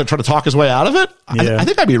 Marty's like trying to talk his way out of it. Yeah. I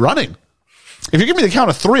think I'd be running. If you give me the count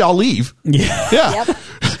of 3, I'll leave. Yeah. Yeah.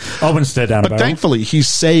 I wouldn't stare down. But thankfully, he's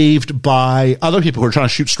saved by other people who are trying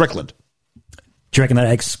to shoot Strickland. Do you reckon they're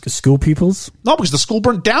ex-school pupils? No, because the school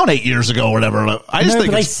burnt down 8 years ago or whatever. I just no,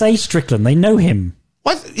 think but they say Strickland. They know him.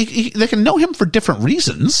 what they can know him for different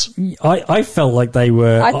reasons. I felt like they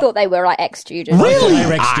were. I thought they were like ex-students. Really? They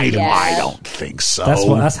were ex-students. I don't think so.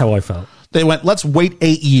 That's how I felt. They went, let's wait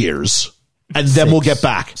 8 years. And then we'll get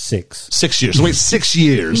back. 6 years. So wait 6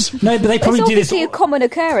 years. No, but they probably It's did this. obviously a common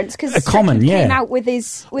occurrence because common, yeah. came out with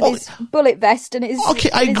his bullet vest and his. Okay,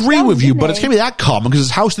 I his agree gun, with you, didn't but he? it's going to be that common because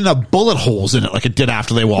his house didn't have bullet holes in it like it did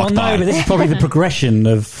after they Well, walked no, by. but this is probably the progression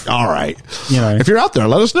of. All right. You know. If you're out there,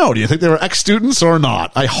 let us know. Do you think they were ex-students or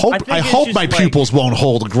not? I hope think it's just my like- pupils won't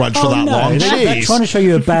hold a grudge for that long. They're Jeez. trying to show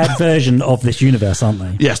you a bad version of this universe, aren't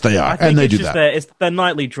they? Yes, they are. I think And they it's do just that. it's their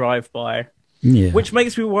nightly drive-by. Yeah. Which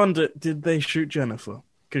makes me wonder, did they shoot Jennifer?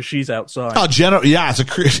 Because she's outside. Oh, Jennifer, yeah,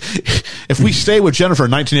 if we stay with Jennifer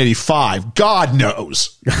in 1985, God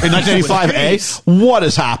knows. In 1985, what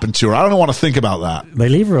has happened to her? I don't want to think about that. They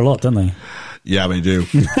leave her a lot, don't they? Yeah, they do.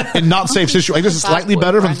 In not safe situations, I guess it's slightly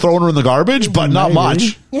better than throwing her in the garbage, but not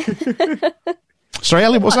much. Sorry,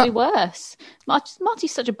 Ellie, what was Might that? be worse.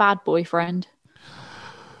 Marty's such a bad boyfriend.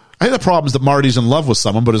 I think the problem is that Marty's in love with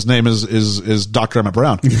someone, but his name is Dr. Emmett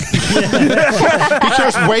Brown. He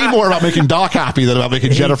cares way more about making Doc happy than about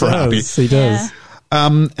making Jennifer happy. He does.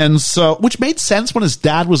 And so, which made sense when his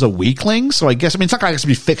dad was a weakling. So I guess, it's not going to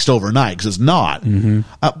be fixed overnight because it's not. Mm-hmm.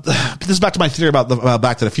 But this is back to my theory about the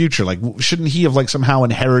Back to the Future. Like, shouldn't he have somehow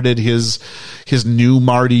inherited his new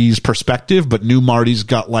Marty's perspective, but new Marty's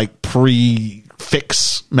got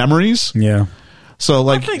pre-fix memories? Yeah. So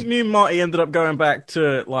I think new Marty ended up going back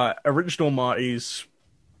to original Marty's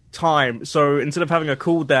time. So instead of having a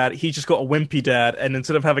cool dad, he just got a wimpy dad, and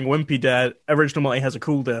instead of having a wimpy dad, original Marty has a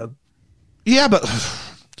cool dad. Yeah, but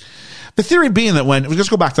the theory being that we just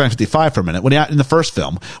go back to 1955 for a minute, in the first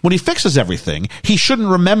film, when he fixes everything, he shouldn't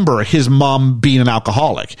remember his mom being an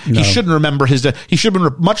alcoholic. No. He shouldn't remember his dad. He should have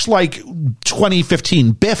been, much like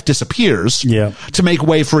 2015, Biff disappears to make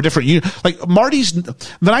way for a different, like Marty's, the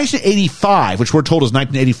 1985, which we're told is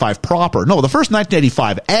 1985 proper. No, the first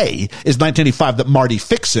 1985A is 1985 that Marty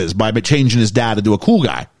fixes by changing his dad into a cool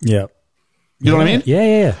guy. Yeah. You know what I mean?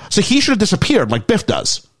 Yeah. So he should have disappeared like Biff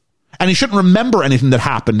does. And he shouldn't remember anything that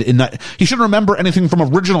happened in that. He shouldn't remember anything from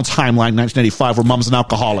original timeline 1985 where mom's an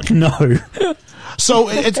alcoholic. No. So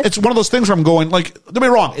it's one of those things where I'm going, don't get me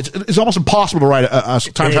wrong, it's almost impossible to write a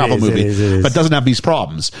time travel movie that doesn't have these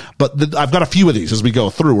problems. But I've got a few of these as we go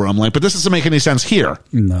through where I'm like, but this doesn't make any sense here.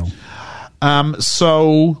 No.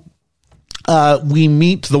 So we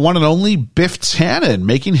meet the one and only Biff Tannen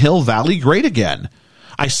making Hill Valley great again.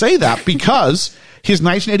 I say that because his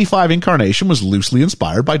 1985 incarnation was loosely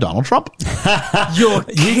inspired by Donald Trump. You're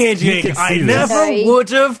kidding. I never would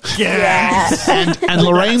have guessed. And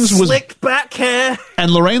Lorraine's was slicked back hair.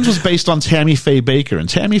 And Lorraine's was based on Tammy Faye Baker. And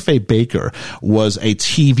Tammy Faye Baker was a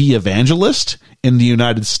TV evangelist in the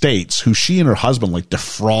United States who she and her husband like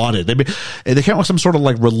defrauded. They came up with some sort of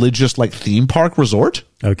like religious like theme park resort.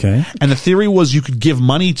 Okay. And the theory was you could give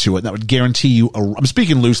money to it and that would guarantee you I'm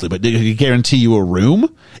speaking loosely, but they could guarantee you a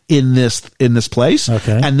room in this place.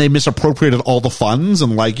 Okay. And they misappropriated all the funds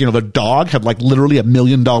and like, the dog had like literally $1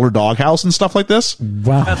 million doghouse and stuff like this.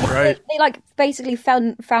 Wow. That's right. They like basically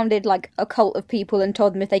founded like a cult of people and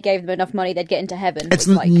told them if they gave them enough money they'd get into heaven. It's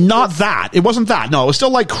not that. It wasn't that. No, it was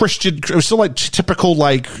still like Christian. It was still like typical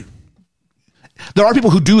like. There are people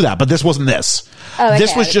who do that, but this wasn't this. Oh, okay.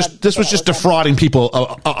 This was just defrauding people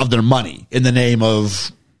of their money in the name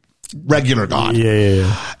of regular God.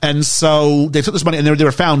 Yeah. And so they took this money and they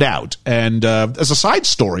were found out. And as a side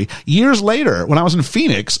story, years later, when I was in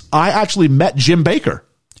Phoenix, I actually met Jim Baker.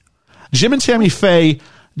 Jim and Tammy Faye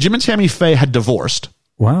had divorced.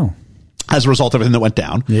 Wow. As a result of everything that went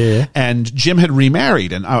down. Yeah. And Jim had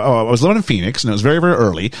remarried. And I was living in Phoenix, and it was very, very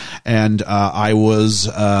early. And I was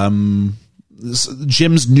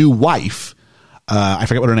Jim's new wife. I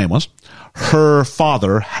forget what her name was. Her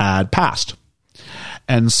father had passed.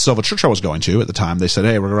 And so the church I was going to at the time, they said,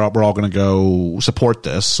 hey, we're all going to go support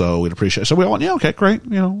this, so we'd appreciate it. So we all went, yeah, okay, great,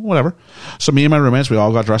 whatever. So me and my roommates, we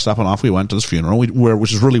all got dressed up and off we went to this funeral,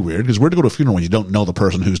 which is really weird, because weird to go to a funeral when you don't know the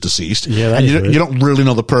person who's deceased. Yeah, and you don't really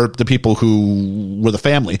know the people who were the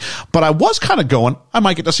family. But I was kind of going, I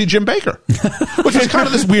might get to see Jim Baker, which was kind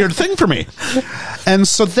of this weird thing for me. And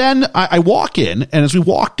so then I walk in, and as we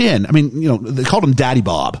walked in, I mean, they called him Daddy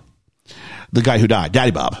Bob. The guy who died,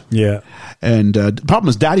 Daddy Bob. Yeah. And the problem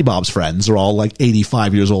is Daddy Bob's friends are all like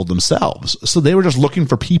 85 years old themselves. So they were just looking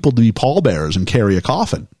for people to be pallbearers and carry a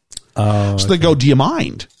coffin. So they go, do you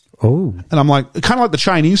mind? Oh. And I'm like, kind of like the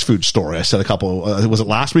Chinese food story I said a couple, was it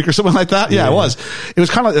last week or something like that? Yeah, it was. It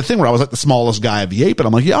was kind of like the thing where I was like the smallest guy of the eight, but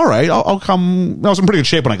I'm like, yeah, all right, I'll come. I was in pretty good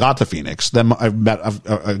shape when I got to Phoenix. Then I met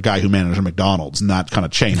a guy who managed a McDonald's, and that kind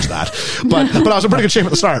of changed that. but I was in pretty good shape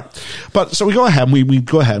at the start. But so we go ahead and we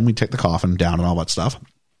go ahead and we take the coffin down and all that stuff.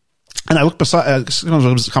 And I look beside,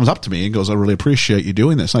 comes up to me and goes, I really appreciate you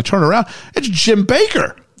doing this. And I turn around, it's Jim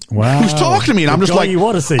Baker. Wow. Who's talking to me? And I'm just like, you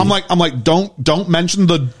want to see. I'm like, don't mention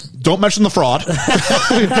the fraud. But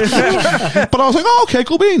I was like, oh, okay,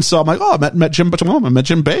 cool beans. So I'm like, oh, I met Jim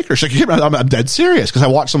Baker. She's like, I'm dead serious, because I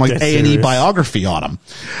watched some like A&E biography on him.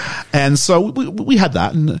 And so we had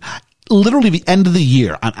that, and literally the end of the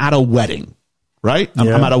year, I'm at a wedding, right? I'm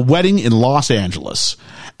at a wedding in Los Angeles,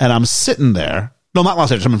 and I'm sitting there. No, not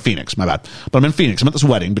Los Angeles. I'm in Phoenix. My bad. But I'm in Phoenix. I'm at this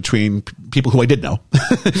wedding between people who I did know.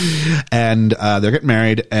 And they're getting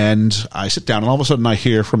married. And I sit down, and all of a sudden I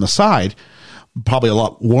hear from the side, probably a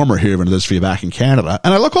lot warmer here than it is for you back in Canada.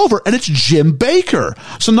 And I look over, and it's Jim Baker.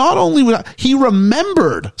 So not only he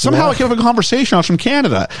remembered. Somehow I came up with a conversation. I was from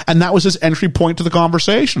Canada. And that was his entry point to the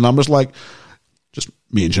conversation. I'm just like, just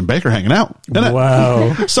me and Jim Baker hanging out.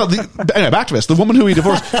 Wow. So anyway, back to this. The woman who he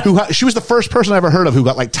divorced, she was the first person I ever heard of who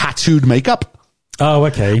got like tattooed makeup. Oh,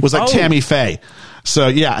 okay. Was like Tammy Faye. So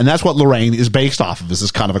yeah, and that's what Lorraine is based off of. This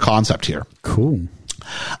is kind of a concept here. Cool.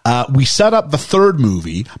 We set up the third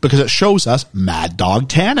movie because it shows us Mad Dog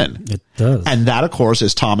Tannen. It does. And that, of course,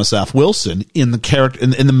 is Thomas F. Wilson in the character,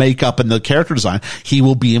 in the makeup and the character design. He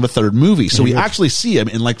will be in the third movie. So we actually see him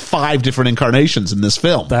in like 5 different incarnations in this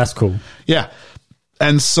film. That's cool. Yeah.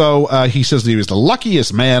 And so he says that he was the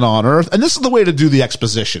luckiest man on earth. And this is the way to do the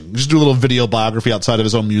exposition. Just do a little video biography outside of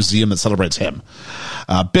his own museum that celebrates him.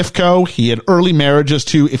 Biffco, he had early marriages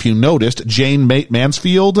to, if you noticed, Jane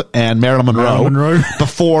Mansfield and Marilyn Monroe.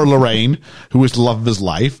 Before Lorraine, who was the love of his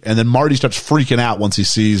life. And then Marty starts freaking out once he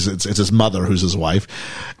sees it's his mother who's his wife.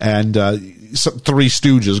 And Three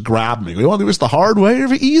Stooges grab me. You want to do this the hard way or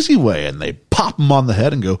the easy way? And they pop him on the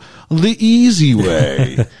head and go, the easy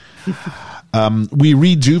way. We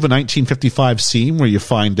redo the 1955 scene where you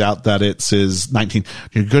find out that it's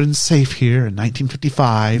you're good and safe here in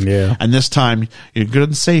 1955. Yeah. And this time you're good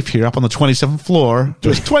and safe here up on the 27th floor. It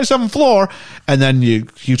was 27th floor. And then you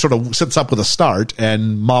sort of sits up with a start,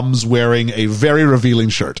 and Mom's wearing a very revealing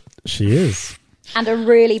shirt. She is. And a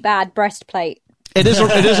really bad breastplate. It is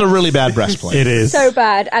a really bad breastplate. It is. So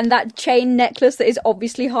bad. And that chain necklace that is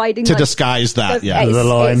obviously hiding to disguise that, the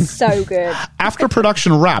line. It's so good. After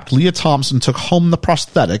production wrapped, Leah Thompson took home the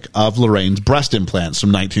prosthetic of Lorraine's breast implants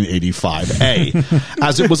from 1985A.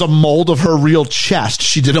 As it was a mold of her real chest,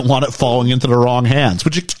 she didn't want it falling into the wrong hands,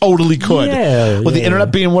 which it totally could. With the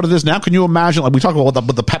internet being what it is now, can you imagine, like we talk about what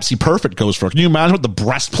the Pepsi Perfect goes for. Can you imagine what the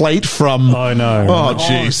breastplate from... I know. Oh,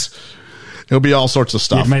 jeez. It'll be all sorts of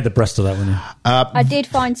stuff. You've made the breast of that one. I did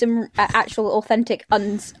find some actual authentic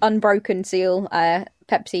unbroken seal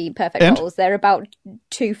Pepsi Perfect bottles. They're about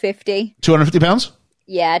 $250. £250?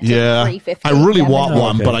 Yeah, Yeah, 3.50. I really Yeah, want maybe.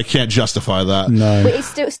 one, but I can't justify that. No. But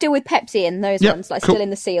it's still with Pepsi in those Yep, ones, like cool. still in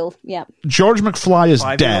the seal. Yeah. George McFly is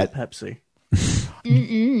 5-year-old dead. Pepsi.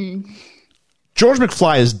 George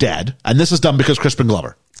McFly is dead, and this is done because Crispin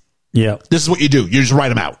Glover. Yeah. This is what you do. You just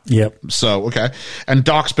write him out. Yep. So, okay. And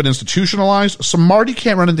Doc's been institutionalized. So Marty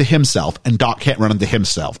can't run into himself, and Doc can't run into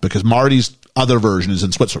himself because Marty's other version is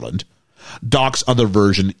in Switzerland. Doc's other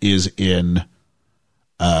version is in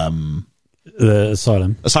the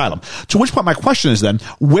asylum. Asylum. To which point my question is then,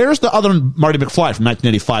 where's the other Marty McFly from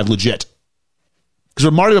 1985 legit? Because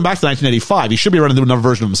when Marty went back to 1985, he should be running into another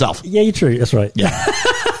version of himself. Yeah, you're true. That's right. Yeah.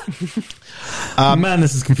 Man,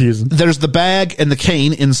 this is confusing. There's the bag and the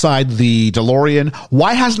cane inside the DeLorean.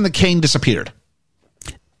 Why hasn't the cane disappeared?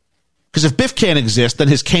 Because if Biff can't exist, then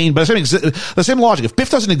his cane... But the same logic. If Biff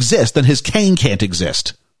doesn't exist, then his cane can't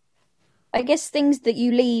exist. I guess things that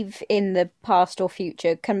you leave in the past or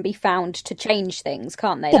future can be found to change things,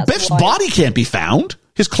 can't they? Well, That's Biff's why- body can't be found.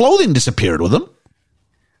 His clothing disappeared with him.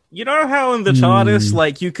 You know how in the TARDIS,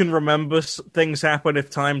 like, you can remember things happen if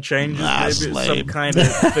time changes? That's Maybe it's lame. some kind of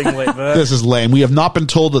thing like that. This is lame. We have not been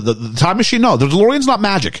told that the time machine... No, the DeLorean's not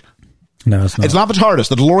magic. No, it's not. It's not the TARDIS.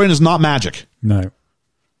 The DeLorean is not magic. No.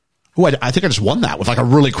 Oh, I think I just won that with like a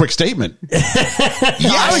really quick statement.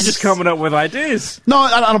 I was just coming up with ideas. No,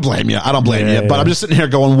 I don't blame you. I don't blame you. But I'm just sitting here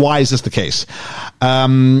going, why is this the case?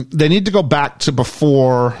 They need to go back to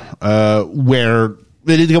before where...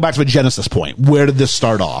 They need to go back to a genesis point. Where did this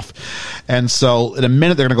start off? And so in a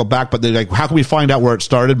minute, they're going to go back, but they're like, how can we find out where it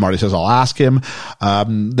started? Marty says, I'll ask him.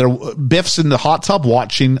 Biff's in the hot tub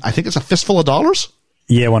watching, I think it's A Fistful of Dollars.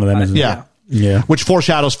 Yeah, one of them, isn't Yeah. it? Yeah. Which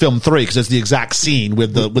foreshadows film 3 because it's the exact scene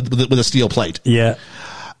with the steel plate. Yeah.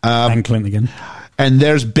 And Clint again. And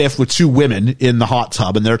there's Biff with two women in the hot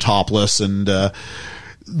tub and they're topless and,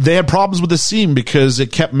 they had problems with the scene because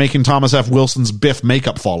it kept making Thomas F. Wilson's Biff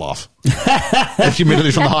makeup fall off.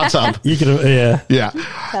 Immediately from the hot tub. You could have, yeah.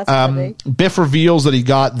 Yeah. Biff reveals that he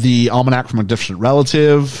got the almanac from a different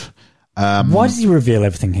relative. Why does he reveal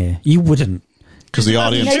everything here? You wouldn't. Because the He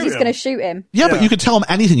audience... knows he's going to shoot him. Yeah, but you could tell him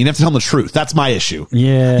anything. You didn't have to tell him the truth. That's my issue.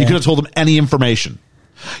 Yeah. You could have told him any information.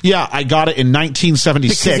 Yeah, I got it in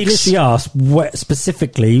 1976. Because he literally asked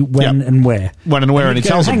specifically when and where. When and where, and he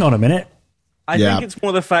tells him. Hang on a minute. I think it's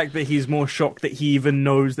more the fact that he's more shocked that he even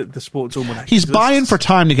knows that the sports almanac He's exists. buying for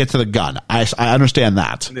time to get to the gun. I understand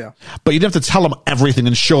that. Yeah. But you don't have to tell him everything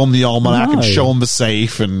and show him the almanac and No. show him the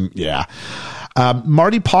safe and yeah.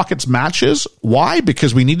 Marty pockets matches. Why?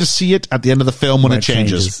 Because we need to see it at the end of the film when it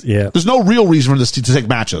changes. Yeah. There's no real reason for this to take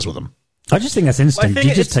matches with him. I just think that's instinct. think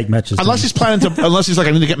You just take matches. Unless he's planning to, unless he's like,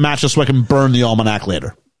 I need to get matches so I can burn the almanac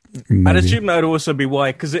later. I'd assume that would also be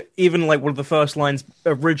why, because even like one of the first lines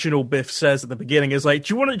original Biff says at the beginning is like,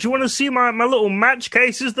 "Do you want to see my little match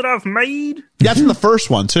cases that I've made?" That's in the first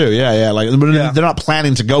one too. Yeah. Like they're not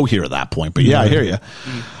planning to go here at that point, but yeah, I hear you.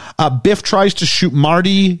 Biff tries to shoot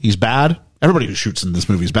Marty. He's bad. Everybody who shoots in this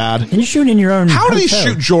movie is bad. And you're shooting in your own. How did he hotel.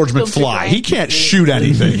 shoot George McFly? He can't shoot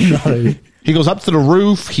anything. No. He goes up to the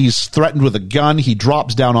roof. He's threatened with a gun. He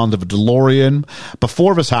drops down onto the DeLorean.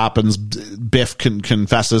 Before this happens, Biff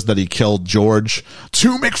confesses that he killed George.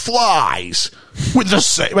 2 McFlys with the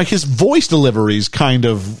same. Like his voice delivery is kind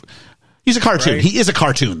of. He's a cartoon. Right. He is a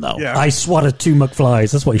cartoon, though. Yeah. I swatted 2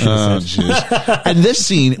 McFlys. That's what you should have said. Jeez. And this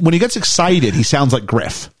scene, when he gets excited, he sounds like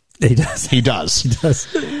Griff. He does. He does. He does.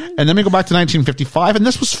 And then we go back to 1955, and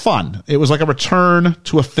this was fun. It was like a return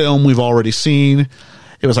to a film we've already seen.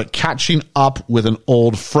 It was like catching up with an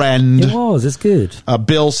old friend. It was. It's good.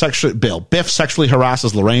 Biff sexually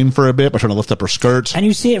harasses Lorraine for a bit by trying to lift up her skirt. And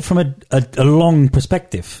you see it from a long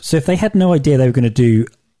perspective. So if they had no idea they were going to do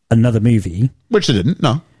another movie, Which they didn't,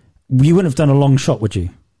 no. you wouldn't have done a long shot, would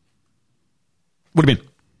you? What do you mean?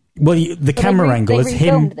 Well, the camera angle is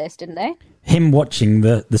him this, didn't they? him watching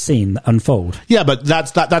the scene unfold. Yeah, but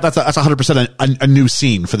that's 100% a new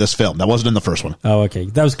scene for this film. That wasn't in the first one. Oh, okay.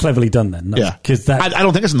 That was cleverly done then. Yeah. Because that... I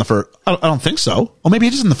don't think it's in the first. I don't think so. Or maybe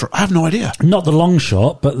it is in the first. I have no idea. Not the long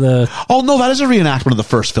shot, but the... Oh, no, that is a reenactment of the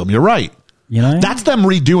first film. You're right. You know? That's them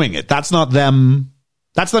redoing it. That's not them...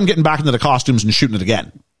 That's them getting back into the costumes and shooting it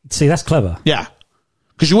again. See, that's clever. Yeah.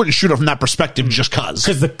 Because you wouldn't shoot it from that perspective just because.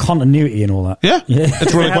 Because the continuity and all that. Yeah.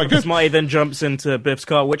 It's really quite good. Marty then jumps into Biff's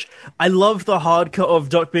car, which I love the hard cut of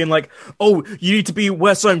Duck being like, oh, you need to be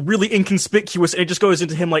where something really inconspicuous. And it just goes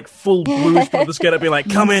into him like full Blues Brothers get up being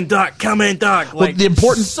like, come in, Duck. Like, well, the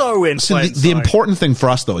important, so in the important thing for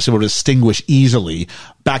us, though, is to distinguish easily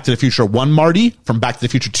Back to the Future 1 Marty from Back to the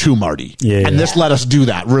Future 2 Marty. Yeah. And this let us do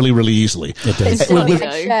that really, really easily. It does.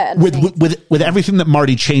 With everything that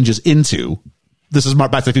Marty changes into, This is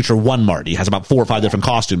Back to the Future 1 Marty. Has about 4 or 5 different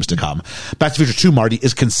costumes to come. Back to the Future 2 Marty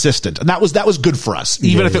is consistent. And that was good for us,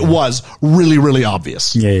 even if it was really, really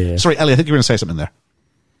obvious. Yeah. Sorry, Ellie, I think you were going to say something there.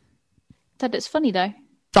 That it's funny though.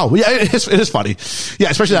 Oh, yeah, it is funny. Yeah,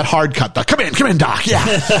 especially that hard cut. Come in, Doc. Yeah.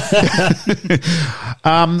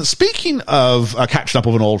 Speaking of catching up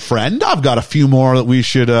with an old friend, I've got a few more that we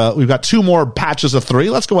should, we've got 2 more patches of 3.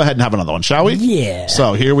 Let's go ahead and have another one, shall we? Yeah.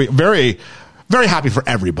 So here very, very happy for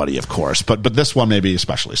everybody, of course, but this one maybe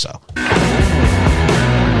especially so.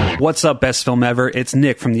 What's up, Best Film Ever? It's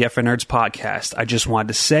Nick from the FN Nerds podcast. I just wanted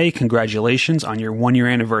to say congratulations on your 1-year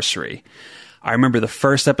anniversary. I remember the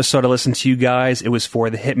first episode I listened to you guys, it was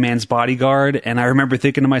for The Hitman's Bodyguard, and I remember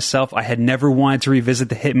thinking to myself, I had never wanted to revisit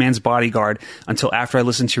The Hitman's Bodyguard until after I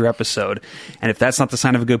listened to your episode. And if that's not the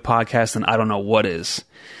sign of a good podcast, then I don't know what is.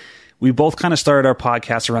 We both kind of started our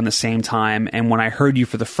podcast around the same time, and when I heard you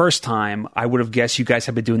for the first time, I would have guessed you guys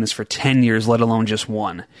have been doing this for 10 years, let alone just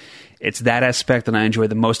 1. It's that aspect that I enjoy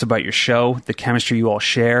the most about your show, the chemistry you all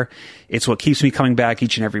share. It's what keeps me coming back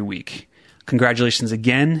each and every week. Congratulations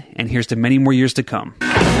again, and here's to many more years to come.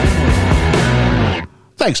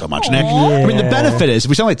 Thanks so much, Nick. I mean, the benefit is, if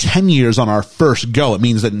we sound like 10 years on our first go, it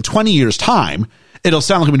means that in 20 years' time, it'll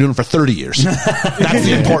sound like we've been doing it for 30 years. That's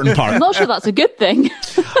the important part. I'm not sure that's a good thing.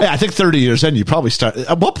 Yeah, I think 30 years in, you probably start.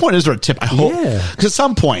 At what point is there a tip? I hope. Because at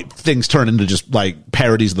some point, things turn into just like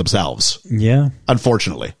parodies of themselves. Yeah.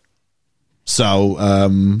 Unfortunately. So,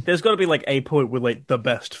 there's got to be like a point with like the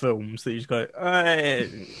best films that you just go.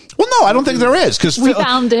 Well, no, I don't think there is, because we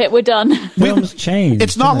found it. We're done. Films change.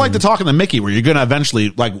 It's not like the Talking to Mickey where you're going to eventually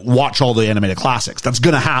like watch all the animated classics. That's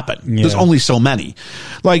going to happen. Yeah. There's only so many.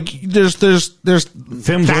 Like there's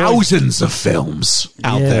thousands of films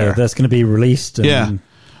out there that's going to be released. Yeah.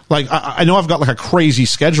 Like I know I've got like a crazy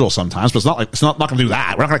schedule sometimes, but it's not going to do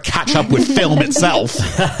that. We're not going to catch up with film itself,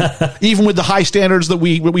 even with the high standards that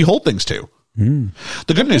we hold things to.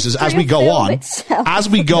 The good news is, as we go on,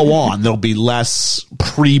 there'll be less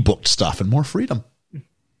pre-booked stuff and more freedom.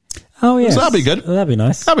 Oh yeah, so that'd be good. That'd be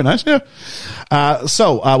nice. That'd be nice. Yeah.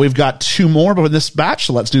 So we've got 2 more in this batch,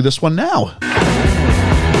 so let's do this one now.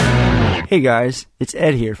 Hey guys, it's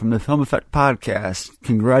Ed here from the Film Effect Podcast,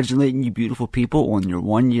 congratulating you beautiful people on your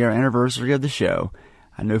 1-year anniversary of the show.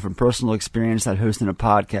 I know from personal experience that hosting a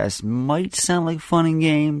podcast might sound like fun and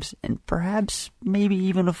games, and perhaps maybe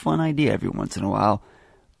even a fun idea every once in a while,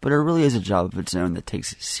 but it really is a job of its own that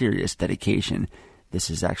takes serious dedication. This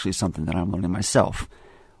is actually something that I'm learning myself.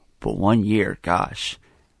 But 1 year, gosh,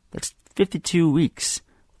 that's 52 weeks,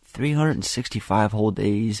 365 whole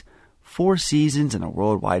days, 4 seasons, and a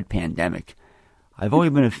worldwide pandemic. I've only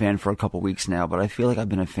been a fan for a couple weeks now, but I feel like I've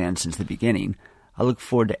been a fan since the beginning. I look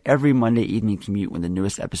forward to every Monday evening commute when the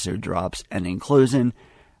newest episode drops, and in closing,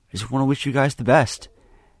 I just want to wish you guys the best.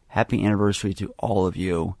 Happy anniversary to all of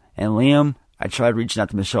you. And Liam, I tried reaching out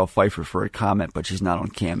to Michelle Pfeiffer for a comment, but she's not on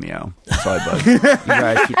Cameo. Sorry, bud. You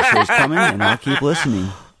guys keep the shows coming, and I'll keep listening.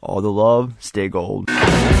 All the love, stay gold.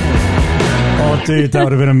 Oh, dude, that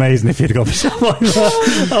would have been amazing if you'd got Michelle Pfeiffer.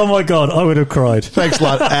 Oh my God, I would have cried. Thanks a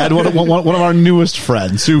lot, Ed. One of our newest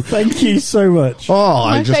friends. Thank you so much. Oh,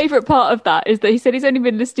 my favourite part of that is that he said he's only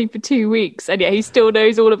been listening for 2 weeks, and yet he still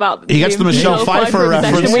knows all about. He gets the Michelle Pfeiffer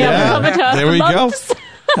reference. We haven't covered her. There we go.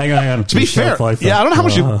 Hang on. To be fair, yeah, I don't know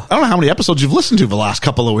how many episodes you've listened to the last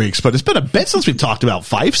couple of weeks, but it's been a bit since we've talked about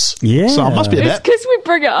Fifes. Yeah, so it must be a bit. It's because we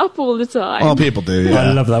bring it up all the time. Well, people do. Yeah.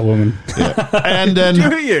 I love that woman. Yeah. And then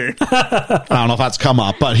do you? I don't know if that's come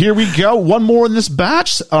up, but here we go. One more in this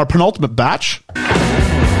batch, our penultimate batch.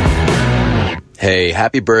 Hey,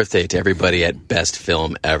 happy birthday to everybody at Best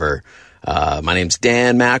Film Ever. My name's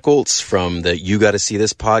Dan Macholtz from the You Gotta See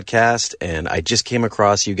This podcast, and I just came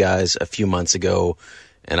across you guys a few months ago,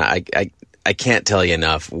 and I can't tell you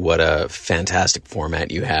enough what a fantastic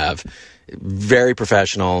format you have. Very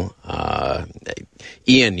professional.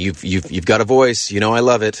 Ian, you've got a voice. You know I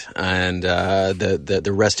love it, and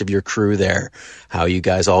the rest of your crew there, how you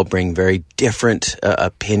guys all bring very different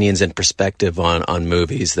opinions and perspective on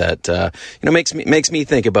movies that makes me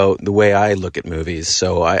think about the way I look at movies.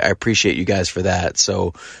 So I appreciate you guys for that.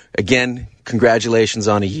 So again, congratulations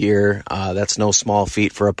on a year. That's no small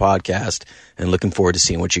feat for a podcast, and looking forward to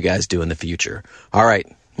seeing what you guys do in the future. All right,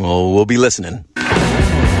 well, we'll be listening.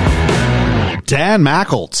 Dan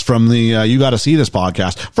Macholtz from the You Gotta See This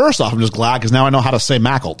podcast. First off, I'm just glad because now I know how to say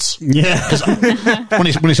Macholtz. Yeah. when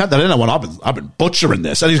he sent that in, I went, I've been butchering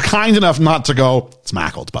this. And he's kind enough not to go, it's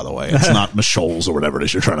Macholtz, by the way. It's not Michols or whatever it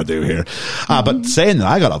is you're trying to do here. But saying that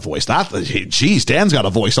I got a voice, geez, Dan's got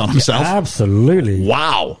a voice on himself. Yeah, absolutely.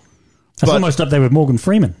 Wow. That's almost up there with Morgan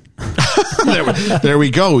Freeman. There we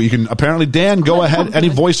go. You can apparently, Dan, go ahead. Any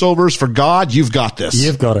voiceovers for God? You've got this.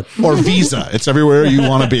 You've got it. Or Visa. It's everywhere you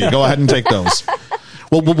want to be. Go ahead and take those.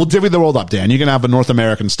 We'll divvy the world up, Dan. You can have the North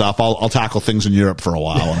American stuff. I'll tackle things in Europe for a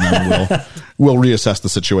while, and then we'll reassess the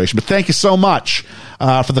situation. But thank you so much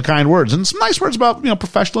for the kind words and some nice words about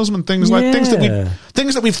professionalism and things like things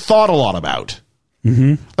that we've thought a lot about.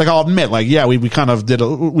 Mm-hmm. Like I'll admit, we kind of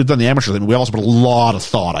we've done the amateur thing, but we also put a lot of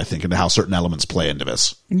thought, I think, into how certain elements play into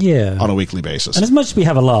this. Yeah, on a weekly basis. And as much as we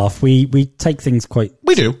have a laugh, we take things quite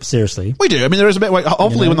seriously. We do. I mean, there is a bit.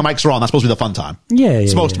 Hopefully, when the mics are on, that's supposed to be the fun time. Yeah,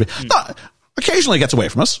 it's supposed to be. No, occasionally, it gets away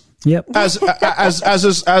from us. Yep. As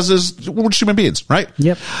we're just human beings, right?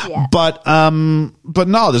 Yep. Yeah. But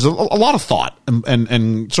no, there's a lot of thought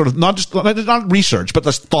and sort of not research, but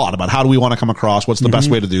there's thought about how do we want to come across, what's the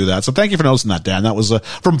best way to do that. So thank you for noticing that, Dan. That was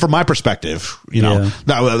from my perspective,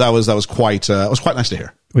 that was quite nice to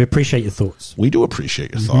hear. We appreciate your thoughts. We do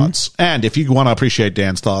appreciate your thoughts. And if you want to appreciate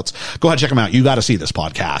Dan's thoughts, go ahead and check him out. You got to see this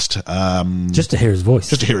podcast. Just to hear his voice.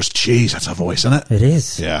 Just to hear his cheese. That's a voice, isn't it? It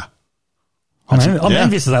is. Yeah. I'm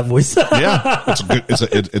envious of that voice. Yeah,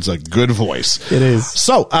 it's a good voice. It is.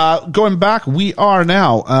 So, going back, we are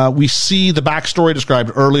now, we see the backstory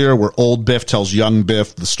described earlier where old Biff tells young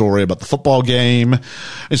Biff the story about the football game.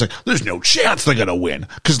 He's like, there's no chance they're going to win.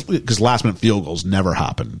 Because last minute field goals never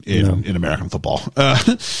happen in American football.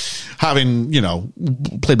 Having,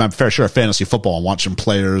 played my fair share of fantasy football and watching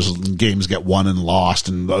players and games get won and lost,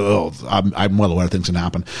 and I'm well aware things can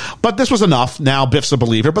happen. But this was enough. Now Biff's a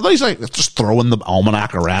believer, but then he's like, just throwing the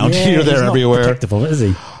almanac around here, there, everywhere. Protective of it, is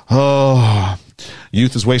he? Oh,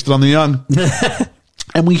 youth is wasted on the young.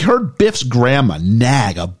 And we heard Biff's grandma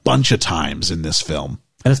nag a bunch of times in this film.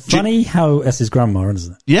 And it's funny how that's his grandma,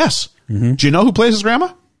 isn't it? Yes. Mm-hmm. Do you know who plays his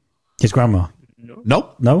grandma? His grandma.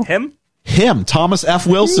 Nope. No? Him, Thomas F.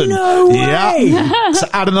 Wilson. No way. Yeah. So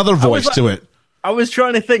add another voice to it. I was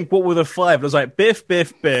trying to think what were the five. I was like,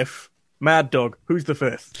 Biff, Mad Dog. Who's the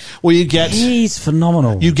fifth? Well, he's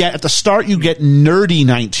phenomenal. You get at the start, you get nerdy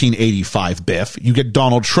 1985 Biff. You get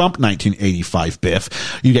Donald Trump 1985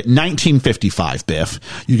 Biff. You get 1955 Biff.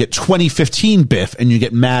 You get 2015 Biff, and you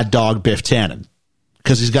get Mad Dog Biff Tannen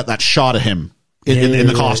because he's got that shot of him in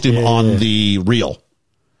the costume on the reel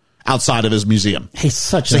outside of his museum. He's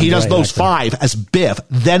such. So he does those five as Biff,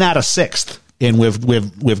 then add a sixth in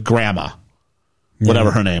with Grandma.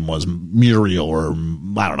 Whatever her name was, Muriel or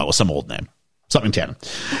I don't know, some old name. Something Tannen.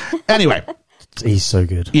 Anyway. He's so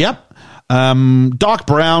good. Yep. Doc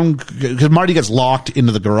Brown, because Marty gets locked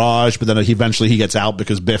into the garage, but then eventually he gets out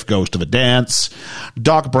because Biff goes to the dance.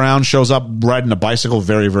 Doc Brown shows up riding a bicycle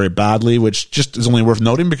very, very badly, which just is only worth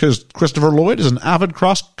noting because Christopher Lloyd is an avid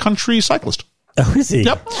cross-country cyclist. Oh, is he?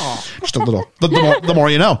 Yep. Just a little. The more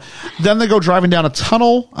you know. Then they go driving down a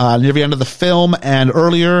tunnel near the end of the film, and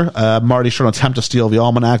earlier, Marty showed an attempt to steal the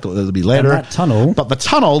almanac. That'll be later. And that tunnel. But the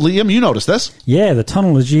tunnel, Liam, you noticed this? Yeah, the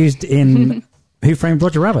tunnel is used in Who Framed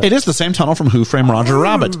Roger Rabbit. It is the same tunnel from Who Framed Roger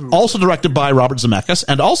Rabbit. Also directed by Robert Zemeckis,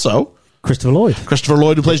 and also Christopher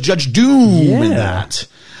Lloyd, who plays Judge Doom in that.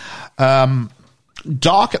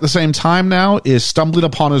 Doc, at the same time now, is stumbling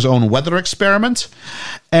upon his own weather experiment.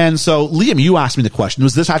 And so, Liam, you asked me the question,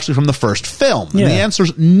 was this actually from the first film? And the answer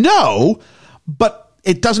is no, but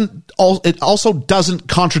it also doesn't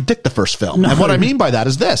contradict the first film. No. And what I mean by that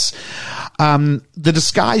is this. The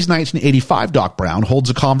disguised 1985 Doc Brown holds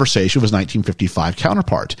a conversation with his 1955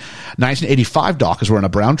 counterpart. 1985 Doc is wearing a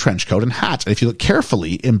brown trench coat and hat. And if you look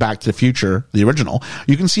carefully in Back to the Future, the original,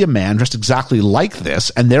 you can see a man dressed exactly like this,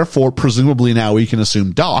 and therefore, presumably now we can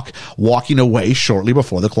assume Doc walking away shortly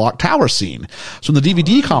before the clock tower scene. So in the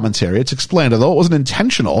DVD commentary, it's explained, although it wasn't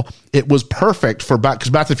intentional, it was perfect for because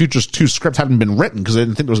Back to the Future's 2 script hadn't been written because they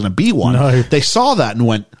didn't think there was going to be one. No. They saw that and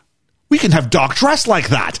went, we can have Doc dressed like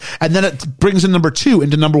that. And then it brings in number 2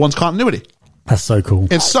 into number 1's continuity. That's so cool.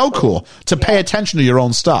 It's so cool to pay attention to your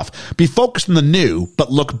own stuff. Be focused on the new,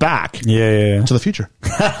 but look back to the future.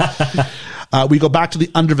 We go back to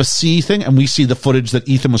the Under the Sea thing, and we see the footage that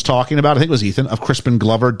Ethan was talking about. I think it was Ethan, of Crispin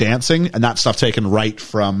Glover dancing, and that stuff taken right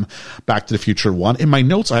from Back to the Future 1. In my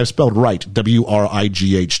notes, I have spelled right,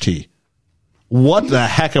 Wright. What the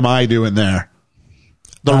heck am I doing there?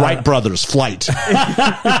 The Wright brothers, Flight.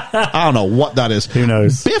 I don't know what that is. Who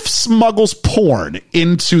knows? Biff smuggles porn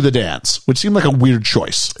into the dance, which seemed like a weird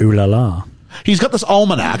choice. Ooh la la. He's got this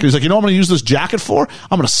almanac. He's like, you know what I'm going to use this jacket for?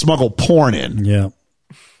 I'm going to smuggle porn in. Yeah.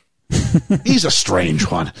 He's a strange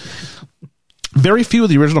one. Very few of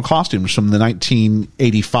the original costumes from the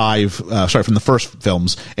 1985, from the first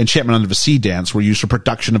film's Enchantment Under the Sea dance were used for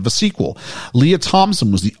production of the sequel. Leah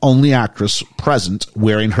Thompson was the only actress present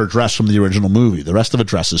wearing her dress from the original movie. The rest of the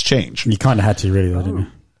dresses changed. You kind of had to, really, though, didn't you?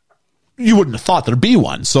 you wouldn't have thought there'd be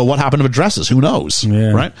one. So what happened to the dresses? Who knows?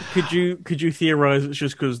 Right? Could you theorize it's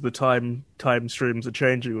just because the time streams are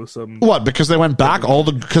changing or something? What? Because they went back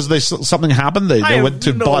because something happened. They went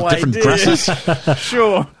to bought different dresses.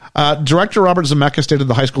 Sure. Director Robert Zemeckis stated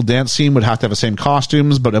the high school dance scene would have to have the same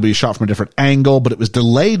costumes, but it'll be shot from a different angle. But it was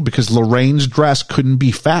delayed because Lorraine's dress couldn't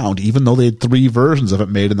be found, even though they had 3 versions of it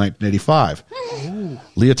made in 1985.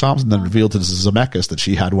 Leah Thompson then revealed to Zemeckis that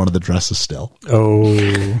she had one of the dresses still. Oh.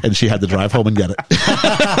 And she had to drive home and get it.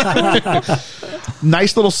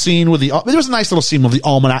 Nice little scene with there was a nice little scene with the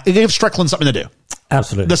almanac. It gave Strickland something to do.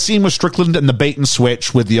 Absolutely. The scene with Strickland and the bait and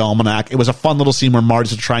switch with the almanac. It was a fun little scene where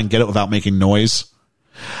Marty's to try and get it without making noise.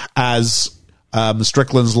 As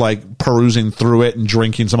Strickland's like perusing through it and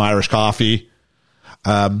drinking some Irish coffee.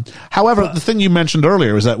 However, the thing you mentioned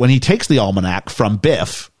earlier is that when he takes the almanac from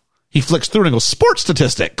Biff, he flicks through and goes, sports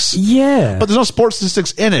statistics. Yeah. But there's no sports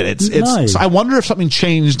statistics in it. So I wonder if something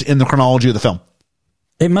changed in the chronology of the film.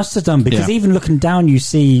 It must have done, because even looking down, you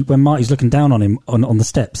see when Marty's looking down on him on the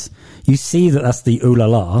steps, you see that's the ooh la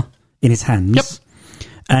la in his hands. Yep.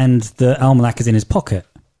 And the almanac is in his pocket.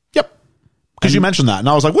 Because you mentioned that, and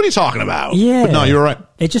I was like, what are you talking about? Yeah. But no, you're right.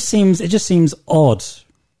 It just seems odd.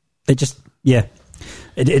 It just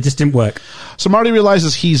didn't work. So Marty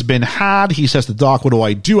realizes he's been had. He says to Doc, what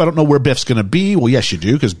do? I don't know where Biff's going to be. Well, yes, you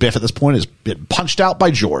do, because Biff at this point has been punched out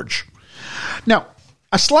by George. Now,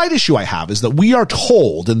 a slight issue I have is that we are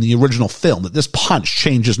told in the original film that this punch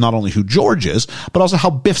changes not only who George is, but also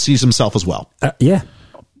how Biff sees himself as well. Yeah.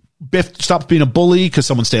 Biff stops being a bully because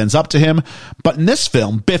someone stands up to him. But in this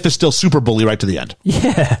film, Biff is still super bully right to the end.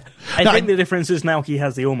 Yeah. I think the difference is now he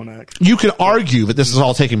has the almanac. You could argue that this is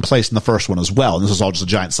all taking place in the first one as well, and this is all just a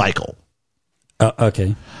giant cycle.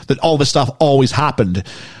 Okay. That all this stuff always happened.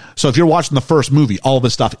 So if you're watching the first movie, all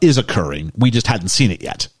this stuff is occurring. We just hadn't seen it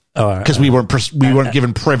yet. Because we weren't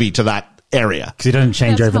given privy to that area. Because it doesn't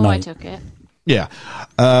change overnight. How I took it. Yeah.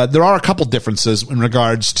 There are a couple differences in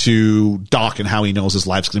regards to Doc and how he knows his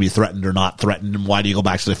life's going to be threatened or not threatened, and why do you go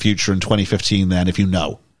back to the future in 2015 then if you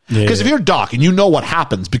know? Because if you're Doc and you know what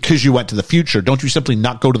happens because you went to the future, don't you simply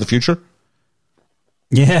not go to the future?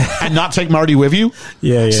 Yeah. And not take Marty with you?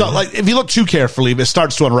 Yeah. So like, if you look too carefully, it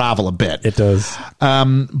starts to unravel a bit. It does.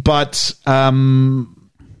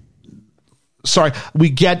 Sorry,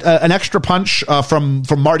 we get an extra punch from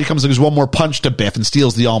Marty. Comes and gives one more punch to Biff and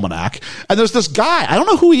steals the almanac. And there's this guy. I don't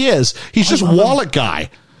know who he is. He's just wallet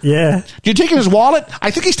guy. Yeah. You taking his wallet? I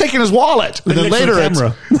think he's taking his wallet. And then later, and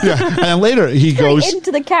then later he goes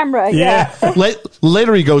into the camera. Yeah.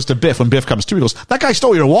 Later he goes to Biff. When Biff comes to, he goes, "That guy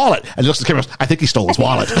stole your wallet." And he looks at the camera. I think he stole his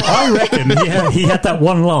wallet. I reckon. Yeah, he had that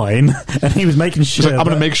one line, and he was making sure. He's like, I'm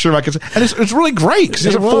going to make sure I can. And it's really great because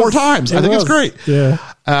he does it 4 times. I think it's great. Yeah.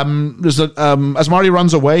 As Marty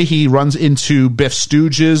runs away, he runs into Biff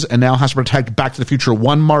Stooges and now has to protect Back to the Future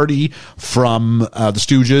 1 Marty from the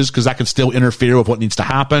Stooges because that could still interfere with what needs to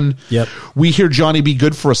happen. Yep. We hear Johnny Be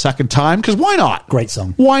Good for a second time because why not? Great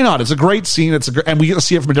song. Why not? It's a great scene. And we get to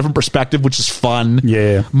see it from a different perspective, which is fun.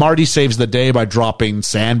 Yeah. Marty saves the day by dropping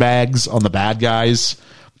sandbags on the bad guys.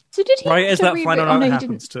 So did he Right have as to that final re-record? note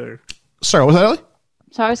happens too. Sorry, what was that, Ellie?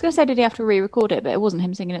 So I was going to say, did he have to re-record it? But it wasn't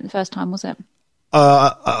him singing it the first time, was it?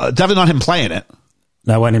 Definitely not him playing it.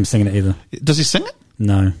 No, it wasn't him singing it either. Does he sing it?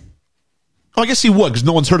 No. Oh, I guess he would, because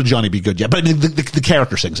no one's heard of Johnny Be Good yet. But I mean, the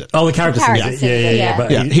character sings it. Oh, the character sings it. Yeah.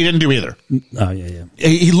 But he didn't do either. Oh, yeah.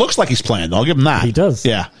 He looks like he's playing, though. I'll give him that. He does.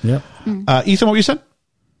 Yeah. Yep. Ethan, what you said?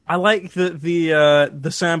 I like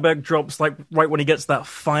the sandbag drops like right when he gets that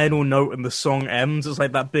final note and the song ends. It's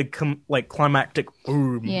like that big climactic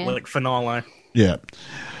boom, like finale. Yeah.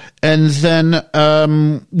 And then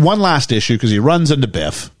one last issue, because he runs into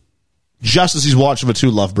Biff just as he's watching the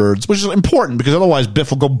 2 Lovebirds, which is important because otherwise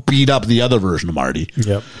Biff will go beat up the other version of Marty.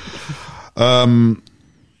 Yep.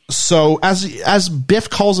 So as Biff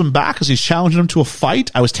calls him back as he's challenging him to a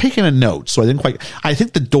fight, I was taking a note, so I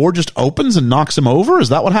think the door just opens and knocks him over. Is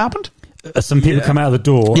that what happened? Some people come out of the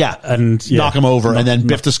door, and knock him over, and then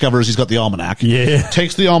Biff discovers he's got the almanac. Yeah,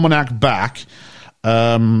 takes the almanac back,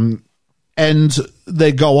 and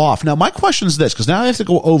they go off. Now, my question is this, because now they have to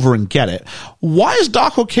go over and get it. Why is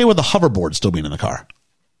Doc okay with the hoverboard still being in the car?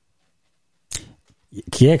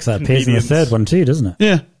 Yeah, because that appears in the third one too, doesn't it?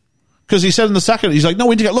 Yeah. Because he said in the second, he's like, no,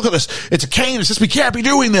 we need to look at this. It's a cane. It's just, we can't be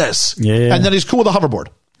doing this. Yeah. And then he's cool with the hoverboard.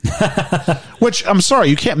 Which, I'm sorry,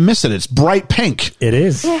 you can't miss it. It's bright pink. It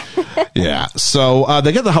is. Yeah. So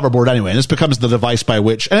they get the hoverboard anyway, and this becomes the device by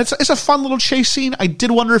which, and it's a fun little chase scene. I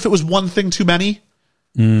did wonder if it was one thing too many.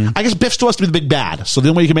 I guess Biff still has to be the big bad. So the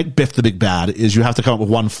only way you can make Biff the big bad is you have to come up with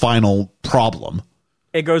one final problem.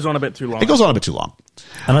 It goes on a bit too long. It goes on a bit too long.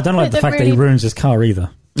 And I don't like the fact that he ruins his car either.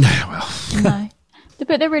 No. The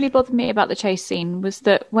bit that really bothered me about the chase scene was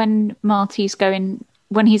that when Marty's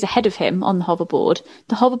when he's ahead of him on the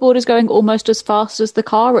hoverboard is going almost as fast as the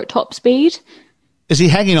car at top speed. Is he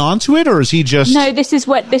hanging on to it, or is he just... No, this is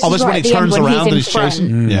right when at he the turns end when around and he's he's in front.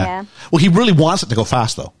 chasing? Yeah. Well, he really wants it to go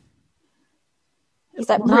fast, though. Is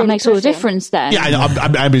that That makes all the difference then. Yeah, I know,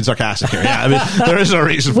 I'm being sarcastic here. Yeah, I mean, there is no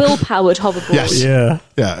reason. Will-powered hoverboard. Yes.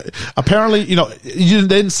 Yeah. Apparently, they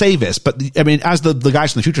didn't say this, but I mean, as the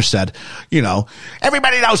guys from the future said,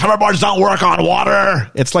 everybody knows hoverboards don't work on water.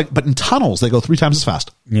 It's like, but in tunnels, they go 3 times as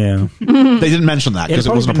fast. Yeah. They didn't mention that because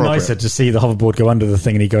it wasn't appropriate. Nicer to see the hoverboard go under the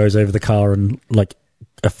thing and he goes over the car and like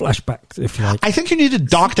a flashback, if you like. I think you needed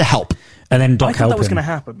Doc to help. And then Doc I thought helped that was him. going to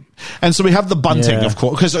happen. And so we have the bunting, Yeah. of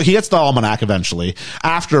course, because he gets the almanac eventually.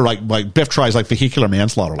 After like Biff tries like vehicular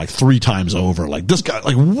manslaughter like 3 times over. Like this guy,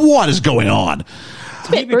 like what is going on? It's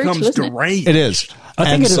a bit brutal, becomes isn't it? deranged. It is. I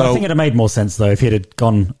think it'd have made more sense though if he had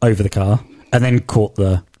gone over the car and then caught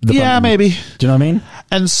the Yeah, button. maybe. Do you know what I mean?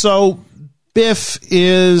 And so Biff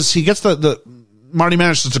he gets the Marty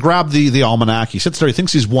manages to grab the almanac. He sits there. He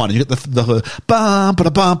thinks he's won. And you get the bum,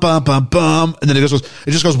 ba bum, bum, bum, bum, and then it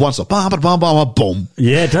just goes once. So bum, ba bum, bum, boom.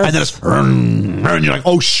 Yeah, it does. And then it's and you're like,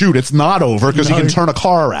 oh shoot, it's not over because he can turn a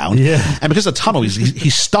car around. Yeah. And because of the tunnel,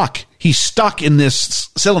 he's stuck. He's stuck in this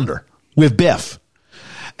cylinder with Biff.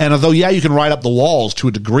 And although you can ride up the walls to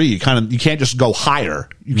a degree, you can't just go higher.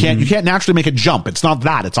 You can't naturally make a jump. It's not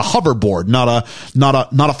that. It's a hoverboard, not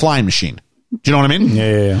a flying machine. Do you know what I mean?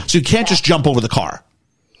 Yeah. So you can't just jump over the car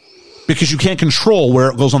because you can't control where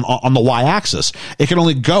it goes on the y-axis. It can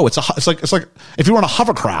only go. It's like if you were on a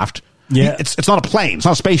hovercraft. Yeah. It's not a plane. It's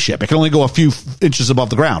not a spaceship. It can only go a few inches above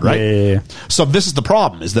the ground, right? Yeah. So this is the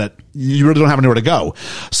problem: is that you really don't have anywhere to go.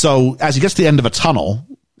 So as he gets to the end of a tunnel.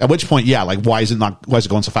 At which point, why is it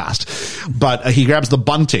going so fast? But he grabs the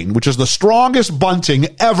bunting, which is the strongest bunting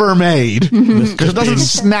ever made because it doesn't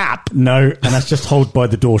snap. No, and that's just held by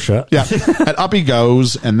the door shut. Yeah, and up he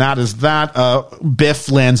goes, and that is that. Biff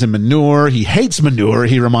lands in manure. He hates manure,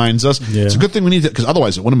 he reminds us. Yeah. It's a good thing we need it, because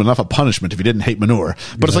otherwise it wouldn't have been enough of punishment if he didn't hate manure.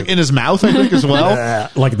 But it's like in his mouth, I think, as well.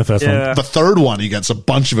 Like in the first one. The third one, he gets a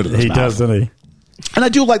bunch of it in his mouth. He does, doesn't he? And I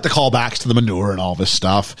do like the callbacks to the manure and all this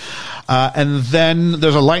stuff. And then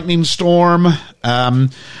there's a lightning storm. A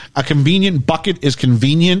convenient bucket is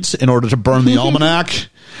convenient in order to burn the almanac.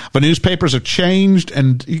 The newspapers have changed,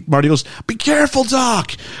 and Marty goes, "Be careful,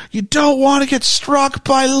 Doc. You don't want to get struck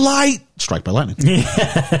by lightning."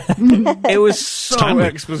 It was so timely.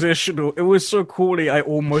 expositional. It was so corny. I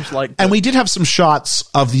almost liked it. And we did have some shots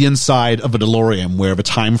of the inside of a DeLorean where the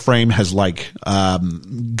time frame has glitched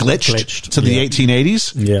to the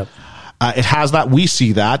 1880s. Yeah. It has that. We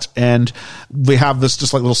see that, and we have this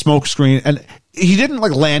just like little smoke screen. And he didn't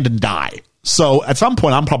land and die. So at some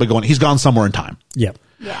point, I'm probably going, he's gone somewhere in time. Yeah.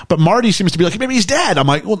 But Marty seems to be like, maybe he's dead. I'm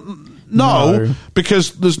like, well, no.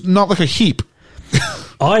 Because there's not like a heap.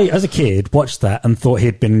 I, as a kid, watched that and thought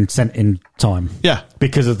he'd been sent in time. Yeah.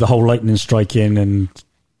 Because of the whole lightning striking and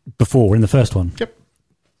before in the first one. Yep.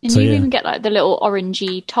 And you even get the little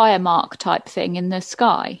orangey tire mark type thing in the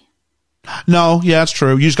sky. No, yeah, that's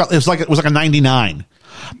true. You just got it was like a 99,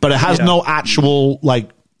 but it has no actual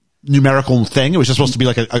numerical thing. It was just supposed to be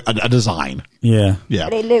like a design. Yeah.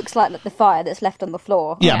 But it looks like the fire that's left on the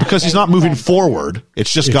floor. Yeah, because he's not moving forward.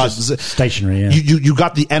 It's just stationary. Yeah. You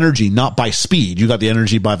got the energy not by speed. You got the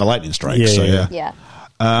energy by the lightning strikes. Yeah.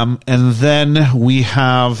 And then we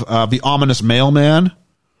have the ominous mailman.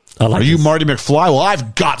 Are you Marty McFly? Well,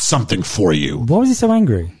 I've got something for you. Why was he so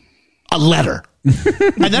angry? A letter.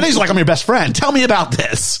 And then he's like, I'm your best friend. Tell me about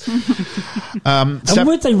this. And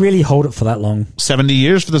would they really hold it for that long? 70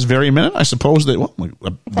 years for this very minute? I suppose the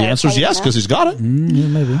answer is yes, because he's got it. Yeah,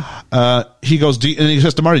 maybe. He goes, and he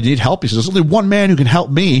says to Marty, do you need help? He says, there's only one man who can help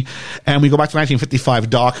me. And we go back to 1955,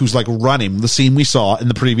 Doc, who's running, the scene we saw in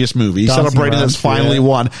the previous movie, celebrating that it's finally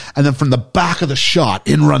won. And then from the back of the shot,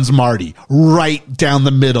 in runs Marty, right down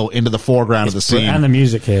the middle into the foreground of the scene. And the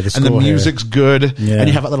music here. And the music's good. Yeah. And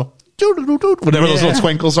you have that little whatever those little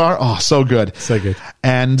twinkles are. Oh, so good. So good.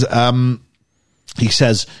 And he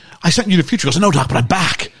says, I sent you to the future. He goes, no, Doc, but I'm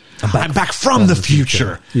back. I'm back from the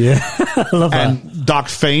future. Yeah. I love that. And Doc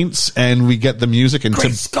faints, and we get the music. And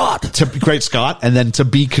Great Scott. Great Scott. And then to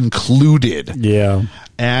be concluded. Yeah.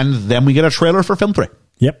 And then we get a trailer for film 3.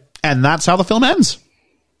 Yep. And that's how the film ends.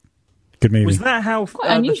 Good movie. Was that how the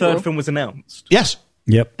unusual. third film was announced? Yes.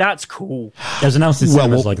 Yep. That's cool. There's announced in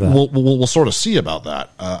cinemas like that. We'll sort of see about that.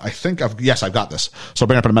 I think I've got this. So I'll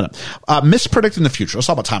bring it up in a minute. Mispredicting the future. Let's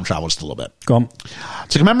talk about time travel just a little bit. Go on.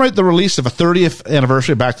 To commemorate the release of a 30th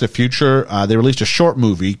anniversary of Back to the Future, they released a short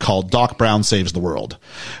movie called Doc Brown Saves the World,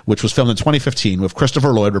 which was filmed in 2015 with Christopher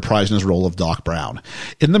Lloyd reprising his role of Doc Brown.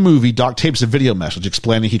 In the movie, Doc tapes a video message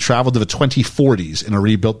explaining he traveled to the 2040s in a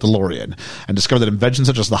rebuilt DeLorean and discovered that inventions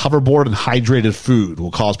such as the hoverboard and hydrated food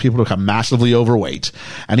will cause people to become massively overweight.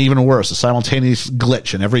 And even worse, a simultaneous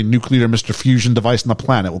glitch in every nuclear Mr. Fusion device on the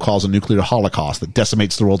planet will cause a nuclear holocaust that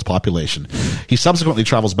decimates the world's population. He subsequently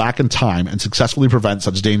travels back in time and successfully prevents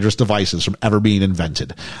such dangerous devices from ever being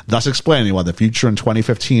invented, thus explaining why the future in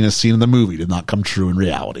 2015 as seen in the movie did not come true in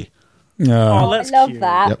reality. Oh, I that's love cute.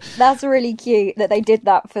 that. Yep. That's really cute that they did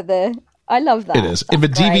that for the... I love that. It is. That's In the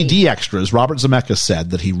great. DVD extras, Robert Zemeckis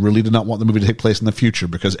said that he really did not want the movie to take place in the future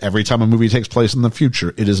because every time a movie takes place in the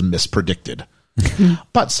future, it is mispredicted.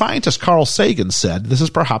 But scientist Carl Sagan said this is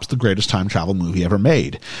perhaps the greatest time travel movie ever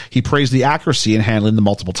made. He praised the accuracy in handling the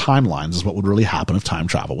multiple timelines as what would really happen if time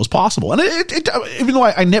travel was possible. And it even though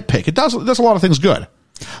I nitpick, it does a lot of things good.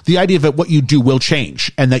 The idea that what you do will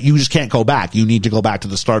change and that you just can't go back. You need to go back to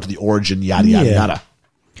the start, to the origin, yada, yada, yada.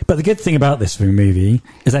 But the good thing about this movie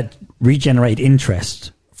is that regenerated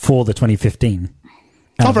interest for the 2015.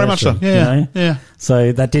 Oh, very much so. anniversary, Yeah, you know? yeah.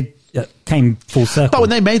 So that came full circle. But when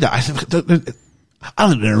they made that, I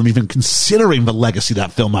don't think they were even considering the legacy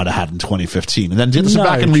that film might have had in 2015. And then to sit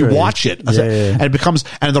back and true. rewatch it. And it becomes,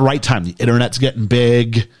 and at the right time, the internet's getting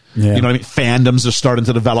big. Yeah. You know what I mean? Fandoms are starting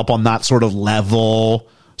to develop on that sort of level.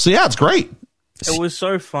 So yeah, it's great. It was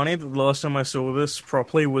so funny that the last time I saw this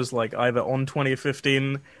properly was like either on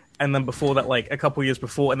 2015 and then before that, like a couple years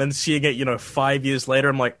before, and then seeing it, 5 years later,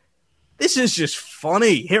 I'm like, this is just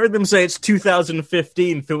funny. Hearing them say it's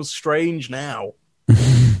 2015 feels strange now.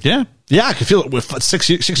 Yeah. Yeah, I could feel it with 6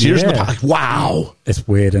 years in the past. Like, wow. It's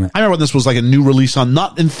weird, isn't it? I remember when this was like a new release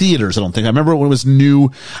not in theaters, I don't think. I remember when it was new.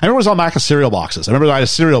 I remember it was on back of cereal boxes. I remember I had a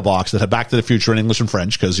cereal box that had Back to the Future in English and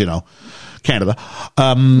French because, Canada.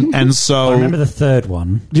 And so... I remember the third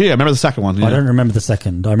one. Yeah, I remember the second one. Yeah. I don't remember the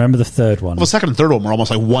second. I rember the third one. Well, the second and third one were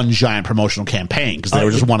almost like one giant promotional campaign because they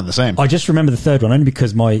were just one and the same. I just remember the third one only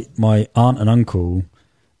because my aunt and uncle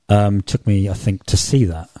took me, I think, to see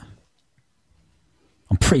that.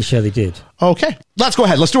 I'm pretty sure they did. Okay. Let's go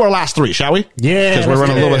ahead. Let's do our last three, shall we? Yeah. Because we're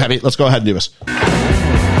running a little bit heavy. Let's go ahead and do this.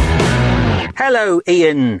 Hello,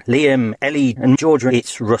 Ian, Liam, Ellie, and Georgia.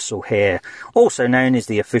 It's Russell here, also known as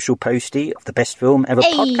the official postie of the Best Film Ever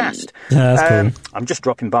podcast. Yeah, that's cool. I'm just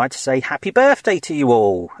dropping by to say happy birthday to you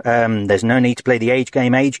all. There's no need to play the age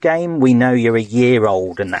game. We know you're a year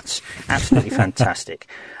old, and that's absolutely fantastic.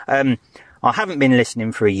 I haven't been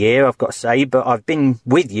listening for a year, I've got to say, but I've been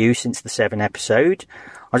with you since the 7 episode.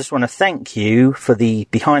 I just want to thank you for the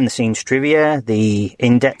behind-the-scenes trivia, the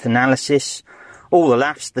in-depth analysis, all the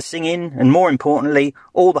laughs, the singing, and more importantly,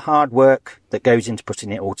 all the hard work that goes into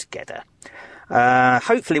putting it all together.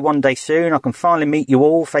 Hopefully one day soon I can finally meet you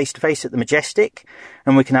all face-to-face at the Majestic,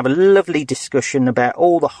 and we can have a lovely discussion about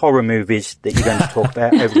all the horror movies that you're going to talk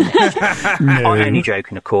about over the next year. No. I'm only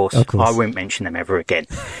joking, of course. I won't mention them ever again.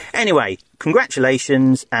 Anyway,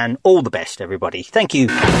 congratulations and all the best, everybody. Thank you.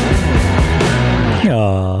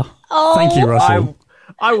 Aww. Thank you, Russell.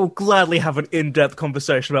 I will gladly have an in-depth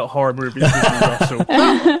conversation about horror movies with you, Russell.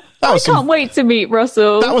 I can't wait to meet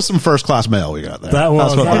Russell. That was some first-class mail we got there. That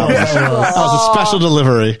was a special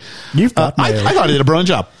delivery. You've got I thought he did a brilliant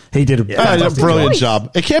job. He did a brilliant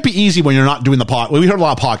job. It can't be easy when you're not doing the pod. We heard a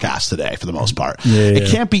lot of podcasts today for the most part. Yeah. It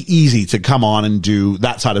can't be easy to come on and do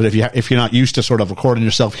that side of it if you're not used to sort of recording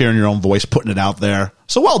yourself, hearing your own voice, putting it out there.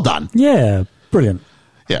 So well done. Yeah, brilliant.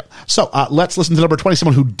 Yeah. So let's listen to number 20,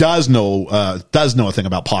 someone who does know a thing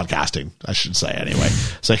about podcasting, I should say anyway.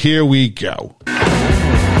 So here we go.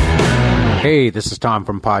 Hey, this is Tom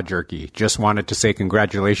from Pod Jerky. Just wanted to say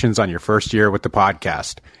congratulations on your first year with the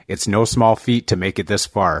podcast. It's no small feat to make it this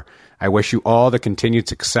far. I wish you all the continued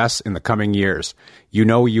success in the coming years. You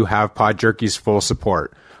know you have Pod Jerky's full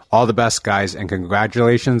support. All the best, guys, and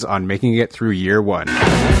congratulations on making it through year 1.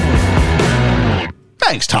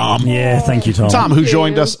 Thanks, Tom. Yeah, thank you, Tom. Tom, who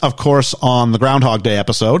joined us, of course, on the Groundhog Day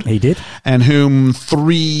episode. He did. And whom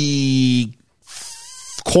 3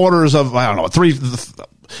 quarters of, I don't know, three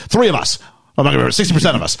of us I'm not going to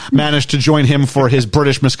remember, 60% of us managed to join him for his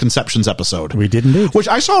British misconceptions episode. We did indeed. Which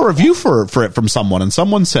I saw a review for it from someone, and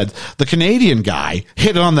someone said the Canadian guy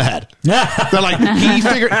hit it on the head. They're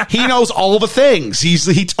like, he knows all the things.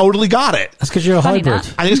 He totally got it. That's because you're a hybrid.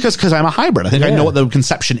 I think it's because I'm a hybrid. I think I know what the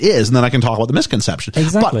conception is, and then I can talk about the misconception.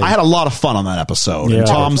 Exactly. But I had a lot of fun on that episode. Yeah. And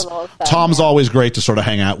Tom's always great to sort of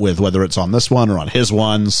hang out with, whether it's on this one or on his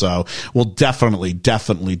one. So we'll definitely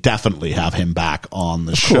have him back on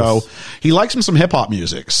the show. He likes him some hip hop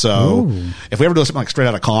music. So if we ever do something like Straight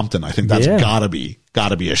Outta Compton, I think that's gotta be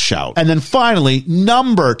a shout. And then finally,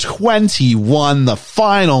 number 21, the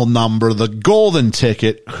final number, the golden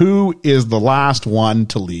ticket. Who is the last one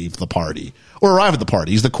to leave the party or arrive at the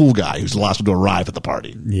party? He's the cool guy who's the last one to arrive at the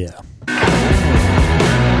party. Yeah.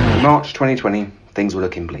 In March 2020, things were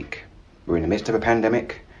looking bleak. We were in the midst of a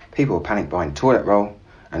pandemic, people were panic buying toilet roll,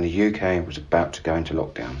 and the UK was about to go into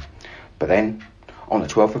lockdown. But then, on the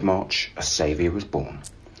 12th of March, a saviour was born.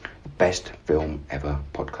 The Best Film Ever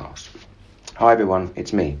podcast. Hi everyone,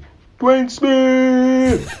 it's me, Dwayne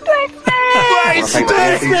Smith! Dwayne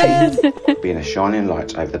Smith! Being a shining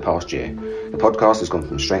light over the past year. The podcast has gone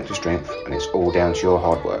from strength to strength, and it's all down to your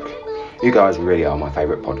hard work. You guys really are my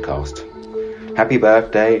favourite podcast. Happy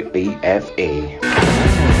birthday, BFE.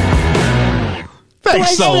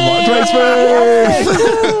 Thanks so much, Dwayne Smith.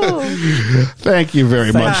 Thank you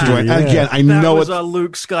very much, Dwayne. Yeah. Again, I know that was our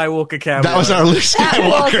Luke Skywalker cameo. That was our Luke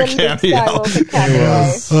Skywalker cameo.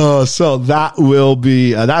 Oh, so that will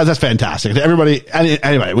be that's fantastic. Everybody,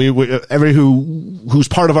 anyway, everybody who's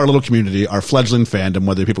part of our little community, our fledgling fandom,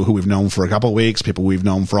 whether people who we've known for a couple of weeks, people we've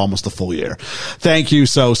known for almost a full year. Thank you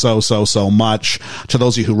so much to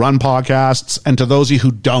those of you who run podcasts, and to those of you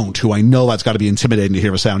who don't, who I know that's got to be intimidating to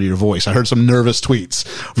hear the sound of your voice. I heard some nervous tweets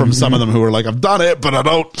from some of them who were like, I've done it, but I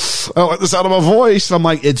don't like the sound of my voice. And I'm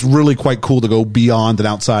like, it's really quite cool to go beyond and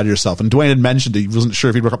outside of yourself. And Dwayne had mentioned he wasn't sure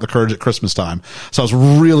if he'd work up the courage at Christmas time. So I was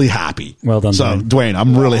really happy. Well done, so Dwayne,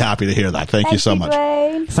 I'm really happy to hear that. Thank you so much.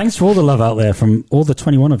 Dwayne. Thanks for all the love out there from all the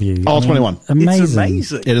 21 of you. All 21. Amazing. It's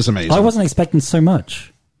amazing. It is amazing. I wasn't expecting so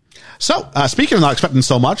much. So, speaking of not expecting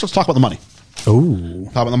so much, let's talk about the money. Ooh.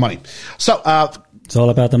 Talk about the money. So, it's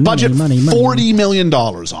all about the budget, money. $40 million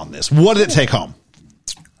on this. What did it take home?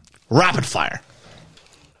 Rapid fire.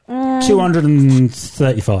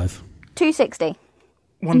 235. 260.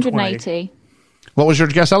 180. What was your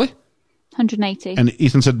guess, Ellie? 180. And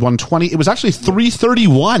Ethan said 120. It was actually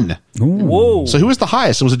 331. Whoa. So who was the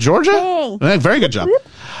highest? Was it Georgia? Hey. Very good job.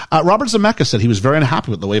 Robert Zemeckis said he was very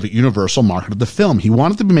unhappy with the way that Universal marketed the film. He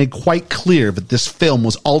wanted to be made quite clear that this film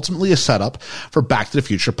was ultimately a setup for Back to the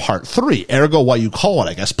Future Part 3. Ergo, why you call it,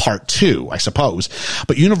 I guess, Part 2, I suppose.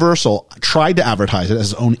 But Universal tried to advertise it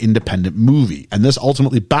as its own independent movie. And this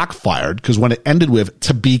ultimately backfired because when it ended with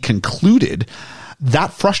 "to be concluded,"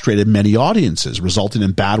 that frustrated many audiences, resulting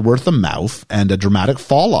in bad word of mouth and a dramatic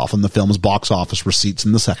fall off in the film's box office receipts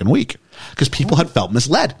in the second week because people had felt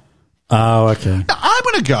misled. Oh, okay. Now, I'm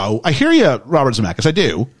going to go. I hear you, Robert Zemeckis. I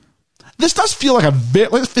do. This does feel like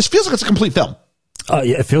this feels like it's a complete film. Oh,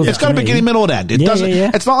 yeah, it feels It's got a beginning, middle, and end. It doesn't.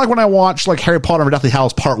 Yeah. It's not like when I watch like Harry Potter and Deathly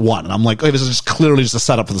Hallows Part 1, and I'm like, this is just clearly just a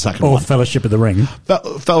setup for the second one. Or Fellowship of the Ring.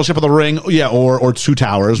 Fellowship of the Ring, yeah, or Two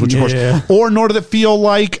Towers, which of course, or nor did it feel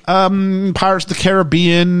like Pirates of the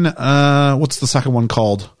Caribbean. What's the second one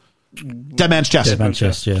called? Dead Man's Chest. Dead Man's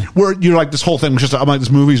Chest, yeah. Where you're like, this whole thing was just, I'm like, this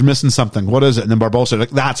movie's missing something. What is it? And then Barbosa,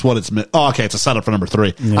 like, that's what it's. Oh, okay, it's a setup for number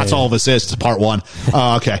 3. That's all this is. It's part 1.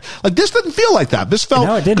 Okay. Like, this didn't feel like that. This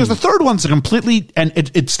felt, because the third one's a completely, and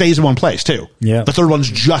it stays in one place too. Yeah. The third one's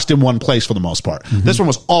just in one place for the most part. This one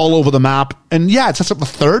was all over the map. And yeah, it sets up the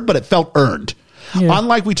third, but it felt earned. Yeah.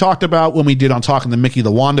 Unlike we talked about when we did on Talking to Mickey, the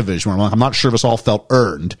WandaVision, where I'm not sure this all felt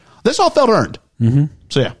earned. This all felt earned.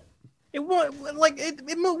 So yeah. It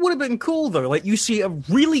would have been cool though. Like, you see a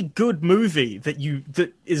really good movie that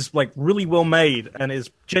is like really well made and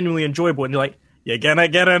is genuinely enjoyable, and you're like, you're gonna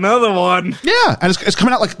get another one. Yeah, and it's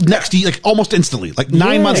coming out like next year, like almost instantly, like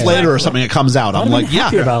 9 months later or something. It comes out. I'm like, yeah,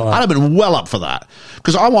 I'd have been well up for that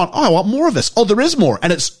because I want more of this. Oh, there is more,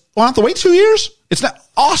 and it's. I have to wait 2 years. It's not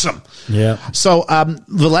awesome. Yeah. So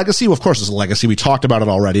the legacy, of course, is a legacy. We talked about it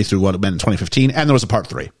already through what it meant in 2015, and there was a part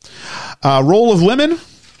 3. Role of women.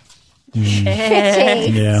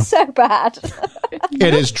 Shitty. Yeah. So bad.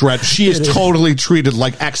 It is dread. She is totally treated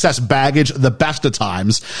like excess baggage the best of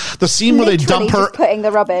times. The scene where they dump her, just putting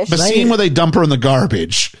the rubbish. the scene where they dump her in the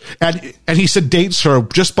garbage, and he sedates her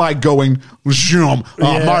just by going, "Zoom,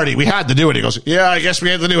 Marty, we had to do it." He goes, "Yeah, I guess we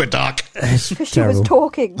had to do it, Doc." Because she was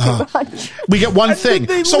talking too much. We get one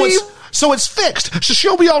thing. So So it's fixed. So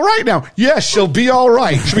she'll be all right now. Yes, she'll be all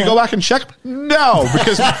right. Should we go back and check? No,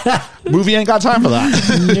 because movie ain't got time for that.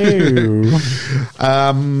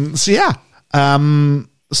 No. So yeah.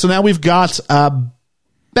 So now we've got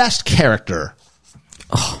best character.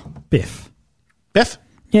 Oh, Biff. Biff?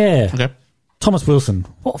 Yeah. Okay. Thomas Wilson.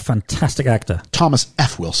 What a fantastic actor. Thomas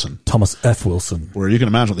F. Wilson. Thomas F. Wilson. Where you can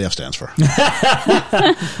imagine what the F stands for.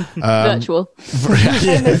 Virtual.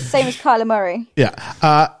 Same as Kyler Murray.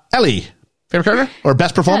 Yeah. Ellie, favorite character? Or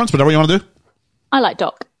best performance, whatever you want to do? I like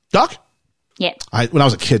Doc. Doc? Yeah. When I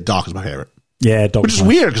was a kid, Doc was my favorite. Yeah, Doc. Which is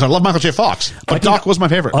weird because I love Michael J. Fox. But Doc was my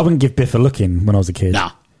favorite. I wouldn't give Biff a look in when I was a kid. No.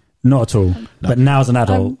 Not at all. No. But now as an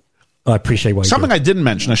adult, I appreciate what Something I didn't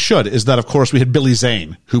mention, I should, is that, of course, we had Billy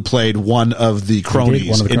Zane, who played one of the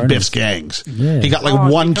cronies in Biff's gangs. Yeah. He got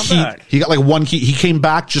one key. He got one key. He came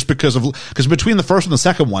back just because between the first and the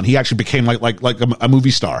second one, he actually became like a movie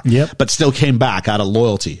star. Yep. But still came back out of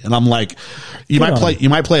loyalty. And I'm like, you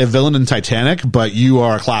might play a villain in Titanic, but you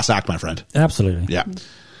are a class act, my friend. Absolutely. Yeah.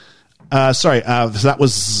 So that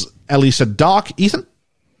was Ellie said Doc. Ethan?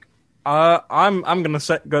 I'm gonna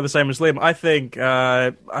go the same as Liam. I think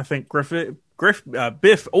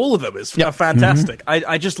Biff, all of them is fantastic. Mm-hmm.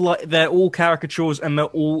 I just like they're all caricatures and they're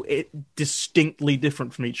all distinctly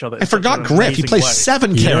different from each other. I forgot Griff. He plays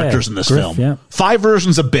 7 characters in this film. Yeah. 5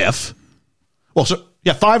 versions of Biff. Well,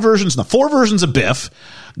 5 versions. No, 4 versions of Biff.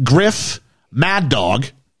 Griff, Mad Dog,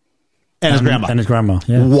 and his grandma. And his grandma.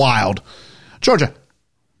 Yeah. Wild. Georgia.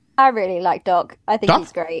 I really like Doc. I think Doc?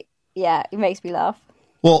 he's great. Yeah, he makes me laugh.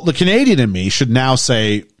 Well, the Canadian in me should now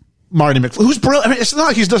say Marty McFly, who's brilliant. I mean, it's not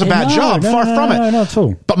like he does a bad job. Far from it. No, not at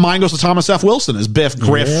all. But mine goes to Thomas F. Wilson as Biff,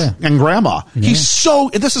 Griff, and Grandma. Yeah.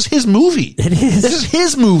 This is his movie. It is. This is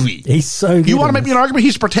his movie. He's so good. You want to make me an argument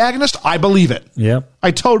he's the protagonist? I believe it. Yep.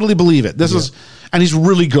 I totally believe it. And he's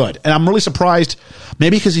really good. And I'm really surprised,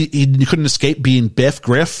 maybe because he couldn't escape being Biff,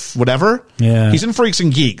 Griff, whatever. Yeah. He's in Freaks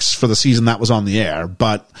and Geeks for the season that was on the air.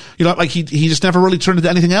 But, he just never really turned into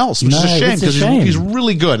anything else, which is a shame because he's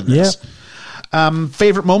really good in this. Yep.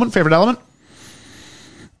 Favorite moment, favorite element?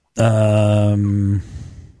 Come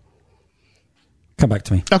back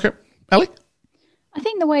to me. Okay. Ellie? I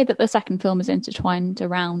think the way that the second film is intertwined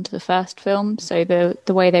around the first film, so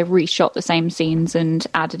the way they've reshot the same scenes and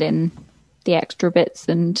added in the extra bits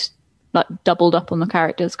and like doubled up on the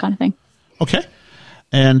characters kind of thing. Okay.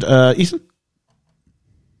 And Ethan?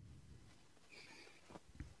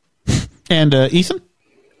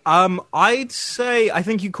 I'd say I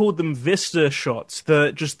think you called them Vista shots.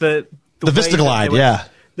 The Vista Glide, yeah.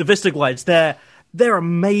 The Vista Glides, they're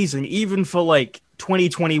amazing. Even for like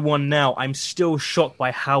 2021 now, I'm still shocked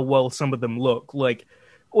by how well some of them look. Like,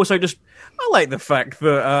 also I like the fact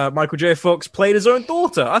that Michael J. Fox played his own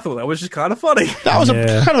daughter. I thought that was just kind of funny. That was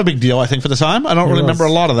kind of a big deal, I think, for the time. I don't really remember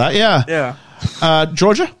a lot of that. Yeah. Yeah.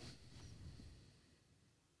 Georgia?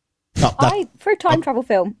 For a time travel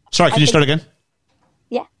film. Sorry, can you start again?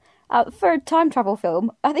 Yeah. For a time travel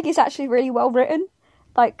film, I think it's actually really well written.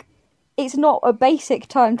 Like, it's not a basic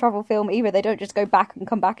time travel film either. They don't just go back and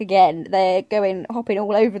come back again. They're hopping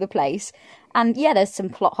all over the place. And yeah, there's some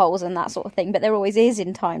plot holes and that sort of thing, but there always is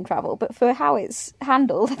in time travel. But for how it's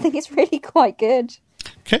handled, I think it's really quite good.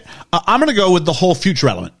 Okay. I'm going to go with the whole future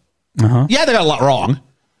element. Uh-huh. Yeah, they got a lot wrong,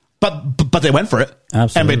 but they went for it.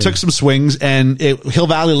 Absolutely. And they took some swings, and Hill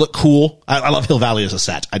Valley looked cool. I love Hill Valley as a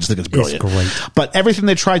set. I just think it's brilliant. It's great. But everything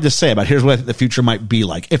they tried to say about here's what I think the future might be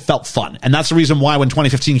like, it felt fun. And that's the reason why when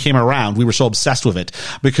 2015 came around, we were so obsessed with it,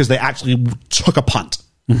 because they actually took a punt.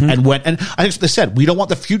 Mm-hmm. And I think they said, we don't want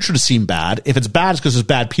the future to seem bad. If it's bad, it's because there's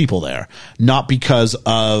bad people there, not because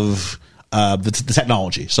of the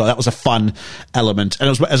technology. So that was a fun element. And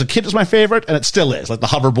as a kid, it was my favorite, and it still is. Like the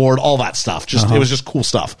hoverboard, all that stuff. It was just cool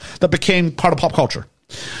stuff that became part of pop culture.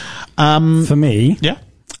 For me, yeah.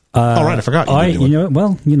 All right, I forgot. I'm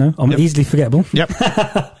easily forgettable. Yep.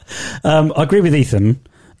 I agree with Ethan.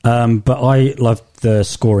 But I loved the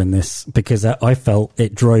score in this because I felt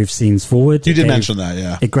it drove scenes forward. You did mention that,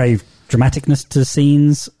 yeah. It gave dramaticness to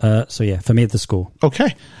scenes. So yeah, for me, the score.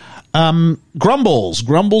 Okay. Grumbles.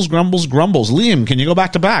 Liam, can you go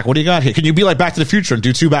back to back? What do you got here? Can you be like Back to the Future and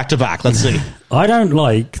do 2 back to back? Let's see. I don't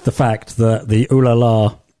like the fact that the Ooh La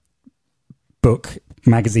La book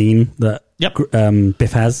magazine that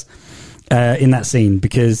Biff has in that scene,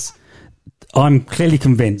 because I'm clearly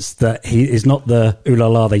convinced that he is not the Ooh La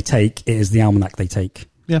La they take, it is the almanac they take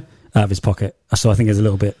out of his pocket. So I think there's a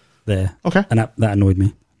little bit there. Okay. And that annoyed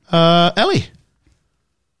me. Ellie?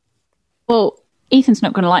 Well, Ethan's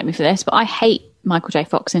not going to like me for this, but I hate Michael J.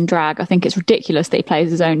 Fox in drag. I think it's ridiculous that he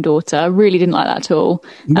plays his own daughter. I really didn't like that at all.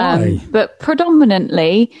 Why? But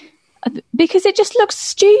predominantly, Because it just looks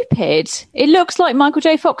stupid. It looks like Michael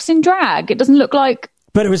J. Fox in drag. It doesn't look like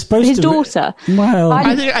But it was supposed his to daughter. Well,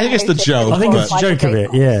 I think it's the joke. I think it's the joke of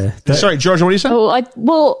it. Yeah. Sorry, Georgia, what are you saying?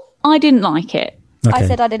 I didn't like it. I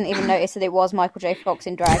said I didn't even notice that it was Michael J. Fox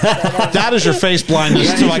in drag. That is your face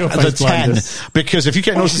blindness to like the 10. Because if you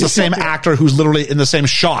can't notice it's the same actor who's literally in the same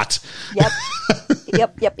shot.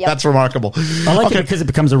 Yep. That's remarkable. I like it because it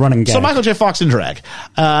becomes a running gag. So Michael J. Fox in drag.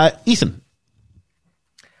 Ethan.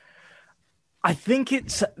 I think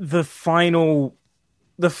it's the final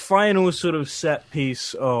sort of set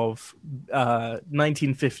piece of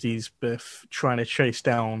 1950s Biff trying to chase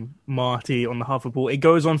down Marty on the hoverboard. It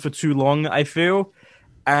goes on for too long, I feel.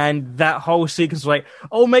 And that whole sequence is like,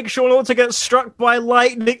 oh, make sure not to get struck by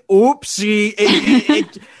lightning. Oopsie.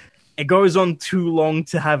 It goes on too long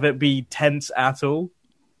to have it be tense at all.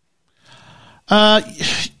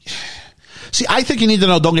 See, I think you need to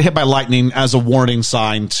know don't get hit by lightning as a warning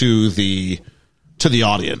sign to the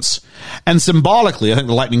audience. And symbolically, I think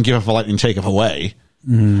the lightning giveth, a lightning taketh away.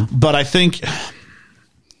 But I think,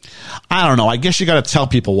 I don't know, I guess you got to tell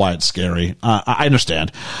people why it's scary. I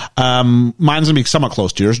understand. Mine's going to be somewhat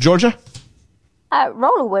close to yours. Georgia?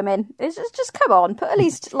 Roller women. It's just come on. Put at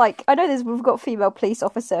least, like, I know we've got female police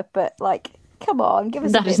officer, but, like, come on, give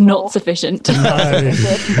us That a bit is not more. sufficient.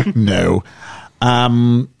 No.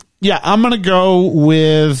 Yeah, I'm going to go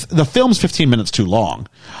with the film's 15 minutes too long.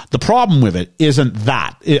 The problem with it isn't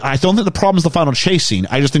that. I don't think the problem is the final chase scene.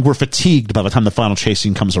 I just think we're fatigued by the time the final chase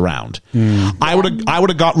scene comes around. I would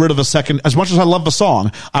have got rid of the second, as much as I love the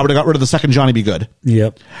song, I would have got rid of the second Johnny Be Good.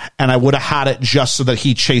 Yep. And I would have had it just so that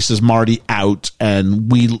he chases Marty out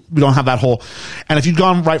and we don't have that whole, and if you'd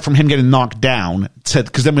gone right from him getting knocked down to,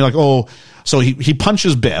 because then we're like, oh, so he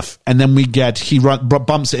punches Biff and then he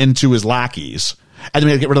bumps into his lackeys. And then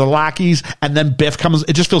we had to get rid of the lackeys, and then Biff comes.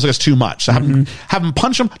 It just feels like it's too much. So have him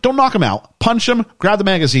punch him. Don't knock him out. Punch him. Grab the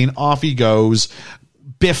magazine. Off he goes.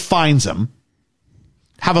 Biff finds him.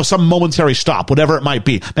 Have some momentary stop, whatever it might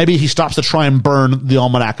be. Maybe he stops to try and burn the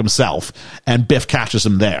almanac himself, and Biff catches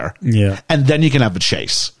him there. Yeah. And then you can have a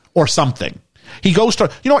chase or something. He goes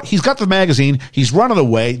to, you know what? He's got the magazine. He's running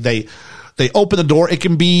away. They open the door. It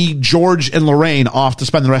can be George and Lorraine off to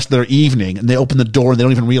spend the rest of their evening, and they open the door and they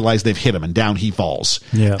don't even realize they've hit him, and down he falls.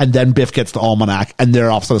 Yeah. And then Biff gets the almanac, and they're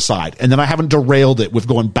off to the side. And then I haven't derailed it with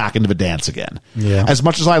going back into the dance again. Yeah. As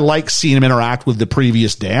much as I like seeing him interact with the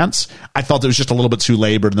previous dance, I felt it was just a little bit too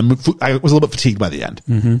labored, and I was a little bit fatigued by the end.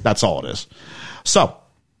 That's all it is. So,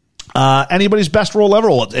 anybody's best role ever?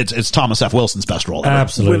 Well, it's Thomas F. Wilson's best role ever.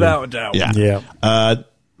 Absolutely. Without a doubt. Yeah.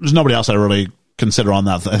 There's nobody else I really consider on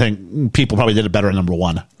that. I think people probably did it better in number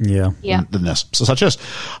one than this. So such is.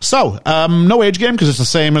 So, no age game because it's the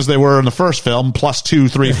same as they were in the first film, plus 2,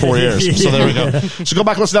 3, 4 years. So there we go. So go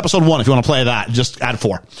back and listen to episode 1 if you want to play that. Just add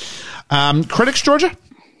 4. Critics, Georgia?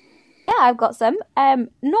 Yeah, I've got some.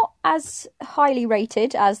 Not as highly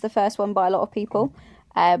rated as the first one by a lot of people,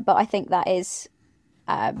 but I think that is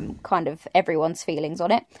kind of everyone's feelings on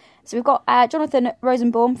it. So we've got Jonathan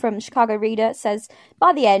Rosenbaum from Chicago Reader says,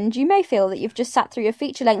 by the end, you may feel that you've just sat through a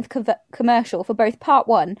feature-length commercial for both Part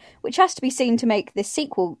 1, which has to be seen to make this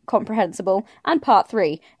sequel comprehensible, and Part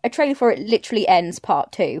 3, a trailer for it literally ends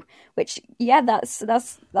Part 2, which, yeah, that's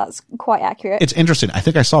quite accurate. It's interesting. I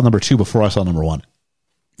think I saw number 2 before I saw number 1.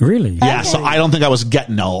 Really? Yeah, okay. So I don't think I was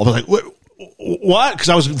getting all. I was like, what? Because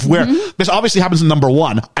I was where this obviously happens in number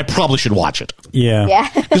 1. I probably should watch it. Yeah.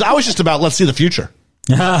 Because I was just about, let's see the future.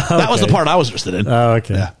 Okay. That was the part I was interested in. Oh,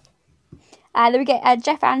 okay. Yeah. Then we get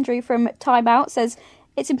Jeff Andrew from Time Out says,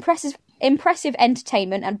 it's impressive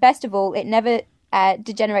entertainment, and best of all, it never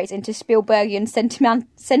degenerates into Spielbergian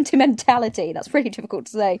sentimentality. That's pretty difficult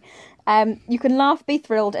to say. You can laugh, be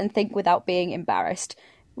thrilled, and think without being embarrassed,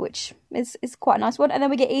 which is quite a nice one. And then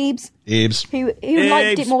we get Ebbs. Who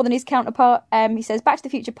liked it more than his counterpart. He says, Back to the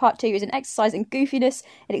Future Part 2 is an exercise in goofiness,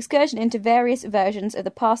 an excursion into various versions of the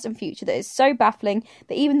past and future that is so baffling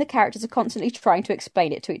that even the characters are constantly trying to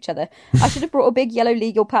explain it to each other. I should have brought a big yellow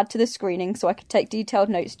legal pad to the screening so I could take detailed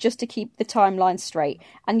notes just to keep the timeline straight.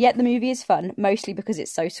 And yet the movie is fun, mostly because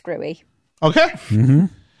it's so screwy. Okay. Mm-hmm.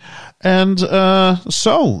 And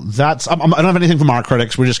so that's I don't have anything from our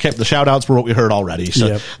critics. We just kept the shout outs for what we heard already.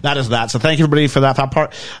 So that is that. So thank you everybody for that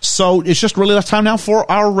part. So it's just really left time now for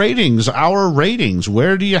our ratings.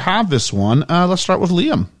 Where do you have this one? Let's start with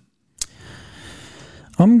Liam.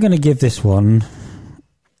 I'm going to give this one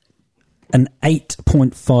an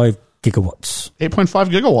 8.5 gigawatts. 8.5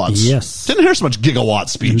 gigawatts. Yes. Didn't hear so much gigawatt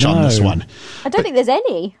speech on this one. I don't think there's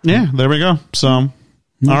any. Yeah, there we go. So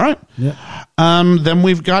all right. Yeah. Then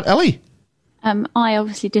we've got Ellie. I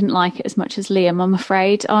obviously didn't like it as much as Liam, I'm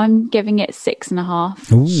afraid. I'm giving it 6.5.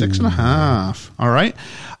 6.5. All right.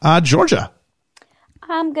 Georgia.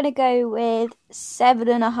 I'm going to go with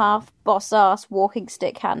 7.5 boss-ass walking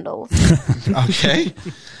stick handles. Okay.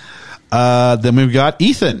 Then we've got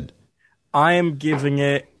Ethan. I am giving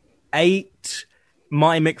it 8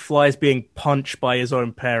 Marty McFly's being punched by his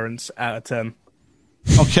own parents out of 10.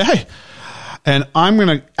 Okay. And I'm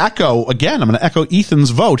going to echo, again, I'm going to echo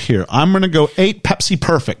Ethan's vote here. I'm going to go 8 Pepsi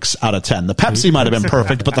Perfects out of 10. The Pepsi might have been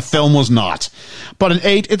perfect, but the film was not. But an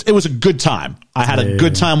 8, it was a good time. I had a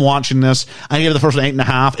good time watching this. I gave the first one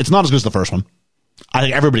 8.5. It's not as good as the first one. I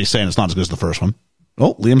think everybody's saying it's not as good as the first one.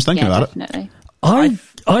 Oh, Liam's thinking about definitely. it.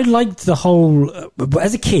 I liked the whole...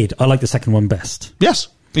 as a kid, I liked the second one best. Yes,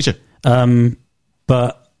 me too.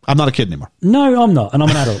 But... I'm not a kid anymore. No, I'm not, and I'm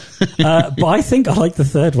an adult. But I think I like the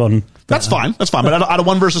third one. That's fine. But out of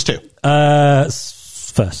 1 versus 2?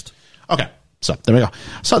 First. Okay. So there we go.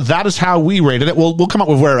 So that is how we rated it. We'll come up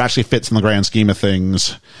with where it actually fits in the grand scheme of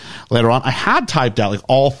things later on. I had typed out like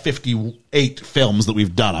all 58 films that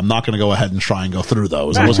we've done. I'm not going to go ahead and try and go through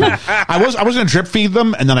those. I was going to drip feed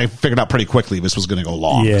them, and then I figured out pretty quickly this was going to go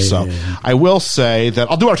long. Yeah. I will say that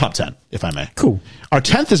I'll do our top 10, if I may. Cool. Our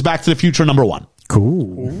 10th is Back to the Future number 1.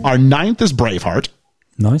 Cool. Our 9th is Braveheart.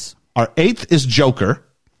 Nice. Our 8th is Joker.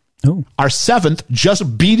 Oh. Our 7th,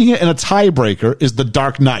 just beating it in a tiebreaker, is The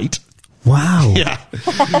Dark Knight. Wow. Yeah.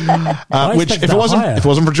 Which, if it wasn't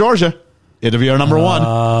for Georgia, it'd be our number 1.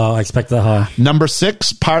 Oh, I expect that high. Number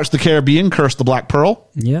 6, Pirates of the Caribbean, Curse of the Black Pearl.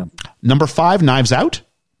 Yeah. Number 5, Knives Out.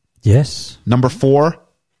 Yes. Number 4,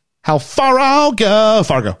 How Far I'll Go.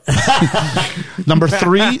 Fargo. Number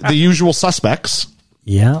 3, The Usual Suspects.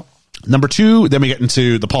 Yeah. Number 2, then we get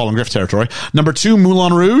into the Paul and Griff territory. Number 2,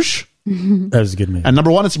 Moulin Rouge. That was a good movie. And number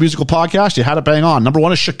 1, it's a musical podcast. You had it bang on. Number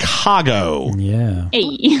 1 is Chicago. Yeah.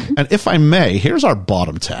 Hey. And if I may, here's our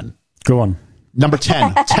bottom 10. Go on. Number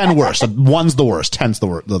 10, 10 worst. 1's the worst. 10's the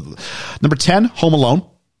worst. Number 10, Home Alone.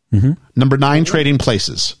 Mm-hmm. Number 9, Trading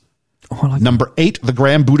Places. Oh, I like Number 8, The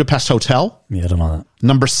Grand Budapest Hotel. Yeah, I don't know that.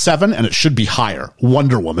 Number 7, and it should be higher,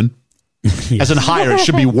 Wonder Woman. Yes. As in higher, it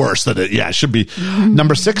should be worse than it. Yeah, it should be.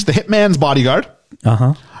 Number 6, The Hitman's Bodyguard.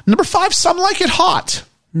 Uh-huh. Number 5, Some Like It Hot.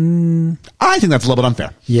 I think that's a little bit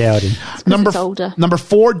unfair. Yeah, I do. Number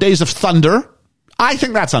 4, Days of Thunder. I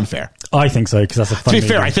think that's unfair. I think so, because that's a fun To be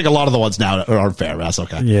fair, movie. I think a lot of the ones now are unfair. That's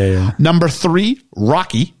okay. Yeah. Number 3,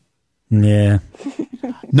 Rocky. Yeah.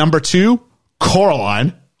 Number 2,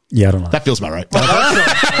 Coraline. Yeah, I don't know. That feels about right.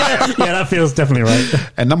 Yeah, that feels definitely right.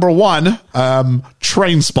 And number 1,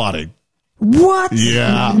 Train Spotting. What?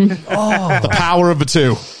 Yeah. The power of the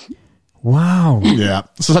 2. Wow. Yeah.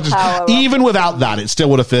 So even without that, it still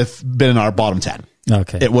would have been in our bottom 10.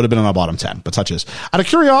 Okay. It would have been in our bottom 10, but such is. Out of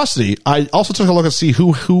curiosity, I also took a look and see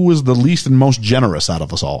who was the least and most generous out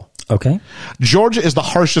of us all. Okay. Georgia is the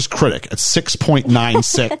harshest critic at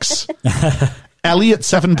 6.96. Ellie at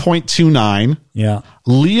 7.29. Yeah.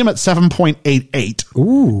 Liam at 7.88.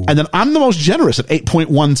 Ooh. And then I'm the most generous at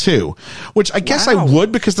 8.12, which I guess I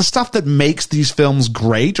would, because the stuff that makes these films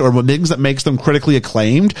great, or the things that makes them critically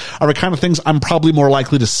acclaimed, are the kind of things I'm probably more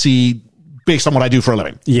likely to see based on what I do for a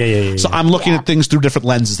living. Yeah. So I'm looking at things through different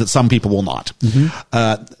lenses that some people will not.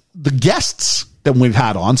 Mm-hmm. The guests that we've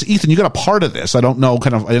had on, so Ethan, you got a part of this. I don't know, I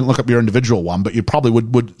didn't look up your individual one, but you probably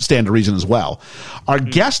would stand to reason as well. Our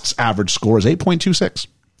guests' average score is 8.26.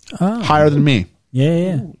 Higher than me.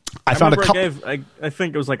 Yeah. I found a couple. I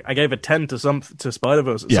think it was like I gave a 10 to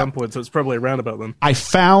Spider-Verse at some point, so it's probably around about then. I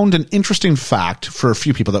found an interesting fact for a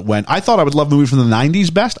few people that went, I thought I would love movies from the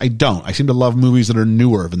 90s best. I don't. I seem to love movies that are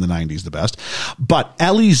newer than the 90s the best. But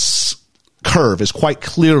Ellie's curve is quite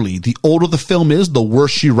clearly, the older the film is, the worse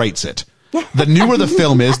she rates it. The newer the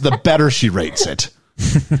film is, the better she rates it.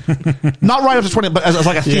 Not right up to 20, but as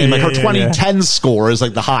like a theme. Her 2010 score is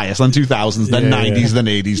like the highest, then 2000s, then 90s, then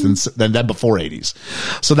 80s, then before 80s.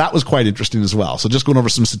 So that was quite interesting as well. So just going over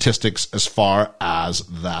some statistics as far as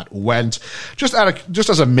that went. Just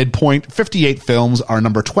as a midpoint, 58 films, our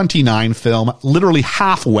number 29 film, literally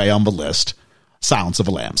halfway on the list, Silence of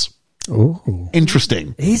the Lambs. Oh,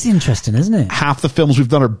 interesting. It is interesting, isn't it? Half the films we've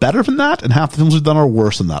done are better than that, and half the films we've done are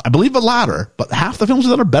worse than that. I believe the latter, but half the films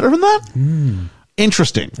we've done are better than that.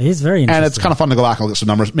 Interesting. It is very interesting. And it's kind of fun to go back and look at some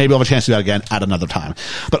numbers. Maybe I'll have a chance to do that again at another time.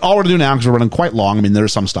 But all we're going to do now, because we're running quite long, I mean,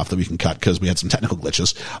 there's some stuff that we can cut because we had some technical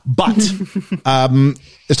glitches, but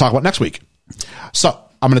let's talk about next week. So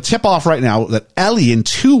I'm going to tip off right now that Ellie in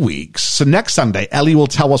 2 weeks, so next Sunday, Ellie will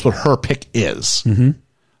tell us what her pick is. Mm-hmm.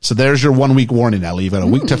 So there's your 1 week warning, Ellie. You've got a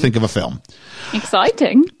week to think of a film.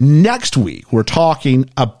 Exciting. Next week, we're talking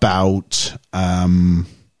about maybe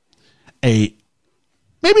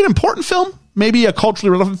an important film. maybe a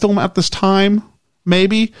culturally relevant film at this time,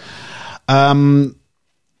 maybe.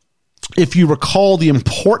 If you recall the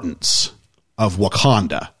importance of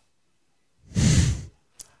Wakanda,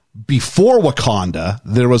 before Wakanda,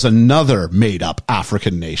 there was another made-up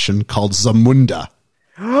African nation called Zamunda.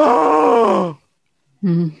 Do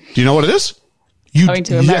you know what it is? Coming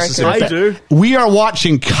to America. I do. We are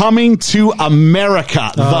watching Coming to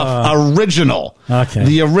America, the original. Okay.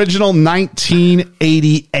 The original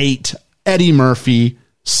 1988 Eddie Murphy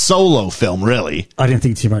solo film, really. I didn't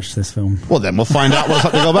think too much of this film. Well, then we'll find out. We'll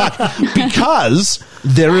have to go back. Because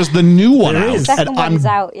there is the new one There out. is. And Second I'm one's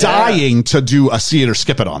out, yeah. dying to do a see it or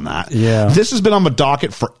skip it on that. Yeah. This has been on the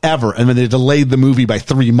docket forever, and then they delayed the movie by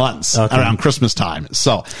 3 months around Christmas time.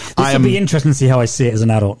 So This will be interesting to see how I see it as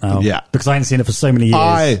an adult now. Yeah. Because I hadn't seen it for so many years.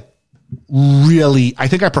 I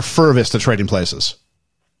think I prefer this to Trading Places.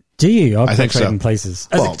 Do you? I think so. Trading Places.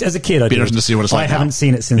 As a kid, I be did. interesting to see what it's like I now. haven't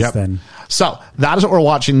seen it since Yep. then. So that is what we're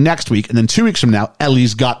watching next week. And then 2 weeks from now,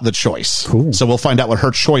 Ellie's got the choice. Cool. So we'll find out what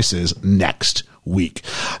her choice is next week.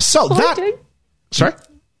 So Exciting. Sorry?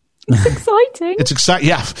 It's exciting. It's exciting.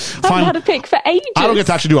 Yeah. I haven't had a pick for ages. I don't get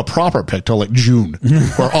to actually do a proper pick till like June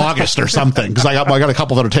or August or something because I got a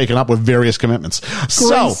couple that are taken up with various commitments.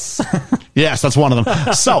 So, yes, that's one of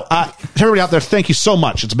them. So, to everybody out there, thank you so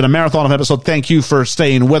much. It's been a marathon of episode. Thank you for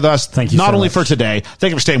staying with us. Thank you Not so only much. for today,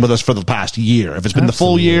 thank you for staying with us for the past year. If it's been the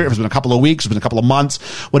full year, if it's been a couple of weeks, if it's been a couple of months,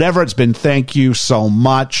 whatever it's been, thank you so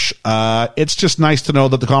much. It's just nice to know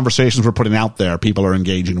that the conversations we're putting out there, people are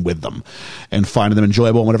engaging with them and finding them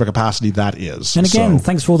enjoyable in whatever capacity that is. And again, So-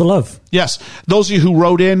 thanks for all the love. Yes. Those of you who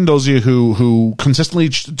wrote in, those of you who consistently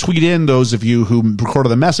tweet in, those of you who recorded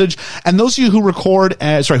the message, and those of you who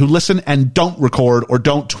who listen and don't record or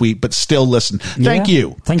don't tweet, but still listen. Thank Yeah.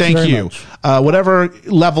 you. Thank you very much. Whatever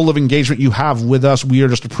level of engagement you have with us, we are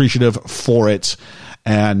just appreciative for it.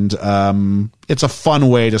 And it's a fun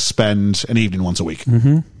way to spend an evening once a week.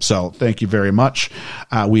 Mm-hmm. So thank you very much.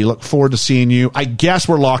 We look forward to seeing you. I guess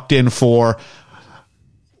we're locked in for...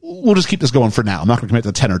 We'll just keep this going for now. I'm not going to commit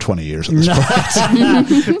to 10 or 20 years at this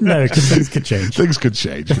point. No, because things could change. Things could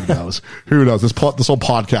change. Who knows? Who knows? This whole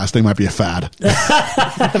podcast thing might be a fad.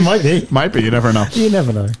 It might be. Might be. You never know. You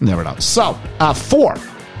never know. Never know. So, for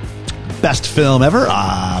best film ever,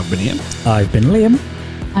 I've been Ian. I've been Liam.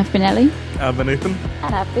 I've been Ellie. I've been Ethan.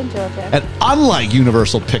 And I've been Georgia. And unlike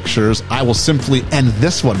Universal Pictures, I will simply end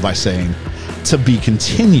this one by saying, to be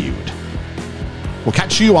continued. We'll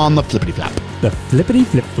catch you on the flippity flap. The flippity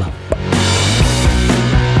flip flop.